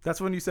 That's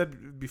when you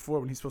said before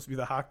when he's supposed to be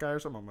the hot guy or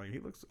something. I'm like, he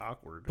looks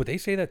awkward. But they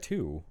say that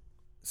too.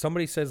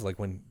 Somebody says like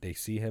when they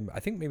see him,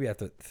 I think maybe at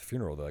the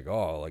funeral, they're like,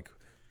 oh, like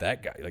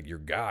that guy, like your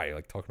guy,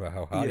 like talking about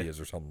how hot he is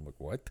or something. Like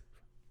what?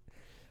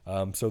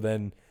 So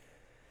then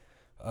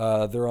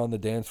they're on the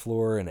dance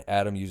floor and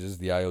Adam uses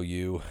the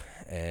IOU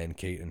and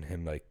Kate and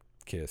him like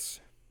kiss.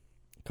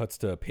 Cuts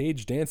to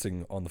Paige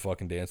dancing on the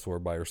fucking dance floor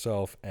by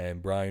herself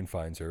and Brian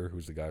finds her,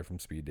 who's the guy from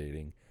Speed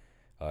Dating.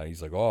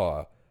 He's like,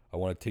 oh, I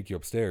want to take you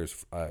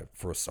upstairs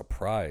for a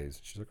surprise.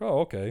 She's like, oh,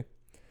 okay.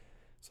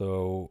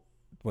 So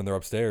when they're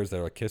upstairs,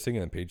 they're like kissing,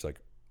 and then Paige's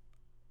like,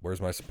 where's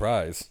my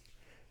surprise?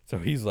 So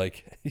he's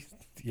like,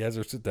 he has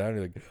her sit down, and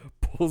he like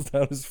pulls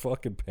down his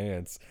fucking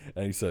pants,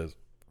 and he says,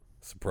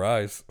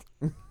 surprise.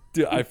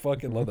 Dude, I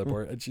fucking love that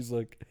part. And she's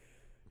like,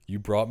 you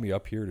brought me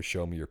up here to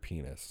show me your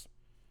penis.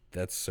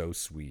 That's so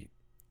sweet.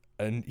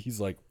 And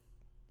he's like,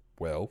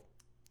 well,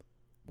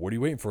 what are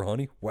you waiting for,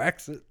 honey?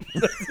 Wax it.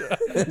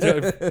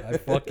 I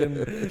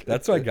fucking,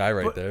 that's my guy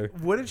right there.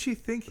 What did she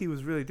think he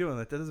was really doing?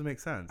 That doesn't make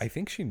sense. I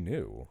think she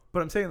knew.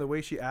 But I'm saying the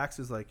way she acts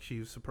is like she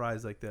was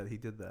surprised like that he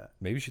did that.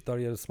 Maybe she thought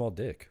he had a small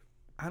dick.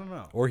 I don't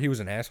know. Or he was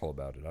an asshole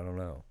about it. I don't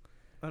know.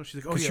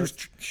 She's like, oh yeah.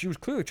 She was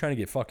clearly trying to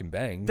get fucking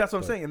banged. That's what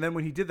I'm saying. And then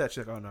when he did that,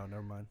 she's like, oh no,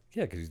 never mind.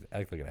 Yeah, because he's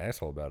acting like an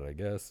asshole about it, I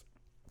guess.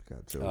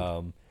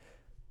 Gotcha.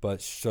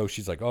 But so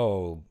she's like,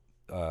 oh,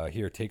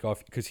 here, take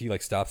off. Because he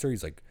like stops her.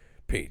 He's like,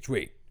 Paige,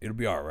 wait. It'll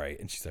be all right.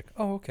 And she's like,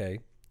 oh, okay.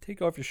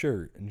 Take off your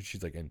shirt. And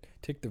she's like, and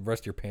take the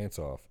rest of your pants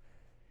off.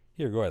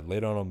 Here, go ahead. Lay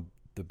down on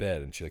the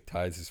bed. And she like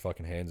ties his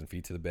fucking hands and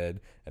feet to the bed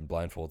and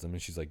blindfolds him.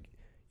 And she's like,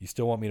 you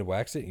still want me to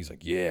wax it? And he's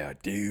like, yeah, I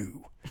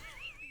do.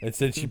 And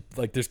then she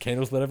like, there's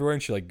candles lit everywhere.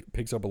 And she like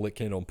picks up a lit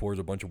candle and pours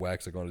a bunch of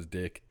wax like on his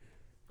dick.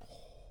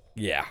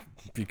 Yeah,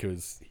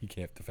 because he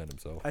can't defend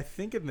himself. I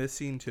think in this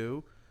scene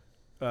too,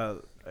 I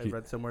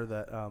read somewhere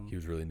that he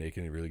was really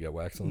naked and he really got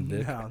wax on the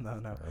dick.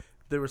 No.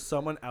 There was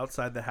someone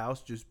outside the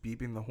house just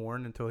beeping the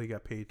horn until he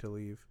got paid to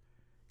leave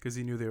because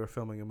he knew they were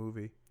filming a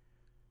movie.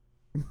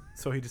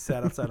 So he just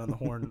sat outside on the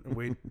horn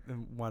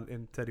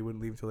and said he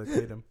wouldn't leave until they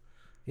paid him.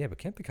 Yeah, but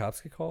can't the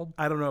cops get called?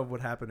 I don't know what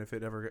happened if they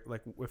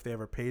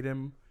ever paid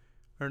him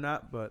or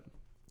not, but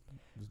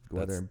just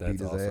go there and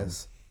beat his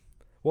ass.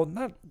 Well,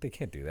 they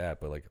can't do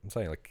that, but like I'm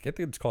saying, like can't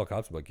they just call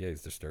cops? Like, yeah,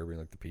 he's disturbing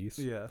like the peace.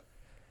 Yeah.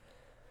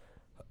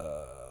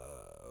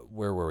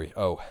 Where were we?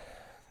 Oh.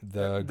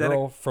 The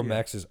girl from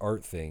Max's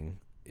art thing,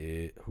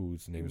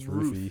 whose name is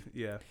Ruthie.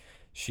 Yeah.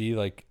 She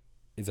like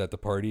is at the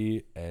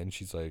party and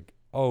she's like,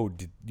 "Oh,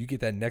 did you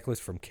get that necklace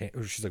from?"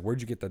 She's like, "Where'd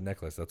you get that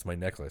necklace?" That's my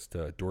necklace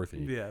to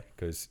Dorothy. Yeah.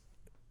 Because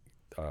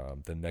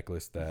the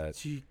necklace that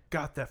she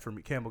got that for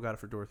me. Campbell got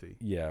it for Dorothy.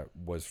 Yeah,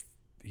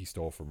 he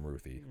stole from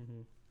Ruthie.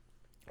 Mm-hmm.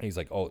 And he's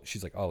like, "Oh,"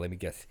 she's like, "Oh, let me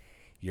guess,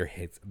 your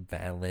hit's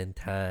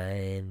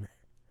Valentine."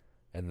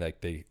 And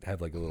like they have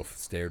like a little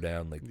stare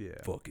down, like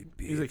fucking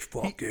bitch, he's like,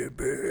 fucking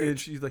bitch. And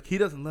she's like, he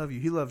doesn't love you,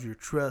 he loves your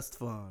trust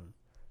fund.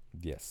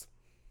 Yes.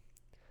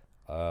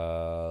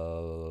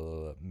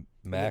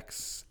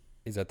 Max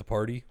is at the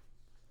party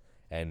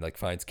and like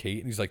finds Kate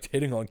and he's like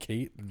hitting on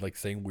Kate and like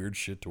saying weird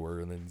shit to her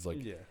and then he's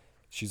like,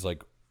 she's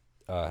like,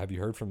 have you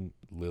heard from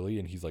Lily?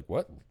 And he's like,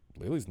 what?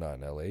 Lily's not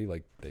in LA.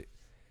 Like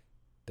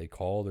they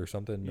called or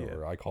something,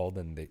 or I called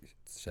and they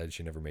said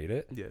she never made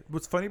it. Yeah.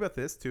 What's funny about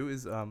this too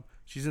is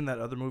she's in that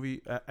other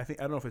movie. I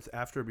don't know if it's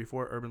after or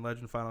before Urban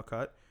Legend Final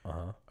Cut.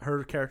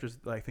 Her character,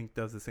 I think,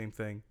 does the same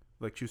thing.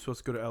 Like she was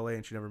supposed to go to LA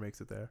and she never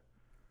makes it there.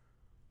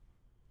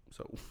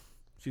 So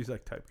she's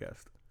like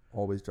typecast.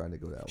 Always trying to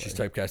go to LA. She's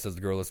typecast as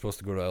the girl that's supposed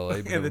to go to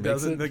LA, but and it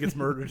doesn't. That gets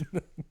murdered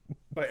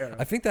by Aaron.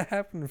 I think that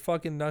happened in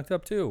fucking Knocked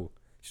Up too.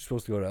 She's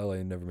supposed to go to LA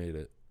and never made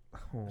it.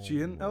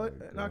 She in LA my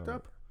knocked God.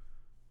 up?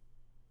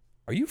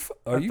 Are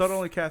I thought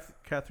only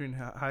Catherine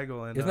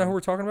Heigl and... Isn't that who we're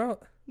talking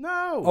about?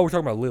 No. Oh, we're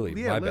talking about Lily.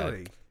 Yeah, My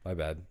Lily. bad. My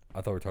bad.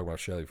 I thought we were talking about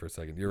Shelley for a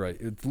second. You're right.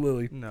 It's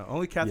Lily. No,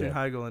 only Catherine Yeah.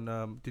 Heigl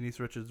and Denise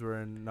Richards were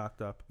in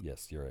Knocked Up.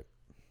 Yes, you're right.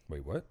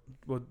 Wait, what?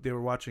 Well, they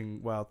were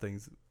watching Wild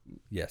Things.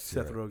 Yes,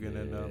 Seth you're right. Rogen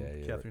and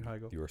you're Catherine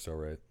right. Heigl. You were so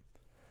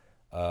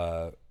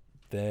right.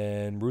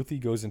 Then Ruthie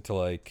goes into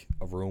like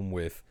a room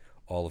with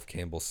all of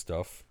Campbell's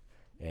stuff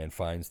and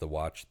finds the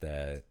watch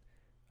that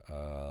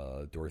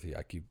Dorothy.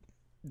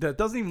 That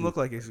doesn't even look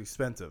like it's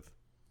expensive.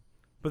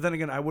 But then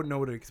again, I wouldn't know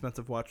what an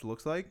expensive watch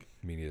looks like.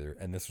 Me neither.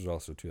 And this was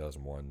also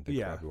 2001.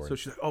 Yeah. So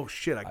she's like, "Oh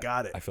shit, I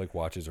got it." I feel like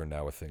watches are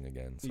now a thing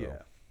again. So.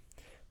 Yeah.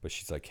 But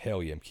she's like,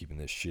 "Hell yeah, I'm keeping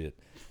this shit."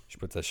 She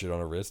puts that shit on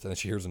her wrist, and then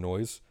she hears a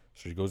noise,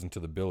 so she goes into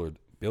the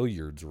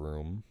billiards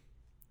room,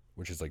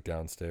 which is like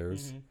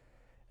downstairs.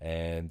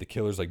 And the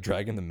killer's like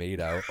dragging the maid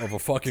out of a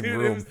fucking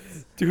room.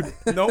 Dude,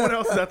 No one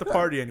else is at the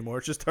party anymore.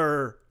 It's just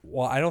her.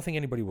 well, I don't think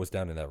anybody was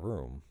down in that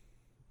room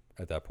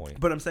at that point.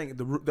 But I'm saying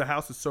the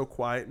house is so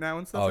quiet now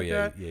and stuff Oh, like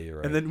yeah, that. yeah, you're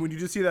right. And then when you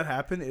just see that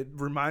happen, it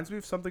reminds me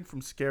of something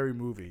from Scary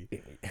Movie,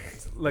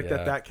 like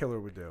Yeah. that killer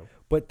would do.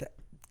 But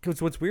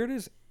because what's weird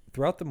is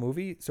throughout the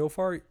movie so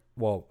far,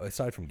 well,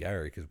 aside from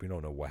Gary, because we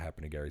don't know what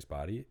happened to Gary's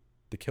body,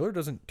 the killer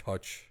doesn't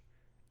touch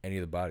any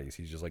of the bodies.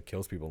 He just like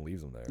kills people and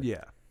leaves them there.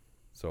 Yeah.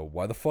 So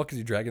why the fuck is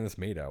he dragging this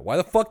maid out? Why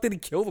the fuck did he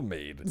kill the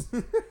maid?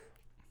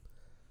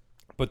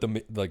 But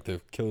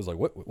the killer's like,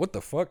 what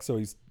the fuck? So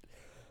he's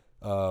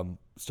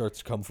starts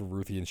to come for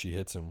Ruthie, and she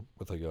hits him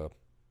with like a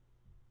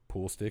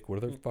pool stick. What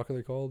the fuck are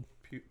they called?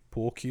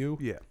 Pool cue?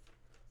 Yeah.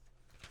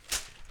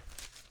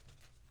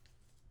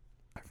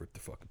 I ripped the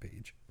fucking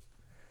page.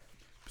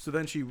 So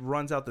then she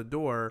runs out the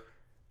door,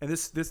 and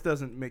this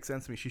doesn't make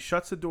sense to me. She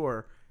shuts the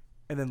door,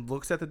 and then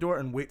looks at the door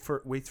and waits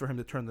for him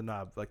to turn the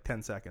knob, like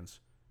 10 seconds.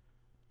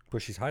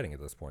 But she's hiding at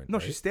this point. No,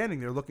 right? she's standing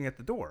there looking at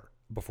the door.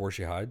 Before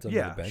she hides under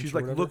Yeah, the bench. she's or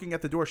like whatever? looking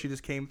at the door she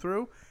just came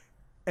through,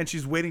 and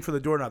she's waiting for the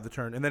doorknob to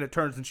turn, and then it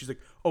turns, and she's like,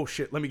 "Oh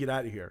shit, let me get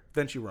out of here."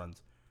 Then she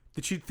runs.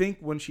 Did she think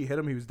when she hit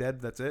him he was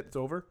dead? That's it. It's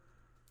over.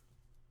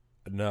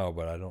 No,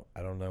 but I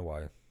don't know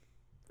why.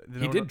 They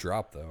He don't did know-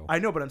 drop though. I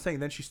know, but I'm saying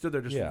then she stood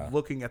there just Yeah.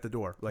 looking at the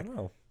door, I like, don't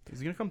know. is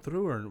he gonna come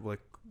through, or like,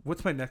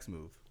 what's my next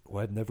move?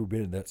 Well, I've never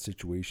been in that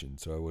situation,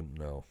 so I wouldn't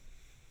know.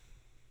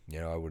 You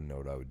know, I wouldn't know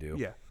what I would do.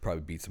 Yeah.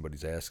 Probably beat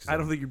somebody's ass. 'Cause I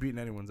don't I'm- think you're beating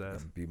anyone's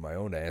ass. beat my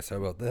own ass. How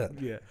about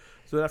that? Yeah.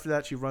 So after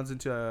that, she runs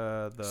into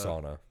the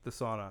Sauna. The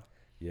sauna.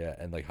 Yeah,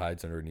 and like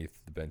hides underneath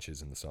the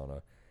benches in the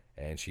sauna,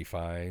 and she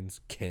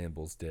finds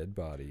Campbell's dead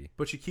body.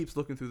 But she keeps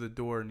looking through the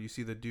door, and you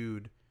see the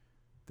dude,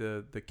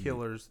 the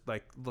killers,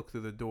 like look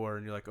through the door,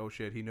 and you're like, oh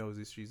shit, he knows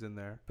she's in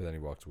there. But then he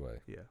walks away.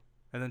 Yeah.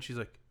 And then she's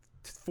like,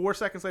 4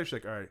 seconds later, she's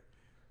like, all right,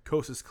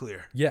 coast is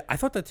clear. Yeah, I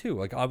thought that too.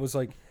 Like I was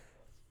like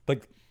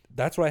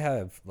that's what I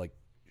have. Like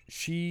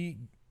she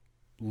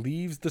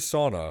leaves the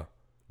sauna.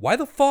 Why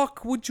the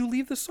fuck would you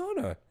leave the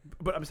sauna?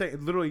 But I'm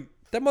saying, literally,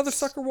 That mother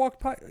sucker walked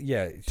by.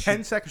 Yeah,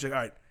 10 seconds, she's like,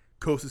 all right,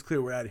 coast is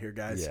clear, we're out of here,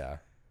 guys. Yeah,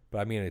 but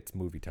I mean it's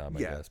movie time, I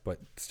Yeah. guess. But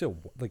still,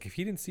 like if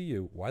he didn't see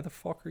you, why the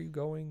fuck are you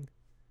going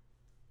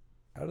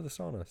out of the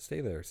sauna? Stay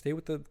there. Stay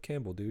with the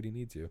Campbell dude. He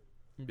needs you.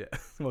 Yeah.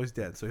 Well, he's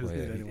dead, so he doesn't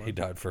Well, need yeah, anyone. he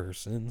died for her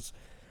sins.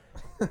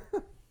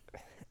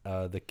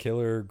 The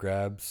killer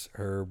grabs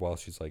her while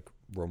she's like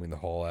roaming the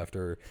hall after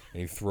her,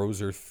 and he throws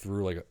her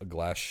through like a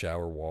glass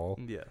shower wall.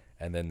 Yeah.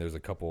 And then there's a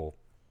couple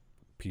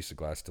pieces of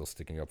glass still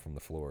sticking up from the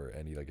floor,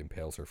 and he like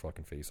impales her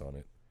fucking face on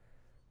it,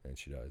 and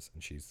she dies.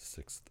 And she's the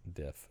sixth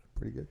death.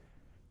 Pretty good.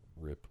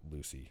 Rip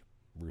Ruthie.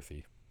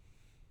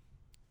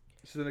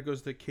 So then it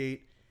goes to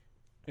Kate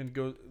and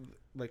goes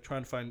like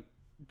trying to find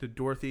the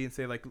Dorothy and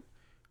say like,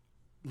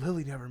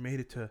 Lily never made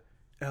it to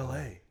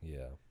L.A.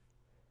 Yeah.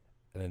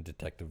 And then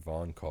Detective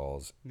Vaughn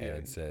calls Yeah.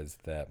 and says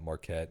that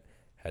Marquette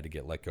had to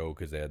get let go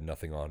because they had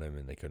nothing on him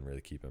and they couldn't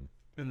really keep him.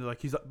 And they're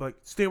like, he's like,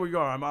 stay where you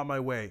are. I'm on my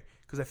way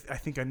because I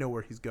think I know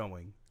where he's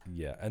going.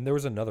 Yeah, and there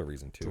was another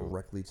reason too.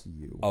 Directly to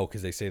you. Oh,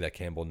 because they say that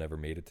Campbell never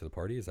made it to the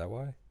party. Is that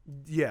why?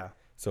 Yeah.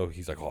 So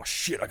he's like, oh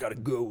shit, I gotta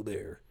go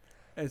there.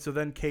 And so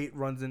then Kate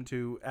runs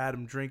into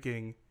Adam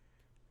drinking.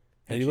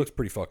 And he looks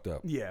pretty fucked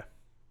up. Yeah.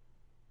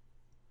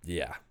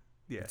 Yeah.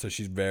 Yeah. So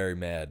she's very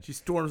mad. She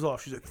storms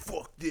off. She's like,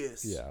 fuck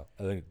this. Yeah.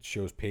 And then it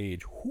shows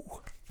Paige.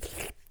 Whew.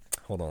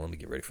 Hold on, let me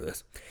get ready for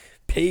this.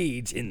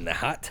 Paige in the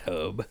hot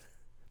tub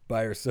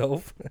by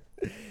herself.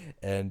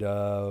 And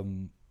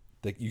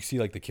you see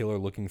like the killer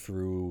looking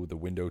through the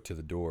window to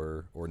the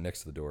door or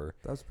next to the door.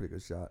 That was a pretty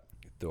good shot.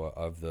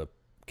 Of the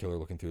killer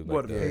looking through like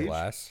What, the Paige?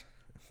 glass.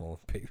 Well,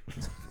 Paige,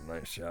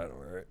 nice shot,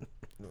 all right.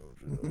 You know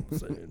what I'm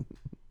saying?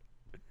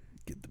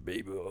 Get the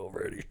baby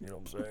already. You know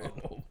what I'm saying?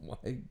 Oh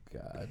my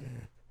god.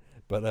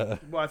 But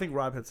Well, I think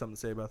Rob had something to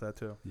say about that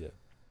too. yeah.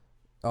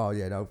 Oh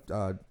yeah, no.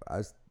 I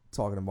was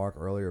talking to Mark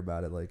earlier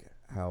about it, like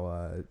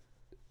how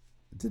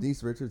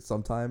Denise Richards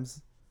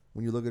sometimes,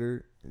 when you look at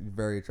her,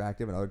 very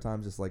attractive, and other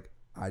times just like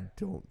I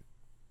don't.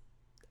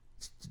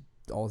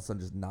 All of a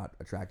sudden, just not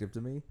attractive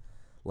to me.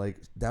 Like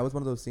that was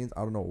one of those scenes.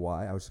 I don't know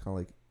why. I was just kind of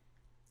like,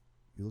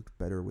 you looked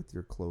better with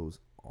your clothes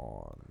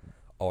on.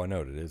 Oh, I know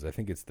what it is. I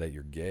think it's that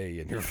you're gay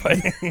and you're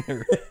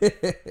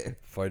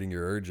fighting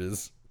your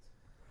urges.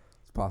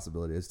 It's a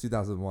possibility. It's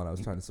 2001. I was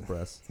trying to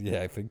suppress.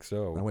 Yeah, I think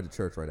so. I went to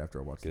church right after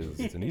I watched it.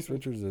 Because Denise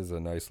Richards is a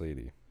nice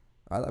lady.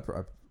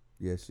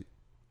 Yeah, she.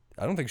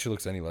 I don't think she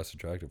looks any less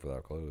attractive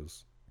without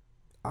clothes.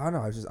 I don't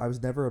know. I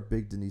was never a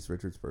big Denise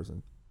Richards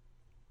person.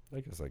 I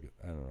guess I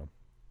don't know.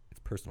 It's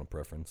personal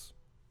preference.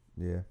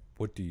 Yeah.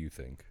 What do you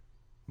think,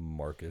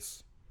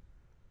 Marcus?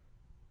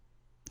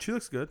 She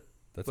looks good.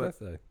 That's But-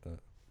 what I think.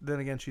 Then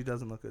again, she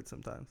doesn't look good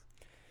sometimes.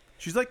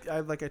 She's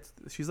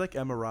she's like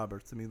Emma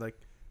Roberts to me. Like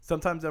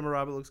sometimes Emma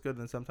Roberts looks good,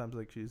 and sometimes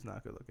like she's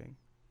not good looking.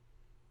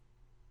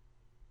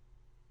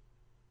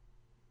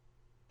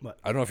 I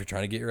don't know if you're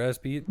trying to get your ass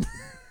beat.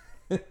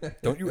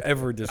 Don't you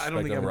ever disrespect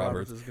think Emma Emma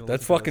Roberts. Roberts is gonna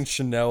That's listen to fucking this.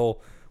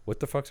 Chanel. What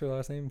the fuck's her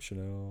last name?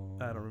 Chanel.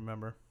 I don't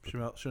remember.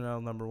 Chanel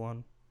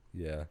 #1.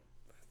 Yeah.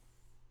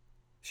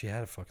 She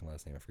had a fucking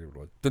last name. I forget what it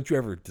was. Don't you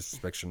ever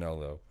disrespect Chanel,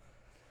 though.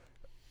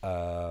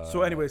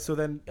 So anyway, so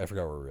then I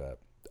forgot where we're at.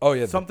 Oh,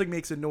 yeah. something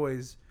makes a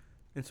noise,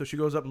 and so she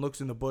goes up and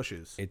looks in the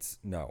bushes.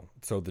 No.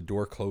 So the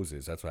door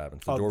closes. That's what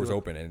happens. The Oh, door was door-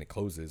 open, and it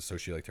closes. So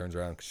she, like, turns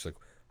around. 'Cause she's like,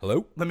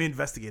 hello? Let me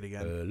investigate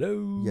again.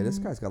 Hello? Yeah, this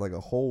guy's got like a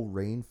whole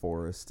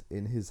rainforest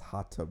in his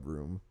hot tub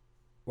room.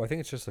 Well, I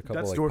think it's just a couple,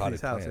 That's like,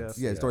 Dorothy's potted house, plants.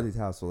 Yeah, it's Dorothy's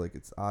house, so like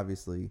it's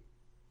obviously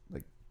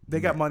like They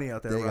got money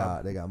out there.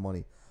 Rob. they got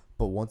money.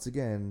 But once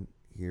again,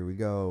 here we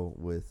go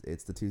with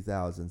it's the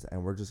 2000s,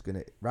 and we're just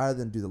gonna, rather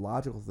than do the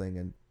logical thing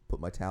and put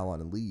my towel on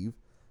and leave,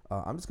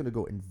 I'm just gonna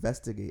go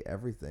investigate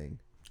everything.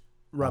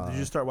 Rob, did you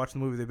just start watching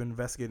the movie? They've been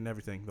investigating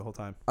everything the whole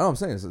time. I know what I'm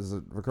saying, this is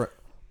a recurrent.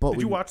 But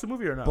Did you watch the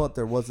movie or not? But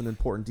there was an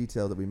important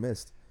detail that we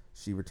missed.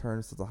 She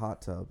returns to the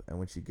hot tub, and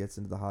when she gets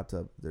into the hot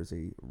tub, there's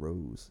a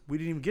rose. We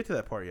didn't even get to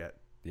that part yet.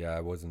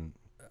 Yeah,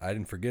 I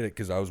didn't forget it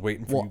because I was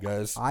waiting for you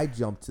guys. I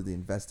jumped to the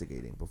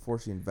investigating before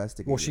she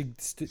investigated. Well, she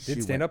did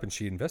stand went- up and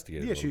she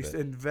investigated. Yeah, a she little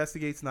bit.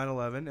 investigates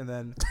 9/11, and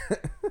then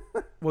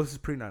well, this is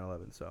pre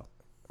 9/11, so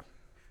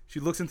she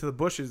looks into the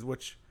bushes,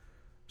 which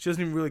she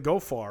doesn't even really go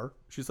far.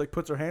 She's like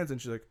puts her hands in.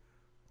 She's like,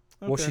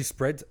 okay. Well, she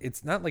spreads.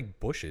 It's not like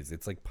bushes.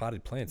 It's like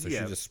potted plants. So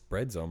Yeah. she just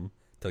spreads them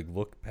to like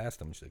look past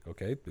them. She's like,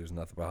 okay, there's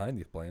nothing behind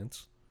these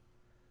plants.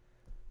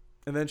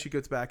 And then she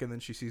gets back, and then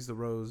she sees the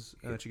rose,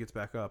 and then she gets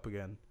back up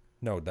again.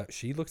 No, that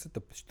she looks at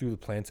through the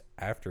plants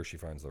after she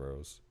finds the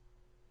rose.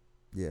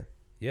 Yeah.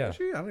 Yeah,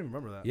 Actually, I don't even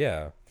remember that.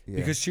 yeah. Yeah.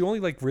 Because she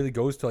only like really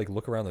goes to like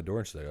look around the door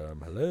and she's like,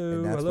 hello,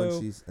 And that's hello.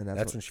 when she's and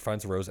That's when she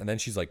finds the rose, and then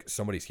she's like,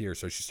 somebody's here,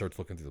 so she starts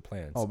looking through the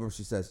plants. Oh, remember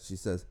she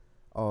says,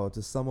 "Oh,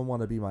 does someone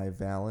want to be my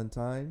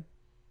Valentine?"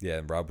 Yeah,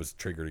 and Rob was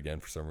triggered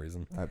again for some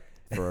reason. I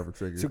forever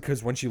triggered. So,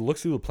 because when she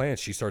looks through the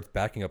plants, she starts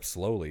backing up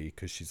slowly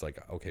because she's like,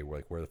 okay,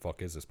 where the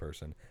fuck is this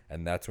person?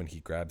 And that's when he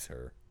grabs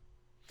her.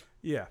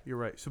 Yeah, you're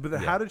right. So, but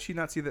then Yeah. how did she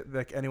not see that?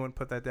 Like anyone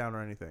put that down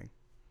or anything?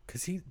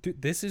 Because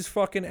dude, this is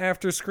fucking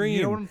after Scream.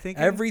 You know what I'm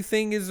thinking?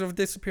 Everything is a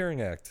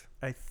disappearing act.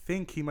 I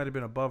think he might have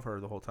been above her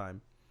the whole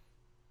time.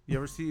 You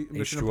ever see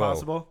Mission H2O.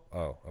 Impossible?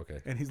 Oh, okay.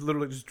 And he's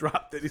literally just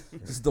dropped it.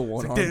 Just the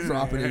one It's arm like,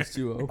 dropping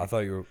H2O. I thought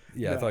you were.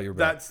 Yeah, I thought you were.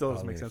 That still about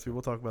doesn't make Polynesian. sense.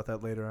 We'll talk about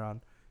that later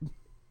on.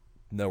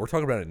 No, we're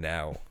talking about it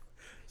now.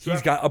 So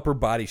He's got upper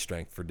body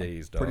strength for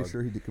days, dog. Pretty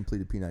sure he did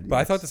completed P90. But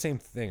I thought the same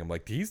thing. I'm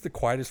like, he's the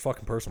quietest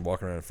fucking person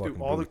walking around in fucking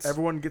Dude, boots.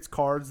 everyone gets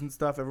cards and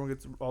stuff. Everyone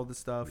gets all this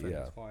stuff. And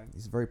Yeah. it's fine.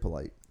 he's very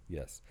polite.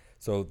 Yes.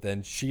 So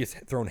then she is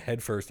thrown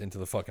headfirst into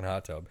the fucking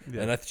hot tub,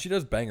 Yeah. and she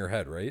does bang her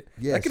head, right?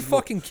 Yeah, that could she-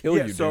 fucking kill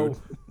you, so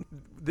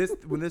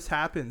dude. when this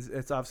happens,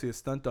 it's obviously a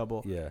stunt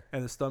double. Yeah.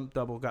 And the stunt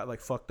double got like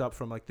fucked up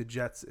from like the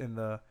jets in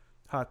the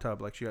hot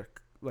tub. Like she got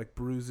like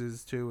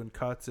bruises too and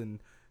cuts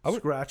and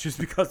scratches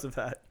because of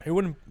that. It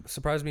wouldn't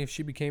surprise me if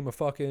she became a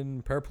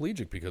fucking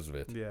paraplegic because of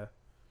it. Yeah.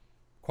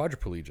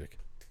 Quadriplegic.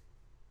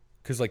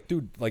 Because, like,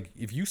 dude, like,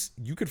 if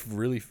you could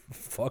really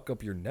fuck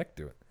up your neck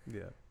doing it.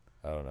 Yeah.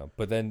 I don't know.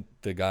 But then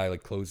the guy,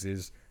 like,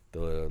 closes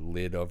the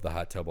lid of the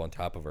hot tub on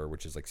top of her,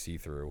 which is, like,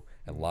 see-through,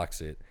 and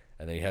locks it.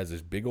 And then he has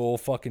this big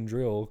old fucking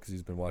drill because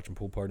he's been watching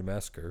Pool Party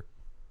Massacre.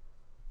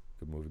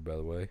 Good movie, by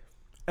the way.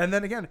 And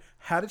then again,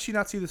 how did she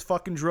not see this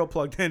fucking drill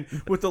plugged in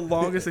with the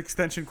longest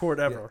extension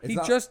cord ever? It's He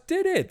not- just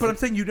did it. But I'm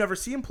saying you never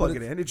see him plug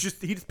it in. It's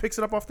just he just picks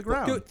it up off the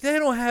ground. Dude, they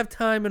don't have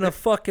time in a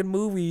fucking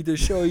movie to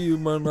show you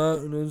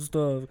monotonous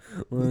stuff.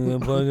 When I'm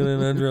plugging in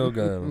a drill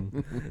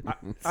gun.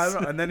 I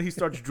don't know. And then he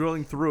starts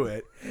drilling through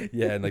it.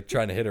 Yeah, and like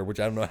trying to hit her, which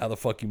I don't know how the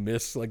fuck you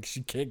miss. Like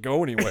she can't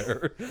go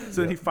anywhere.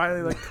 So then he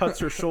finally like cuts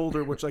her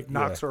shoulder, which like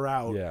knocks her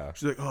out. Yeah.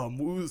 She's like, "Oh, I'm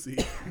woozy."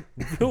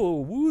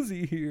 Oh,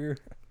 woozy here.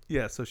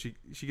 Yeah. So she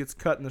gets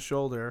cut in the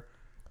shoulder,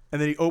 and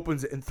then he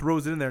opens it and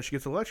throws it in there. She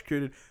gets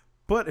electrocuted.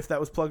 But if that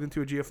was plugged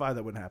into a GFI,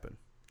 that wouldn't happen.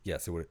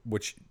 Yes, it would.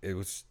 Which it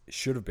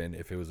should have been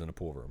if it was in a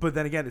pool room. But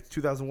then again, it's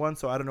 2001,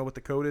 so I don't know what the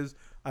code is.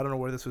 I don't know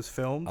where this was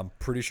filmed. I'm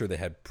pretty sure they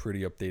had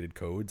pretty updated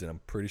codes, and I'm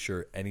pretty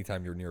sure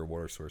anytime you're near a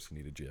water source, you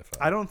need a GFI.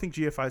 I don't think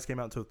GFIs came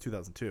out until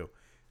 2002.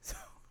 So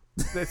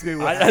that's maybe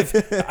what I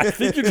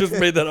think you just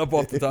made that up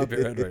off the top of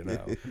your head right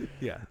now.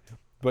 yeah.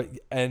 But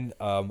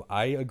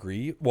I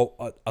agree. Well,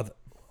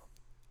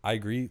 I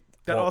agree.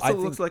 That Well, also I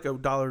looks think- like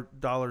a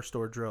dollar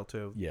store drill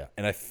too. Yeah,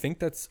 and I think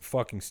that's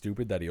fucking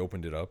stupid that he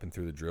opened it up and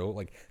threw the drill.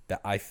 Like that,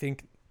 I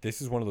think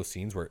this is one of those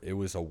scenes where it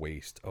was a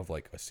waste of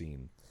like a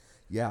scene.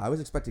 Yeah, I was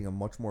expecting a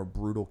much more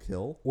brutal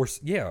kill. Or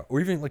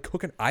even like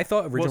cooking. I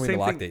thought originally in same the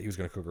lock thing- date he was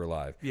gonna cook her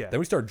alive. Yeah.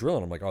 Then we started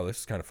drilling. I'm like, oh, this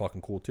is kind of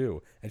fucking cool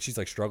too. And she's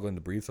like struggling to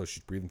breathe, so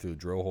she's breathing through the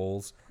drill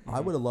holes. I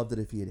would have loved it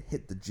if he had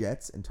hit the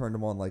jets and turned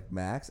them on like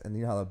max, and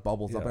you know how it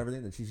bubbles up Yeah. and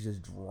everything, and she's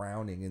just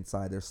drowning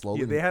inside there slowly.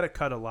 Yeah, they had to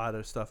cut a lot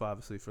of stuff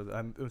obviously for the.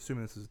 I'm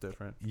assuming this is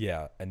different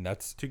Yeah, and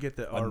that's to get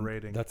the R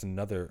rating. That's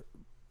another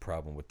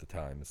problem with the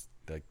time is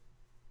like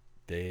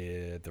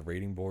the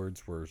rating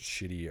boards were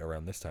shitty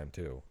around this time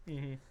too.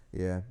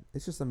 Yeah,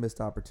 it's just a missed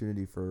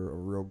opportunity for a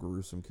real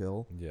gruesome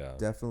kill. Yeah,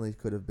 Definitely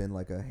could have been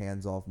like a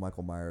hands-off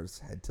Michael Myers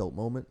head tilt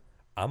moment.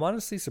 I'm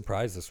honestly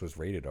surprised this was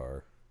rated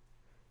R.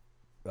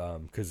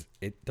 Because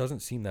it doesn't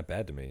seem that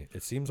bad to me.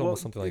 It seems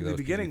almost something like in that the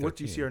was beginning. What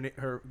you see PG-13.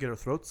 her get her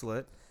throat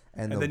slit,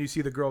 And, and then you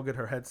see the girl get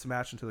her head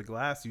smashed into the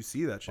glass. You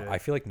see that shit. I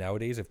feel like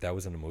nowadays, if that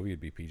was in a movie,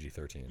 it'd be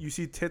PG-13. You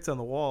see tits on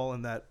the wall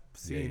in that Yeah,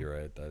 scene. you're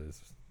right.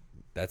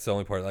 That's the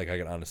only part. Like I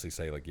can honestly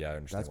say, like, yeah, I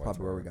understand. that's why it's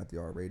probably where we R. got the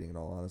R rating. In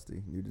all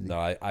honesty, nudity.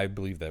 No, I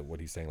believe that what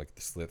he's saying, like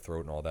the slit throat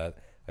and all that.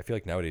 I feel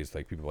like nowadays,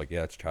 like people are like,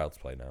 yeah, it's child's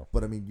play now.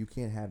 But I mean, you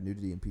can't have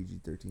nudity in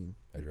PG-13.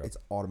 I drop. It's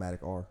automatic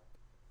R.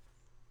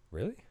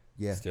 Really?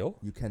 Yeah. Still?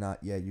 You cannot.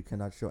 Yeah, you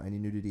cannot show any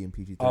nudity in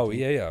PG-13. Oh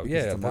yeah.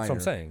 because it's a That's what I'm minor.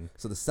 saying.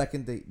 So the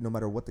second they, no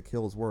matter what the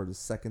kills were, the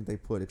second they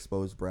put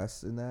exposed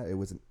breasts in that, it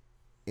was an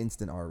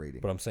instant R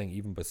rating. But I'm saying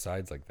even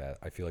besides like that,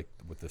 I feel like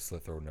with the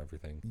slit throat and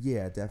everything.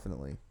 Yeah,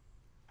 definitely.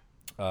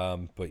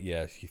 But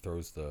yeah, he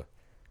throws the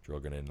drill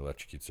gun in and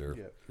electrocutes her.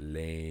 Yep.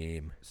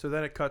 Lame. So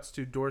then it cuts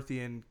to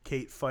Dorothy and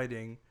Kate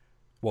fighting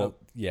Well,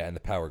 yeah, and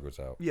the power goes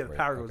out. Yeah, the right?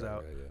 power goes Okay,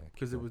 out yeah.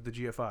 because it was the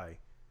GFI,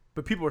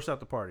 but people are still at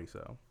the party.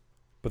 So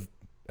But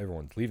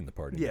everyone's leaving the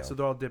party. yeah, now. so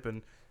they're all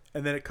dipping,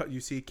 and then it cut. You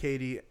see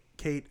Kate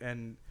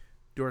and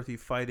Dorothy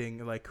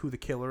fighting like who the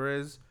killer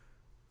is,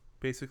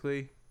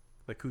 basically,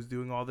 like who's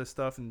doing all this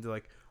stuff, and they're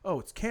like, oh,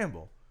 it's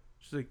Campbell.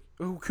 She's like,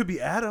 oh, it could be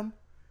Adam.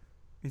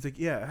 He's like,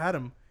 yeah,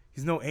 Adam.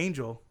 He's no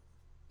angel,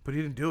 but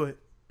he didn't do it.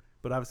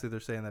 But obviously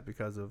they're saying that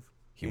because of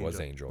he was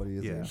Angel. But he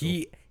is Yeah. Angel.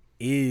 He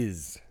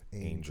is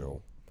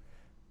Angel.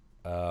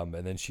 And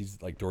then she's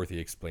like, Dorothy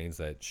explains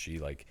that she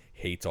like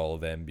hates all of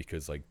them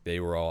because like they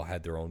were all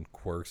had their own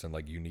quirks and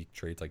like unique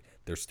traits, like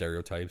their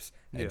stereotypes,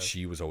 and Yeah.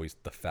 she was always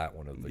the fat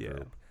one of the Yeah.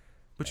 group.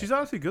 But she's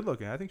honestly good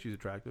looking. I think she's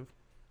attractive.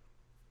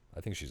 I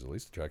think she's the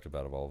least attractive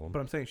out of all of them. But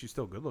I'm saying she's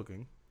still good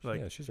looking. Like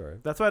yeah, she's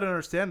alright. that's what I don't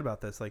understand about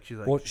this. Like she's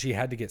like Well, she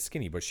had to get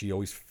skinny, but she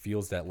always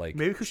feels that like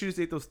maybe because she just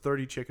ate those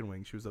 30 chicken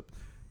wings. She was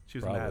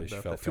Probably. mad She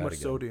about felt that. Too fat much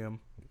again. sodium.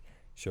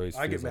 she always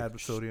I get feels mad like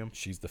with sodium.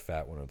 She's the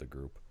fat one of the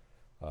group.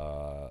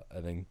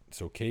 And then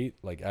so Kate,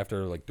 like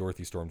after like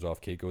Dorothy storms off,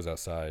 Kate goes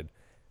outside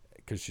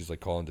because she's like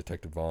calling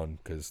Detective Vaughn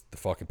because the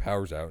fucking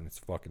power's out and it's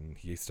fucking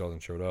he still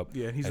hasn't showed up.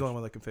 Yeah, and he's And the only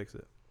one that can fix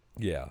it.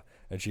 Yeah,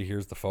 and she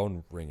hears the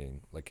phone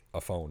ringing, like a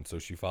phone. So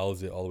she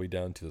follows it all the way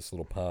down to this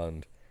little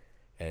pond,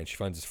 and she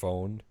finds his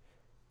phone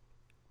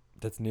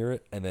that's near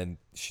it, and then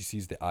she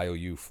sees the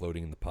IOU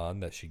floating in the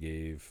pond that she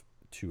gave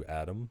to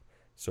Adam.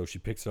 So she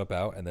picks it up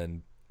out, and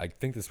then I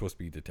think this is supposed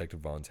to be Detective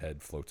Vaughn's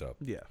head floats up.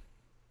 Yeah.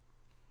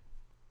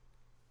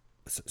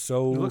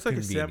 So It looks like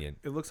convenient.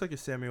 it looks like a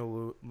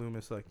Samuel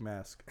Loomis like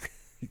mask.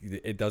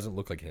 It doesn't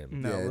look like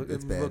him. No, Yeah, it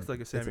it's bad. looks like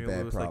a It's a Samuel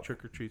bad Lewis like prop.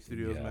 Trick or Treat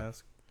Studios Yeah.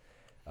 mask.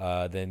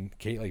 Then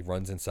Kate like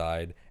runs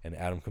inside, and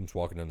Adam comes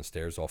walking down the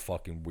stairs, all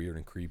fucking weird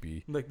and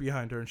creepy. Like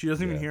behind her, and she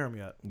doesn't even Yeah. hear him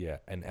yet. Yeah,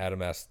 and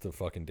Adam asks to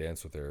fucking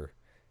dance with her,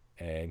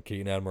 and Kate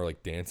and Adam are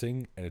like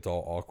dancing, and it's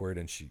all awkward,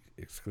 and she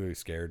is clearly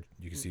scared.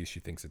 You can see she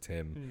thinks it's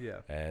him,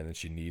 Yeah. and then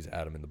she knees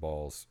Adam in the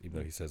balls, even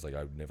though he says like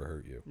I would never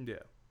hurt you.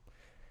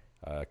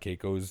 Yeah. Kate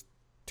goes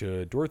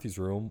to Dorothy's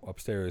room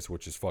upstairs,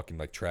 which is fucking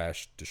like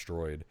trash,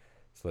 destroyed.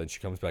 So then she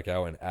comes back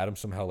out, and Adam's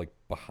somehow like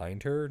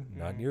behind her,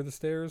 not near the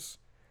stairs,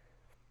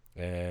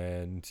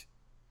 and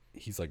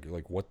he's like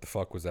what the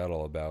fuck was that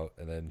all about?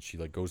 And then she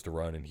like goes to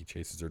run, and he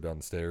chases her down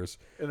the stairs.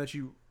 And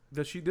then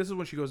this is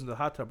when she goes into the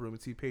hot tub room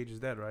and see Paige is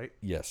dead, right?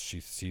 Yes, she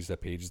sees that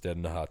Paige is dead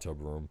in the hot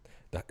tub room,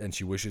 and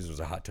she wishes it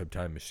was a hot tub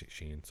time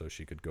machine so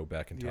she could go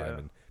back in time Yeah.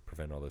 and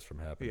prevent all this from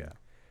happening. Yeah.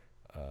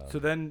 So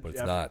then, But it's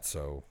after- not,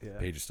 so Yeah.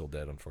 Paige is still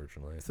dead,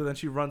 unfortunately. So then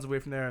she runs away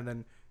from there, and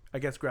then I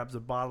guess grabs a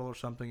bottle or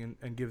something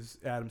and gives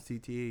Adam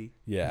CTE.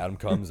 Yeah, Adam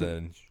comes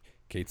and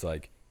Kate's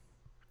like,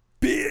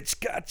 "Bitch,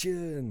 gotcha!"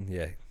 And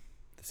yeah,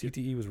 the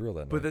CTE was real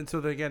that But night.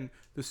 then, again,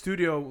 the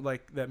studio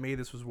like that made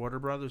this was Warner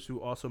Brothers, who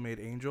also made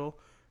Angel,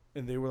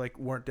 and they were like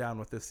weren't down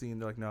with this scene.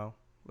 They're like, no,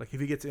 like if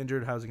he gets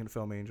injured, how's he gonna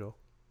film Angel?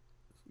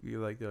 They're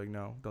like,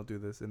 no, don't do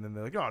this. And then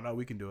they're like, oh no,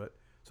 we can do it.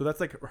 So that's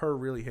like her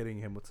really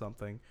hitting him with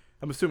something.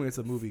 I'm assuming it's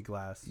a movie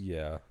glass,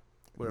 Yeah,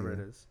 whatever Yeah.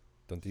 it is.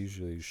 don't they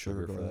usually use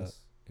sugar for that? glass.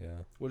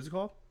 Yeah, What is it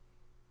called?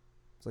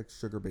 It's like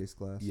sugar-based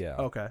glass. yeah.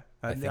 Okay,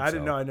 I think didn't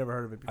so. know. I never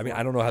heard of it before. I mean,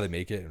 I don't know how they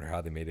make it and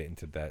how they made it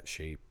into that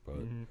shape, but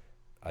Mhm.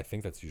 I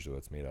think that's usually what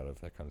it's made out of,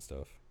 that kind of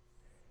stuff.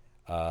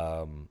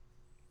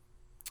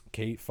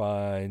 Kate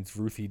finds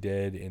Ruthie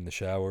dead in the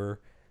shower,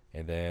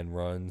 and then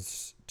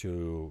runs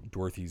to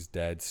Dorothy's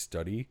dad's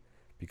study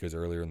because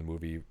earlier in the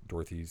movie,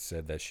 Dorothy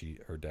said that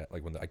her dad,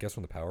 like when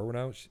the power went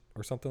out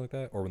or something like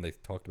that, or when they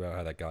talked about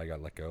how that guy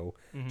got let go,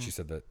 she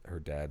said that her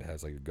dad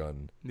has like a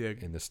gun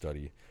in the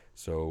study.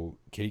 So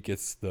Kate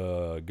gets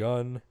the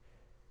gun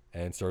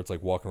and starts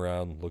like walking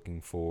around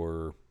looking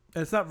for.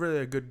 And it's not really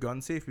a good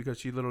gun safe because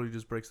she literally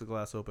just breaks the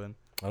glass open.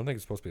 I don't think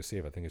it's supposed to be a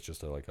safe. I think it's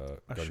just a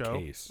gun show?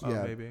 case. Oh,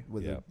 maybe.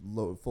 With a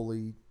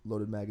fully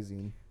loaded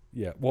magazine.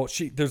 Yeah. Well,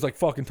 there's like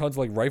fucking tons of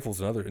like rifles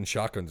and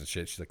shotguns and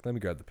shit. She's like, let me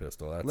grab the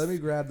pistol. Let me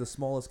grab the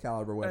smallest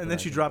caliber weapon. And then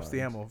she drops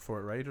the ammo for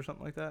it, right, or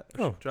something like that.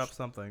 Or she drops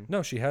something.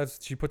 No, she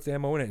puts the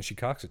ammo in it and she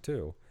cocks it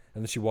too.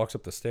 And then she walks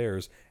up the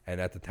stairs,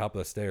 and at the top of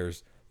the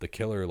stairs, the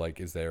killer like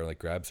is there, like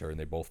grabs her, and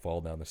they both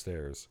fall down the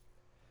stairs.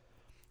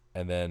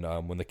 And then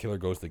when the killer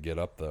goes to get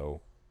up,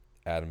 though,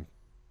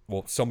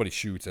 somebody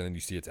shoots, and then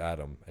you see it's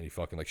Adam, and he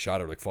fucking like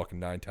shot her like fucking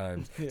 9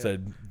 times.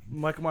 Said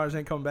Michael Myers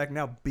ain't coming back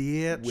now,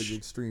 bitch. With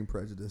extreme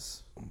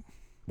prejudice.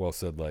 Well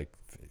said. Like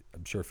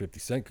I'm sure 50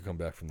 Cent could come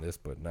back from this,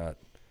 but not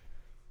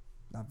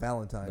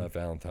Valentine. Not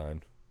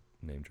Valentine.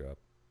 Name drop.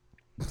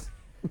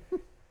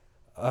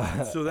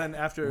 So then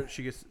after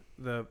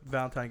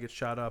Valentine gets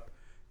shot up,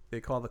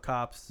 they call the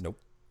cops. Nope.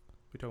 What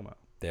are you talking about?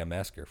 They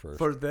unmask her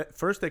first.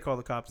 First they call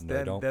the cops,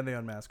 No, then they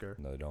unmask her.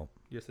 No, they don't.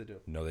 Yes, they do.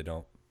 No, they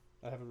don't.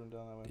 I have it written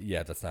down that way.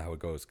 Yeah, that's not how it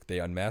goes. They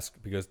unmask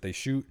because they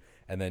shoot,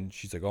 and then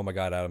she's like, "Oh my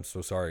god, Adam,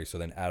 so sorry." So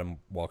then Adam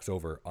walks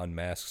over,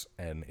 unmasks,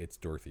 and it's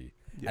Dorothy.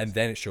 Yes. And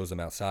then it shows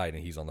him outside,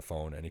 and he's on the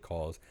phone, and he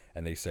calls,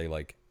 and they say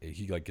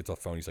he gets off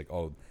the phone. He's like,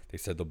 "Oh, they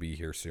said they'll be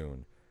here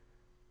soon."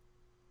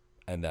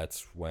 And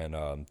that's when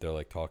they're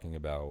like talking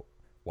about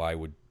why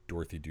would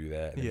Dorothy do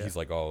that, and he's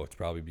like, "Oh, it's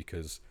probably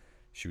because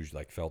she was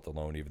like felt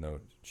alone, even though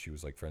she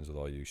was like friends with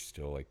all you. She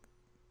still like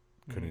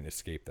couldn't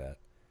escape that."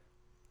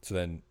 So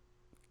then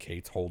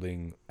Kate's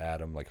holding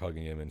Adam, like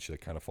hugging him, and she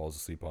like kind of falls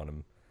asleep on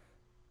him,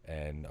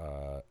 and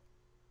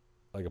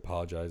like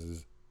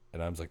apologizes,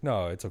 and Adam's like,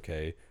 "No, it's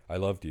okay. I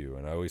loved you,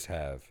 and I always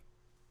have."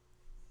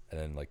 And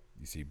then like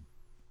you see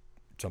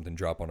something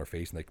drop on her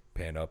face, and they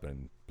pan up,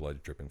 and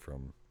blood dripping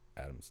from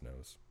Adam's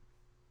nose.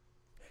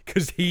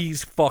 'Cause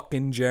he's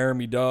fucking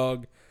Jeremy,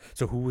 dog.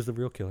 So who was the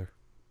real killer?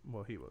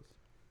 Well, he was.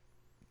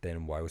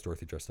 Then why was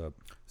Dorothy dressed up?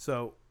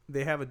 So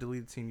they have a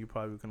deleted scene. You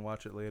probably can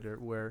watch it later,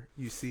 where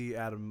you see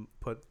Adam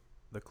put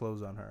the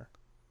clothes on her.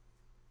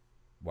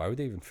 Why would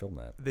they even film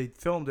that? They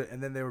filmed it,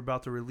 and then they were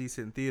about to release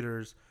it in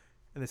theaters,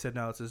 and they said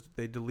no. It's just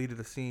they deleted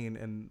the scene,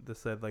 and they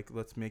said like,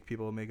 let's make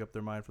people make up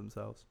their mind for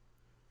themselves.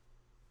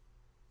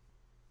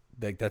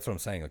 Like that's what I'm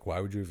saying. Like, why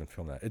would you even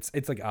film that?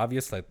 It's like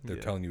obvious that they're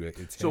telling you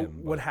it's so him. So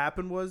what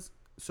happened was,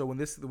 when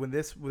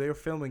they were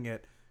filming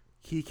it,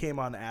 he came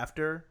on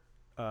after.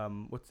 I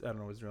don't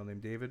know his real name,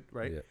 David,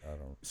 right? Yeah, I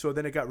don't. So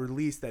then it got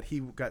released that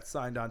he got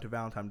signed on to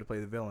Valentine to play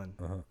the villain,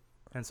 Uh-huh.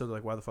 and so they're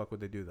like, why the fuck would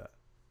they do that?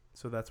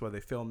 So that's why they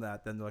filmed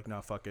that. Then they're like, no,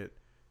 fuck it.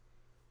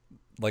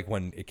 Like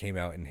when it came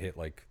out and hit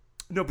like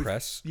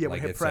press. Yeah,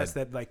 like when it hit press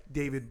that like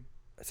David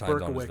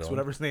Berkowitz,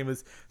 whatever his name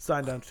is,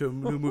 signed on to a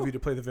new movie to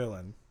play the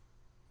villain.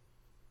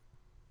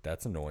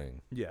 That's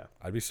annoying. Yeah,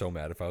 I'd be so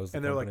mad if I was.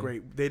 And they're like,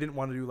 great. They didn't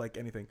want to do like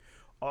anything.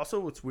 Also,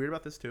 what's weird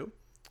about this too,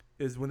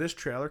 is when this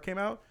trailer came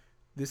out,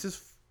 this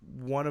is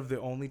one of the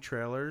only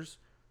trailers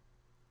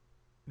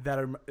that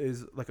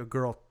is like a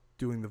girl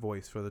doing the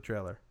voice for the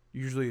trailer.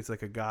 Usually, it's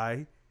like a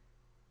guy.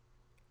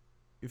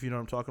 If you know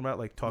what I'm talking about,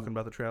 like talking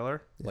about the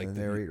trailer, like the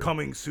narrator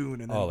coming soon,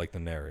 and then, like the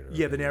narrator.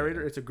 Yeah, the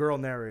narrator. It's a girl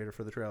narrator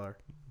for the trailer.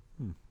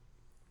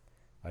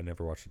 I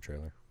never watched the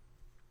trailer.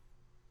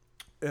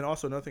 And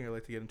also another thing I'd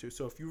like to get into.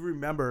 So if you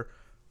remember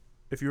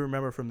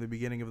from the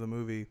beginning of the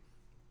movie,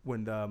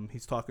 when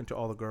he's talking to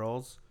all the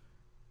girls,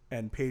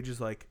 and Paige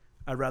is like,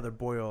 "I'd rather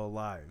boil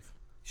alive."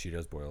 She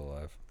does boil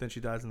alive. Then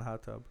she dies in the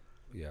hot tub.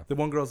 Yeah. The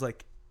one girl's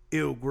like,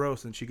 "Ew,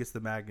 gross," and she gets the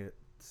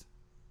magnets.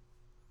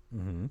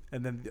 Mm-hmm.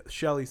 And then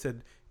Shelley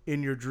said,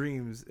 "In your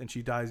dreams," and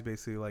she dies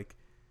basically like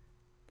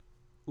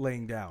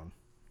laying down,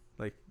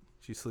 like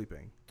she's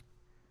sleeping.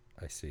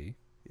 I see.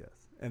 Yes.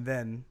 And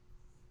then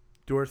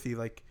Dorothy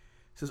like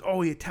says,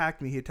 "Oh, he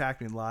attacked me,"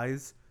 and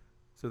lies.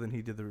 So then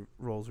he did the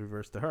roles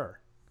reversed to her.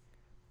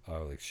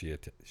 Oh, like she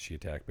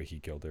attacked, but he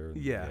killed her.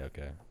 Yeah.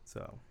 Okay.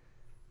 So.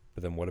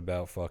 But then what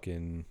about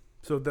fucking?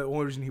 So the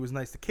only reason he was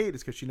nice to Kate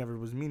is because she never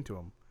was mean to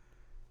him.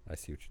 I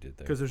see what you did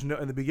there. Because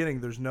in the beginning,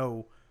 there's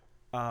no,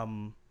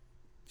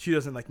 she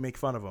doesn't like make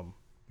fun of him.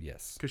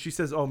 Yes. Because she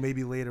says, "Oh,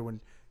 maybe later," when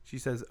she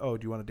says, "Oh,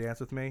 do you want to dance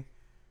with me?"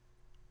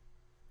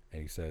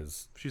 And he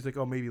says, she's like,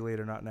 "Oh, maybe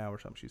later, not now," or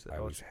something. She said, "I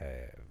always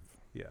have."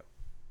 Yeah.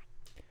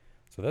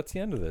 So that's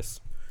the end of this.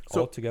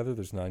 So altogether,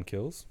 there's 9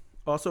 kills.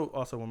 Also,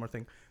 one more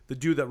thing: the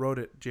dude that wrote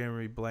it,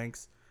 Jeremy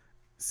Blanks,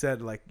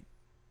 said like,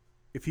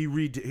 if he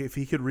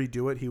could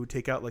redo it, he would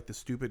take out like the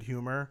stupid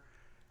humor,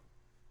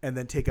 and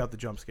then take out the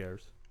jump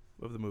scares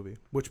of the movie.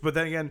 But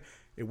then again,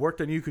 it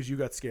worked on you because you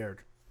got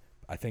scared.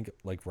 I think,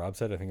 like Rob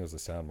said, I think it was the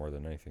sound more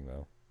than anything,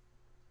 though.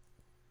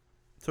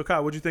 So,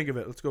 Kyle, what'd you think of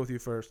it? Let's go with you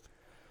first.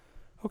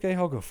 Okay,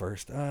 I'll go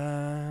first.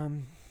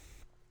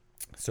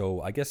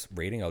 So I guess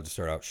rating, I'll just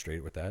start out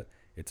straight with that.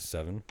 It's a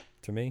 7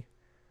 to me.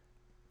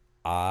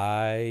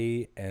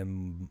 I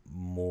am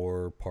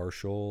more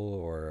partial,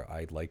 or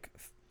I like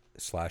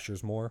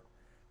slashers more.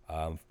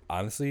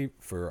 Honestly,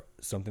 for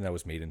something that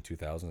was made in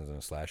 2000 as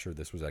a slasher,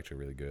 this was actually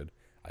really good.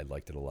 I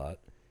liked it a lot.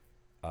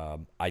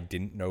 I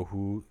didn't know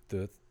who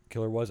the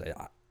killer was.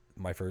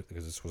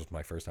 Because this was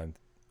my first time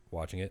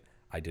watching it.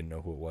 I didn't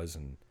know who it was,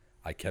 and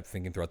I kept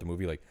thinking throughout the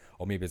movie, like,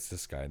 oh, maybe it's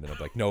this guy, and then I'm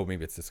like, no,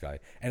 maybe it's this guy.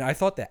 And I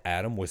thought that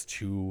Adam was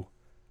too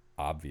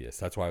obvious.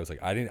 That's why I was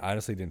like, I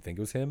honestly didn't think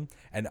it was him,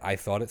 and I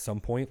thought at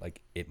some point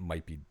like it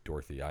might be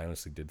Dorothy. I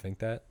honestly did think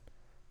that.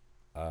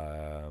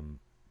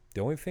 The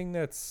only thing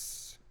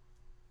that's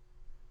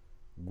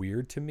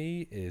weird to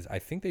me is I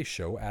think they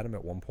show Adam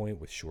at one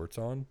point with shorts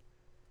on.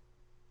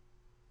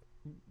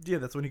 Yeah,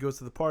 that's when he goes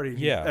to the party. And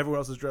Yeah. everyone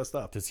else is dressed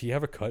up. Does he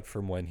have a cut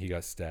from when he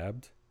got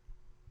stabbed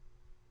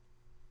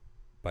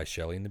by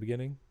Shelley in the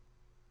beginning?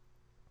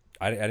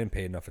 I didn't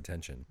pay enough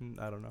attention.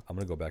 I don't know. I'm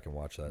gonna go back and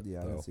watch that. Yeah,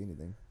 I though. didn't see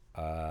anything.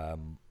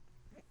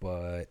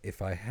 But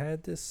if I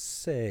had to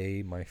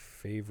say my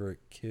favorite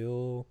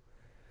kill,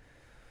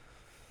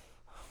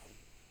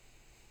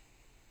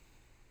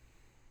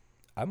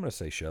 I'm gonna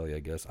say Shelley. I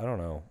guess I don't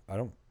know.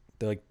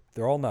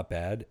 They're all not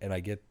bad, and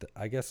I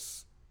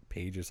guess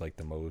Paige is like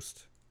the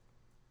most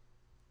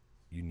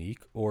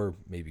unique, or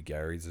maybe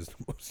Gary's is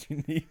the most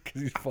unique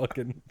because he's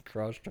fucking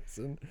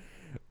cross-dressing.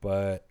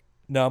 But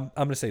no, I'm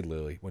gonna say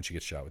Lily when she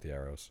gets shot with the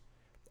arrows.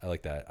 I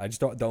like that. I just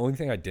don't. The only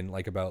thing I didn't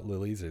like about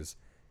Lily's is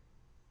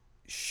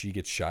she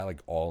gets shot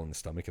like all in the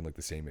stomach in like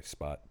the same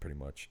spot, pretty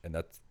much, and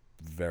that's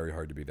very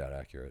hard to be that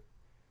accurate.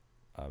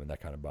 And that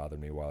kind of bothered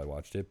me while I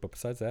watched it. But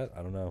besides that,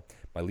 I don't know.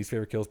 My least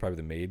favorite kill is probably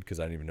the maid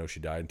because I didn't even know she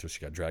died until she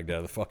got dragged out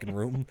of the fucking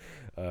room.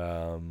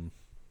 But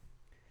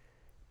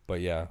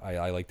yeah,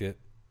 I liked it.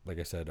 Like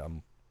I said, I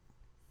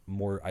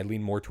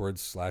lean more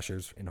towards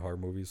slashers in horror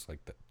movies. Like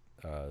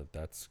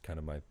that's kind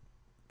of my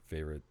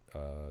favorite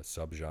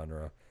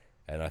subgenre.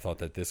 And I thought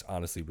that this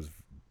honestly was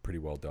pretty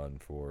well done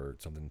for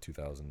something in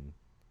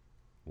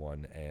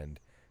 2001. And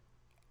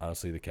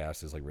honestly, the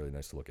cast is like really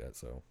nice to look at.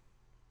 So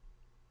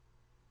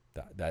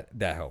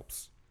that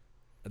helps.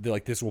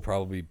 Like this will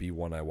probably be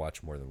one I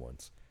watch more than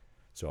once.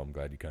 So I'm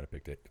glad you kind of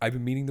picked it. I've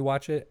been meaning to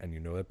watch it, and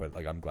you know it, but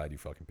like I'm glad you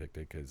fucking picked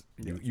it because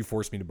you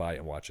forced me to buy it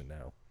and watch it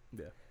now.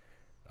 Yeah.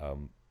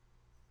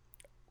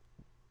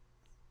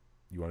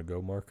 You want to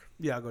go, Mark?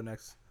 Yeah, I'll go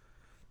next.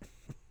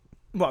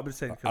 Well, I'm just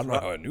saying. I don't know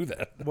how I knew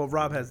that. Well,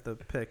 Rob has the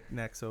pick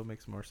next, so it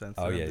makes more sense.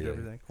 Oh, yeah, to do yeah.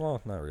 everything. Well,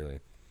 not really.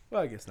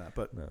 Well, I guess not.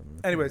 But No.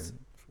 anyways,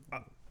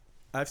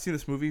 I've seen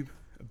this movie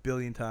a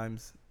billion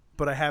times,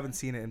 but I haven't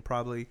seen it in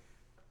probably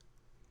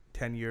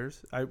 10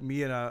 years.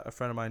 Me and a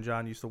friend of mine,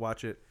 John, used to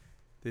watch it,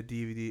 the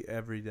DVD,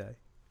 every day.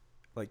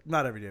 Like,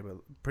 not every day, but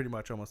pretty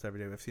much almost every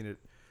day. I've seen it.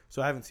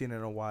 So I haven't seen it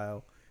in a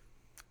while.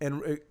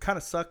 And it kind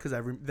of sucked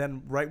because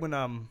then right when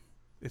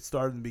it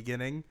started in the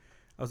beginning,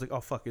 I was like,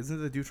 oh, fuck, isn't it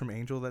the dude from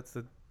Angel that's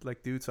the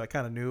dude? So I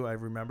kind of knew, I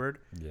remembered,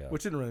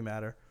 which didn't really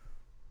matter.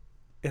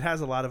 It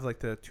has a lot of like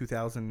the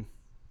 2000,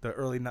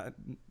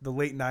 the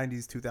late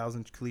 90s,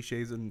 2000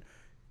 cliches and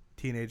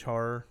teenage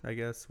horror, I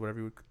guess, whatever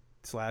you would,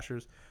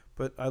 slashers.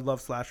 But I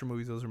love slasher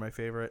movies. Those are my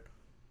favorite.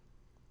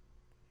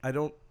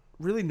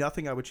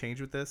 Nothing I would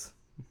change with this.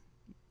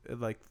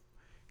 Like,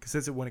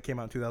 since when it came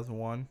out in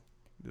 2001,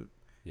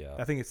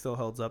 I think it still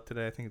holds up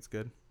today. I think it's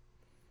good.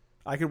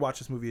 I could watch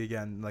this movie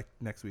again like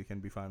next week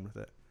and be fine with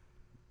it.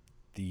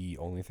 The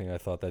only thing I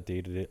thought that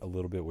dated it a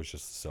little bit was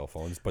just the cell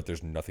phones, but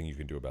there's nothing you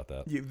can do about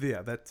that.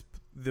 Yeah,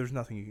 there's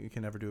nothing you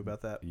can ever do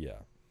about that. Yeah.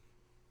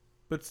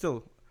 But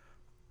still,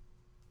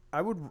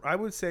 I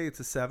would say it's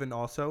a 7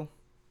 also.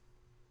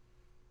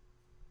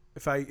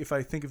 If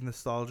I think of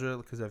nostalgia,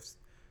 because I've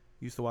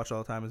used to watch it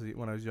all the time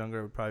when I was younger,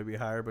 it would probably be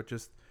higher. But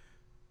just,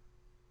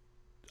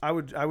 I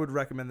would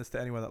recommend this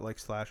to anyone that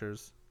likes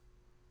slashers.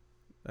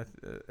 I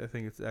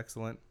think it's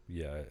excellent.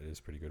 Yeah, it is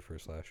pretty good for a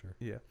slasher.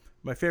 Yeah.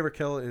 My favorite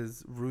kill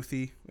is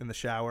Ruthie in the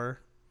shower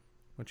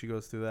when she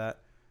goes through that.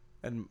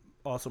 And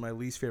also my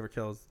least favorite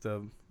kill is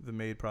the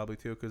maid probably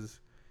too, because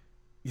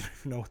you don't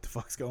even know what the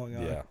fuck's going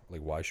on. Yeah,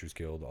 like why she was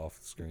killed, off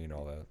the screen,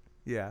 all that.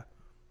 Yeah.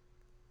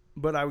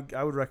 But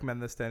I would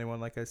recommend this to anyone,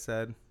 like I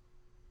said.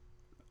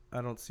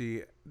 I don't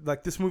see...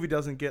 Like, this movie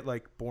doesn't get,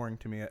 like, boring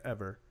to me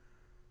ever.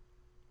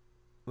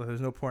 Like,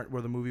 there's no point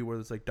where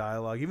there's, like,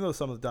 dialogue. Even though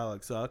some of the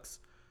dialogue sucks,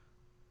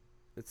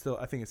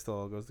 I think it still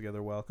all goes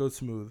together well. It goes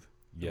smooth.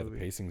 Yeah, the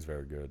pacing's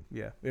very good.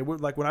 Yeah. It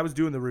would, like, when I was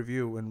doing the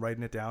review and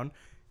writing it down,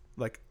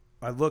 like,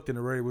 I looked and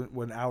already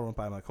when an hour went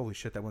by, I'm like, holy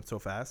shit, that went so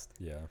fast.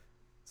 Yeah.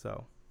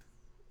 So,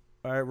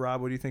 all right,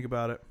 Rob, what do you think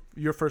about it?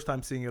 Your first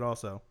time seeing it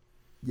also.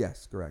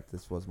 Yes, correct.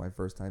 This was my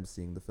first time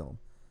seeing the film.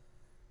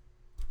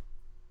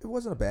 It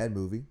wasn't a bad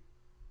movie.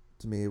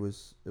 To me, it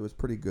was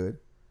pretty good.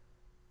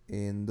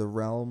 In the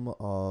realm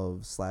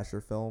of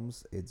slasher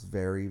films, it's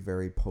very,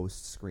 very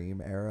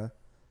post-Scream era.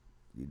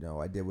 You know,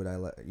 I did what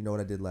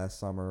I did last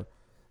summer.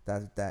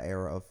 That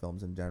era of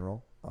films in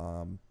general.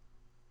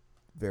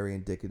 Very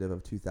indicative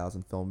of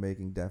 2000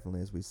 filmmaking.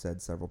 Definitely, as we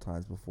said several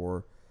times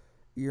before,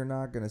 you're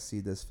not going to see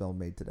this film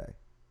made today.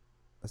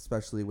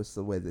 Especially with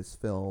the way this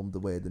filmed, the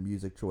way the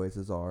music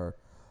choices are.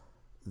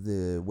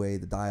 the way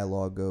the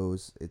dialogue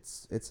goes,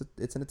 it's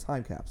in a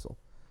time capsule.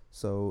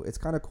 So it's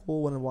kind of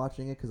cool when I'm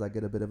watching it because I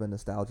get a bit of a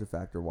nostalgia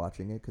factor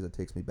watching it because it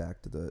takes me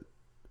back to the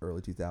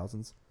early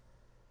 2000s.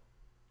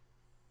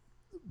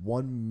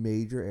 One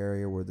major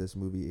area where this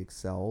movie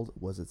excelled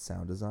was its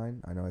sound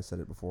design. I know I said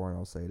it before and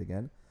I'll say it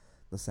again.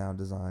 The sound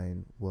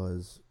design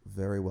was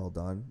very well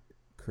done,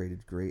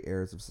 created great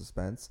airs of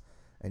suspense,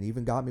 and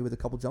even got me with a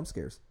couple jump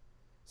scares.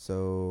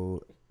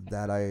 So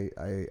that I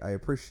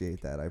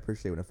appreciate that. I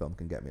appreciate when a film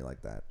can get me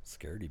like that.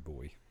 Scaredy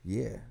boy.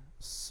 Yeah.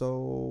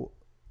 So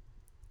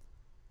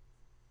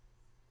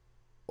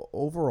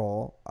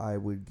overall, I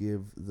would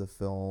give the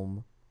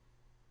film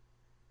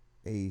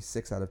a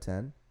 6 out of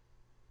 10.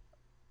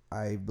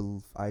 I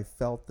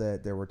felt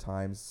that there were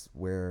times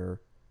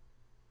where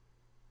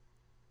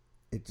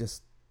it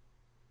just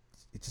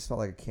felt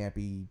like a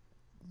campy,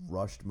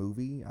 rushed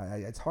movie.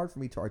 It's hard for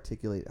me to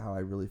articulate how I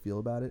really feel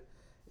about it.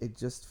 It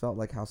just felt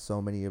like how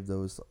so many of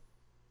those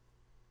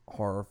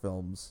horror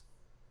films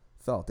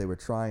felt. They were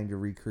trying to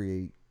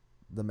recreate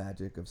the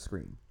magic of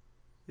Scream.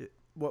 Yeah.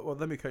 Well,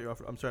 let me cut you off.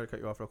 I'm sorry to cut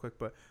you off real quick,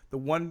 but the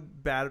one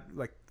bad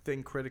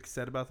thing critics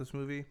said about this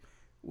movie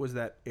was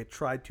that it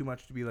tried too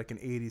much to be like an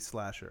 80s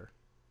slasher.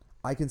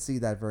 I can see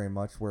that very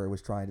much, where it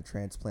was trying to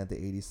transplant the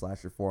 80s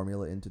slasher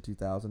formula into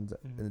 2000s,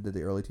 into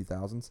the early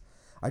 2000s.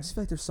 I just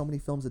feel like there's so many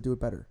films that do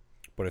it better.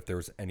 But if there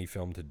was any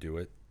film to do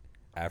it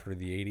after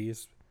the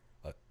 80s,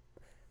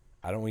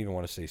 I don't even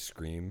want to say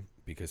Scream,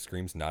 because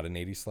Scream's not an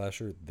 80s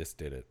slasher. This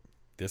did it.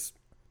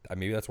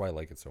 Maybe that's why I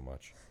like it so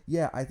much.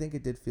 Yeah, I think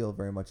it did feel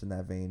very much in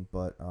that vein,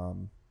 but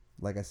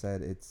like I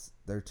said,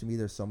 to me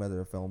there's so many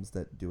other films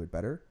that do it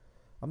better.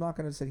 I'm not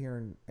going to sit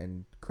here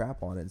and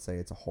crap on it and say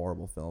it's a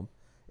horrible film.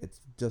 It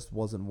just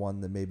wasn't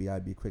one that maybe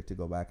I'd be quick to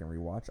go back and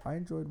rewatch. I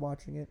enjoyed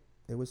watching it.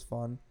 It was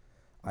fun.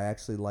 I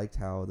actually liked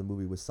how the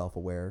movie was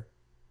self-aware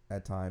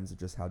at times of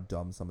just how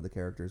dumb some of the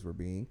characters were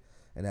being.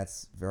 And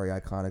that's very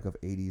iconic of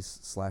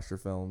 80s slasher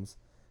films,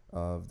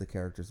 of the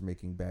characters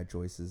making bad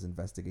choices,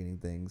 investigating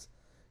things.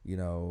 You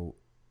know,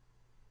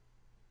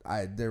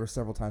 there were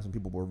several times when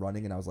people were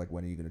running and I was like,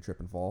 when are you going to trip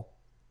and fall?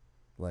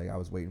 Like, I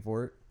was waiting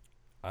for it.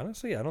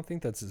 Honestly, I don't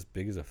think that's as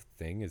big as a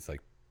thing as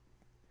like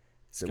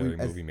Scary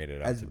Movie made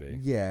it out to be.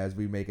 Yeah, as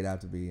we make it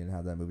out to be and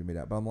how that movie made it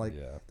out. But I'm like,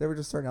 there were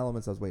just certain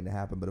elements I was waiting to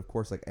happen. But of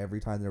course, like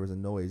every time there was a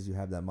noise, you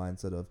have that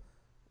mindset of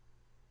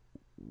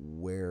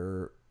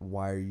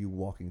why are you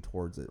walking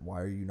towards it?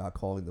 Why are you not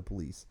calling the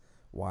police?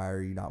 Why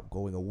are you not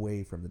going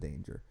away from the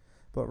danger?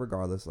 But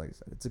regardless, like I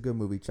said, it's a good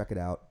movie. Check it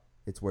out.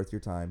 It's worth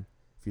your time.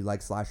 If you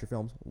like slasher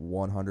films,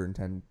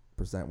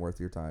 110% worth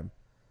your time.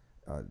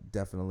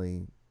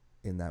 Definitely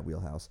in that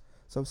wheelhouse.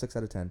 So 6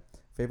 out of 10.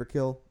 Favorite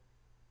kill?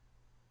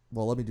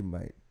 Well, let me do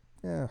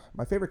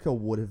my favorite kill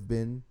would have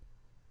been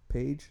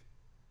Paige.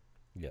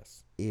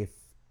 Yes. If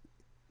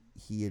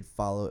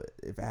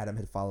Adam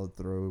had followed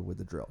through with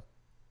the drill.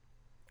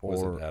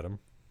 Was it Adam?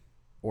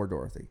 Or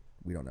Dorothy.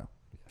 We don't know.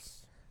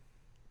 Yes.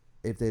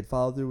 If they had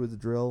followed through with the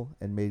drill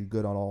and made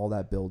good on all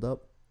that build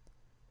up,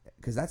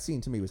 because that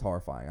scene to me was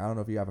horrifying. I don't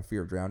know if you have a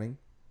fear of drowning.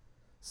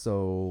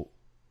 And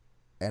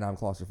I'm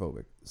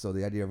claustrophobic. So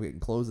the idea of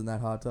getting closed in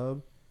that hot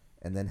tub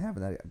and then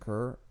having that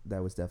occur,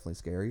 that was definitely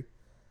scary.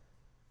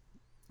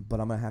 But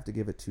I'm going to have to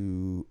give it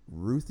to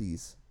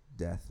Ruthie's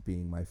death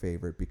being my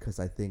favorite, because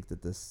I think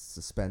that the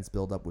suspense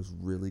buildup was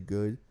really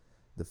good.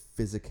 The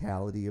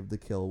physicality of the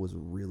kill was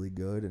really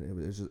good, and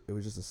it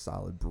was just a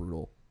solid,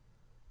 brutal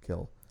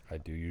kill. I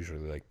do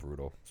usually like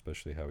brutal,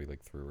 especially how he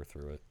like threw her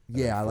through it.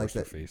 Yeah, I like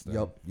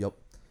that. Yep.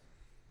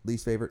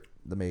 Least favorite,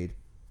 the maid.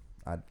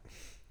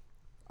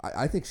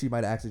 I think she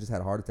might have actually just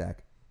had a heart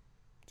attack.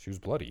 She was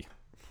bloody.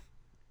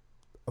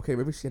 Okay,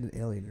 maybe she had an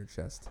alien in her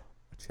chest,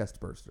 a chest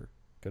burster.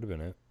 Could have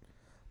been it.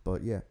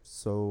 But yeah,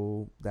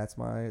 so that's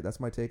my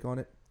take on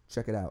it.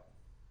 Check it out.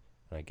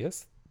 And I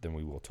guess then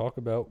we will talk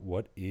about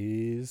what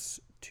is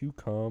to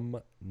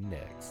come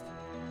next.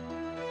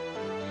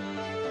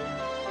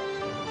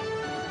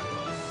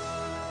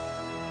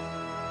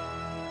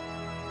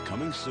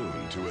 Coming soon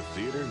to a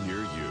theater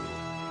near you.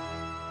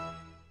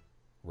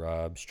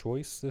 Rob's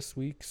choice this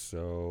week.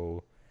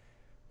 So,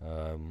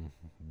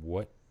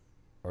 what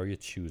are you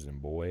choosing,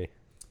 boy?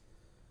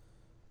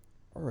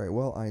 All right.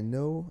 Well, I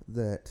know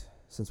that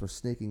since we're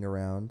snaking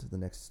around,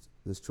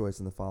 this choice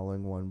and the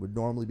following one would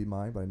normally be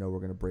mine, but I know we're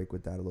going to break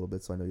with that a little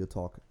bit, so I know you'll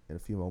talk in a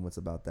few moments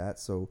about that.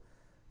 So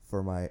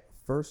for my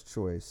first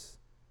choice,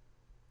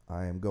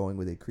 I am going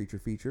with a creature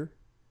feature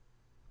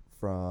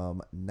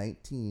from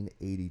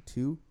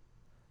 1982.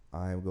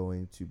 I am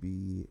going to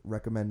be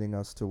recommending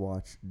us to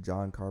watch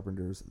John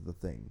Carpenter's The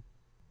Thing.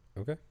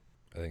 Okay.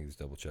 I think he's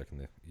double checking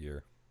the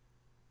year.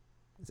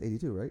 It's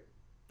 82, right?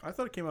 I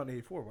thought it came out in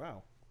 84.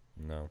 Wow.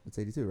 No. It's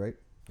 82, right?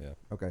 Yeah.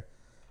 Okay.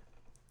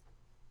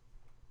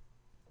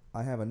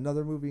 I have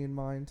another movie in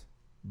mind,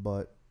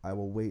 but I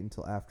will wait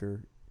until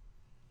after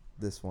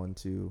this one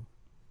to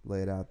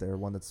lay it out there.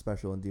 One that's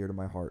special and dear to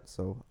my heart,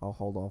 so I'll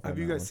hold off. Have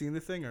you guys seen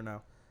The Thing or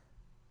no?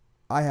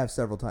 I have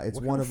several times. It's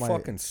What one kind of my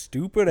fucking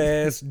stupid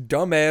ass,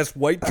 dumbass,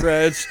 white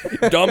trash,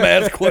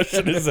 dumbass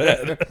question is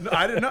that? No,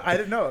 I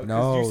didn't know. 'Cause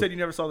No. you said you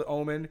never saw The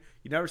Omen.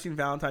 You never seen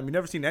Valentine. You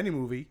never seen any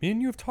movie. Me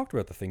and you have talked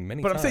about the thing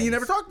many But times. I'm saying you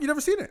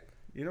never seen it.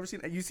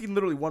 You've seen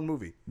literally one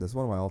movie. That's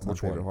one of my all-time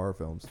Which one? favorite horror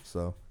films.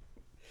 So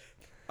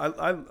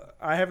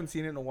I haven't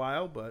seen it in a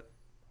while, but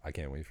I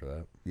can't wait for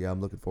that. yeah,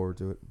 I'm looking forward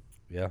to it.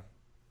 Yeah.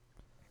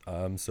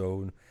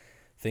 So,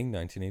 Thing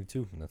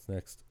 1982. That's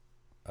next.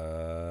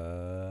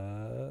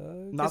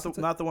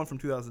 not the one from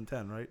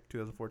 2010, right?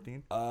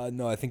 2014.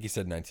 No, I think he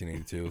said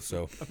 1982.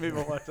 So Maybe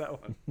I'll watch that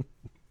one.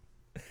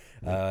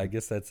 I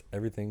guess that's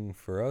everything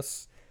for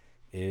us.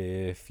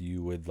 If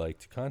you would like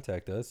to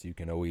contact us, you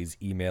can always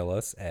email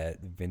us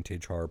at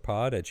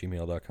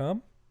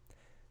vintagehorrorpod@gmail.com,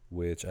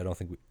 which I don't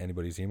think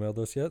anybody's emailed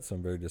us yet, so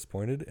I'm very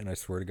disappointed. And I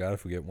swear to God,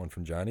 if we get one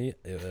from Johnny,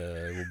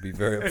 we'll be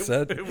very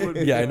upset. It would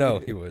be yeah, I know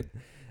funny. he would.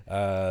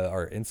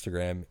 Our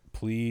Instagram,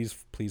 please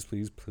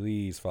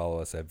follow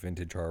us at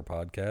Vintage Horror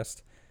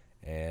Podcast,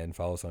 and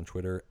follow us on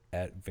Twitter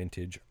at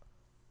Vintage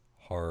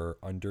Horror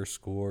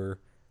 _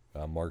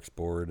 Mark's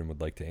bored and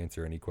would like to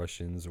answer any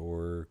questions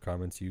or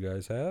comments you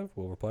guys have.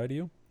 We'll reply to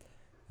you.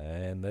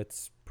 And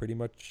that's pretty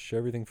much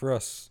everything for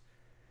us.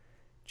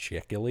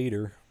 Check you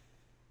later.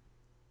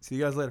 See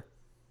you guys later.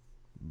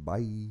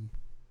 Bye.